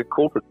 It's a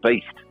corporate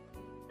beast.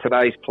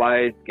 Today's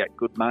players get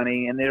good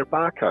money, and they're a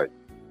barcode.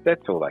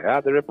 That's all they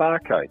are. They're a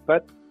barcode.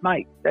 But,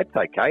 mate, that's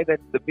okay.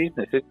 That's the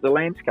business. It's the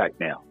landscape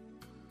now.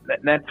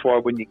 That's why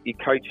when you're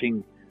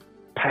coaching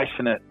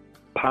passionate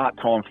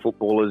part-time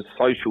footballers,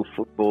 social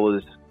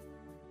footballers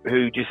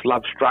who just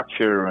love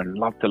structure and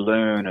love to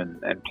learn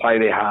and play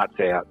their hearts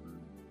out,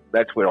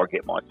 that's where I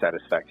get my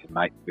satisfaction,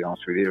 mate, to be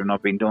honest with you. And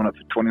I've been doing it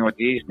for 20-odd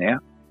years now.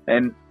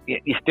 And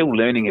you're still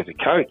learning as a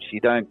coach. You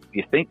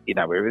think you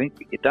know everything,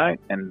 but you don't.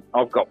 And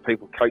I've got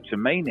people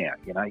coaching me now,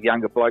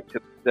 younger blokes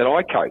that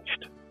I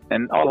coached.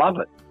 And I love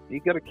it.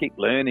 You've got to keep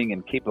learning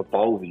and keep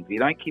evolving. If you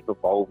don't keep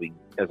evolving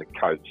as a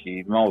coach,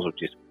 you might as well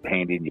just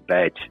hand in your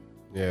badge.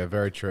 Yeah,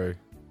 very true.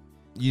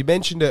 You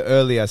mentioned it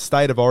earlier,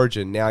 State of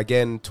Origin. Now,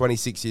 again,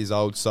 26 years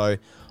old, so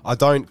I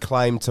don't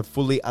claim to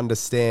fully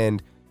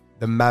understand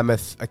the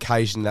mammoth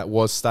occasion that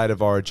was State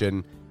of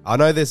Origin. I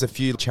know there's a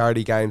few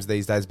charity games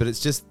these days, but it's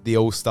just the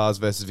All-Stars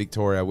versus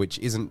Victoria, which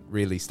isn't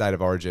really State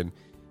of Origin.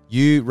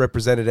 You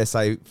represented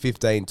SA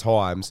 15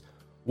 times.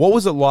 What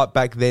was it like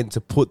back then to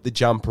put the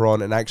jumper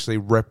on and actually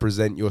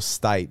represent your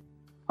state?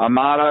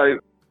 Amato,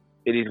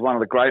 it is one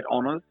of the great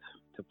honours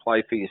to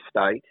play for your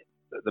state.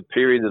 The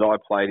period that I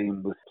played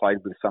in was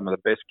played with some of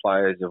the best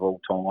players of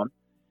all time.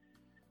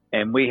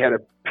 And we had a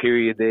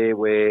period there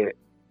where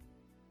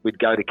we'd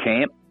go to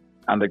camp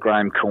under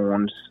Graham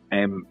Corns,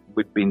 and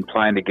we'd been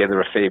playing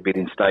together a fair bit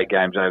in state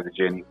games over the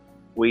journey.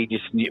 We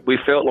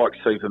felt like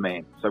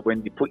Superman. So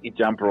when you put your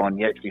jumper on,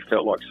 you actually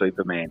felt like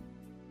Superman.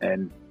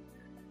 And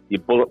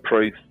you're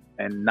bulletproof,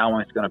 and no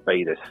one's going to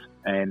beat us.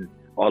 And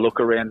when I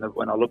looked around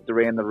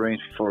the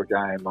rooms before a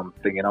game, I'm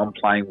thinking I'm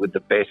playing with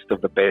the best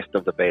of the best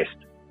of the best.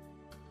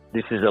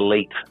 This is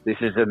elite. This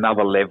is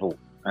another level.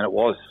 And it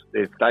was.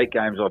 There's state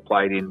games I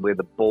played in where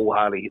the ball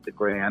hardly hit the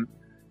ground,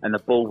 and the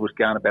ball was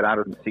going about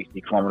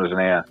 160 kilometres an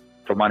hour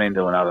from one end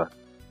to another.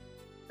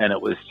 and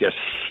it was just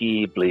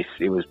sheer bliss.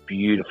 It was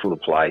beautiful to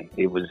play.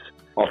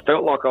 I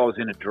felt like I was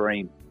in a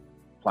dream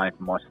playing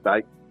for my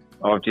state.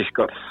 I've just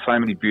got so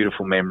many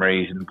beautiful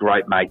memories and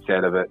great mates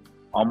out of it.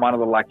 I'm one of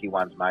the lucky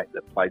ones, mate,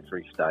 that played for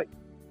his state.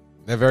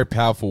 They're very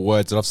powerful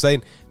words. And I've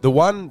seen the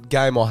one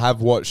game I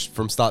have watched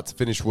from start to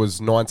finish was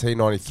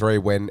 1993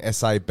 when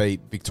SA beat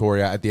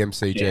Victoria at the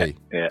MCG.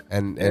 Yeah.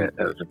 And that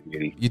was a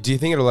beauty. Do you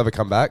think it'll ever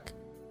come back?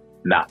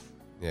 Nah.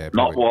 Yeah,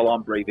 not while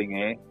I'm breathing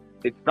air.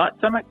 It's not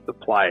so much the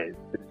players,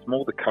 but it's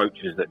more the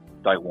coaches that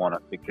don't want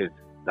it because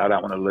they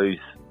don't want to lose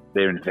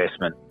their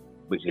investment,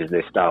 which is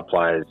their star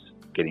players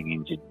getting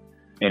injured.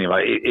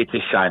 Anyway, it's a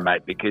shame,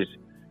 mate, because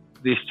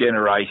this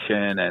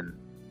generation and,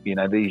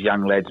 these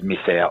young lads miss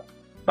out.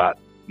 But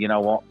you know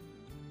what?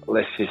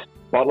 Let's just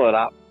bottle it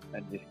up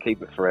and just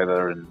keep it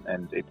forever.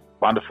 And it's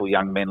wonderful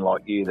young men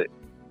like you that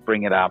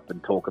bring it up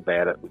and talk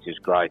about it, which is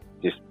great.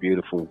 Just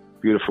beautiful,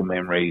 beautiful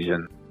memories.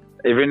 And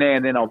every now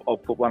and then I'll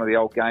put one of the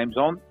old games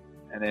on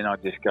and then I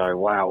just go,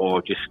 wow,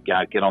 or just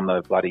get on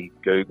the bloody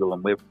Google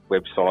and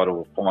website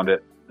or find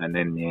it. And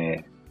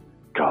then,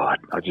 God,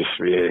 I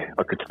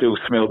could still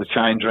smell the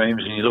change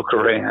rooms and you look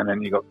around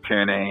and you got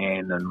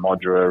Kernan and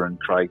Modra and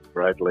Craig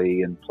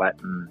Bradley and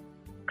Platten,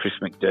 Chris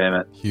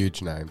McDermott.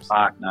 Huge names.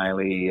 Mark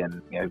Nailey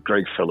and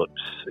Greg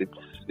Phillips.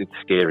 It's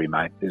scary,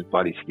 mate. It's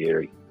bloody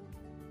scary.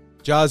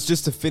 Jars,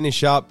 just to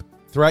finish up,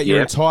 throughout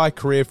your entire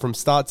career from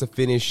start to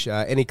finish,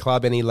 any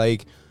club, any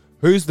league,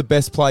 who's the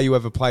best player you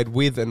ever played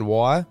with and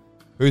why?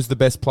 Who's the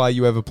best player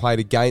you ever played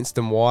against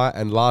and why?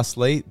 And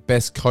lastly,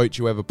 best coach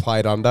you ever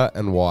played under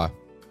and why?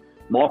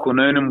 Michael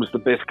Noonan was the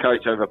best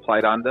coach I ever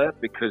played under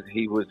because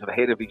he was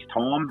ahead of his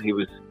time. He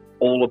was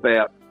all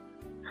about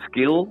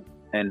skill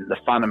and the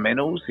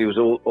fundamentals. He was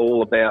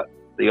all about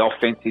the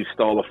offensive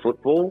style of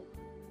football.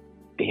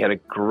 He had a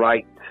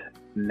great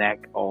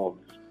knack of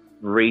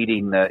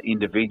reading the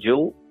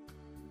individual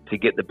to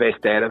get the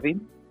best out of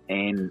him,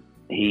 and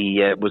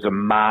he was a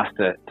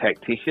master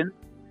tactician.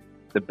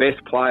 The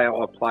best player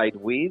I played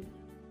with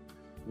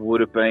would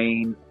have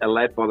been a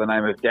lad by the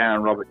name of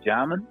Darren Robert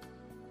Jarman.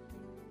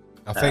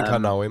 I think I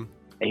know him.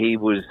 He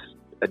was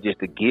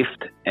just a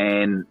gift,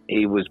 and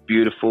he was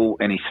beautiful,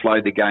 and he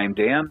slowed the game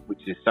down,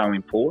 which is so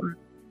important.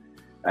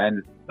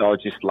 And I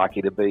was just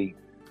lucky to be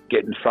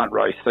getting front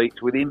row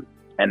seats with him.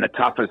 And the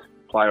toughest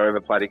player I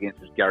ever played against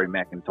was Gary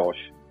McIntosh.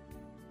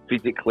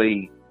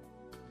 Physically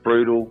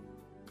brutal,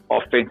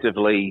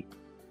 offensively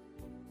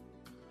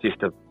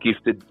just a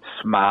gifted,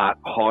 smart,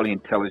 highly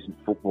intelligent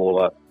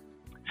footballer.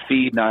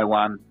 Feared no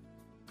one.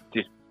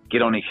 Just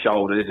get on his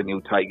shoulders and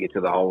he'll take you to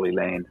the Holy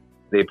Land.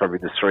 They're probably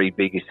the three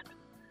biggest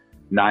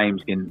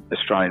names in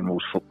Australian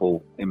rules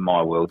football in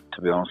my world,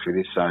 to be honest with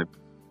you. So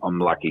I'm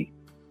lucky.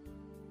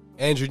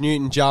 Andrew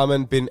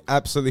Newton-Jarman, been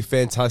absolutely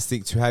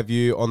fantastic to have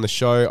you on the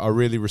show. I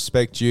really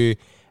respect you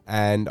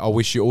and I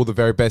wish you all the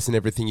very best in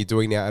everything you're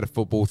doing now out of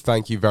football.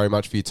 Thank you very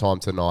much for your time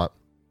tonight.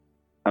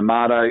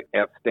 Amato,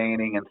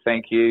 outstanding, and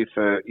thank you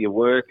for your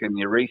work and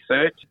your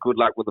research. Good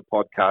luck with the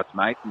podcast,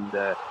 mate,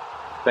 and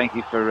thank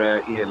you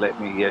for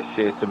letting me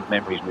share some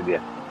memories with you.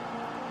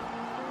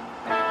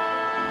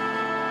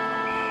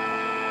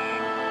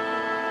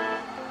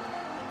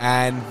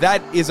 And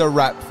that is a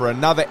wrap for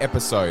another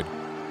episode.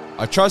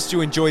 I trust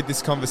you enjoyed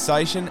this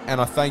conversation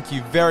and I thank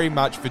you very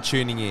much for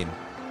tuning in.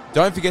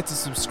 Don't forget to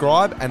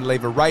subscribe and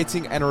leave a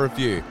rating and a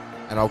review.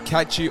 And I'll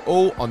catch you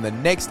all on the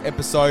next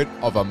episode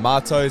of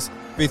Amato's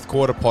Fifth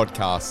Quarter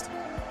Podcast.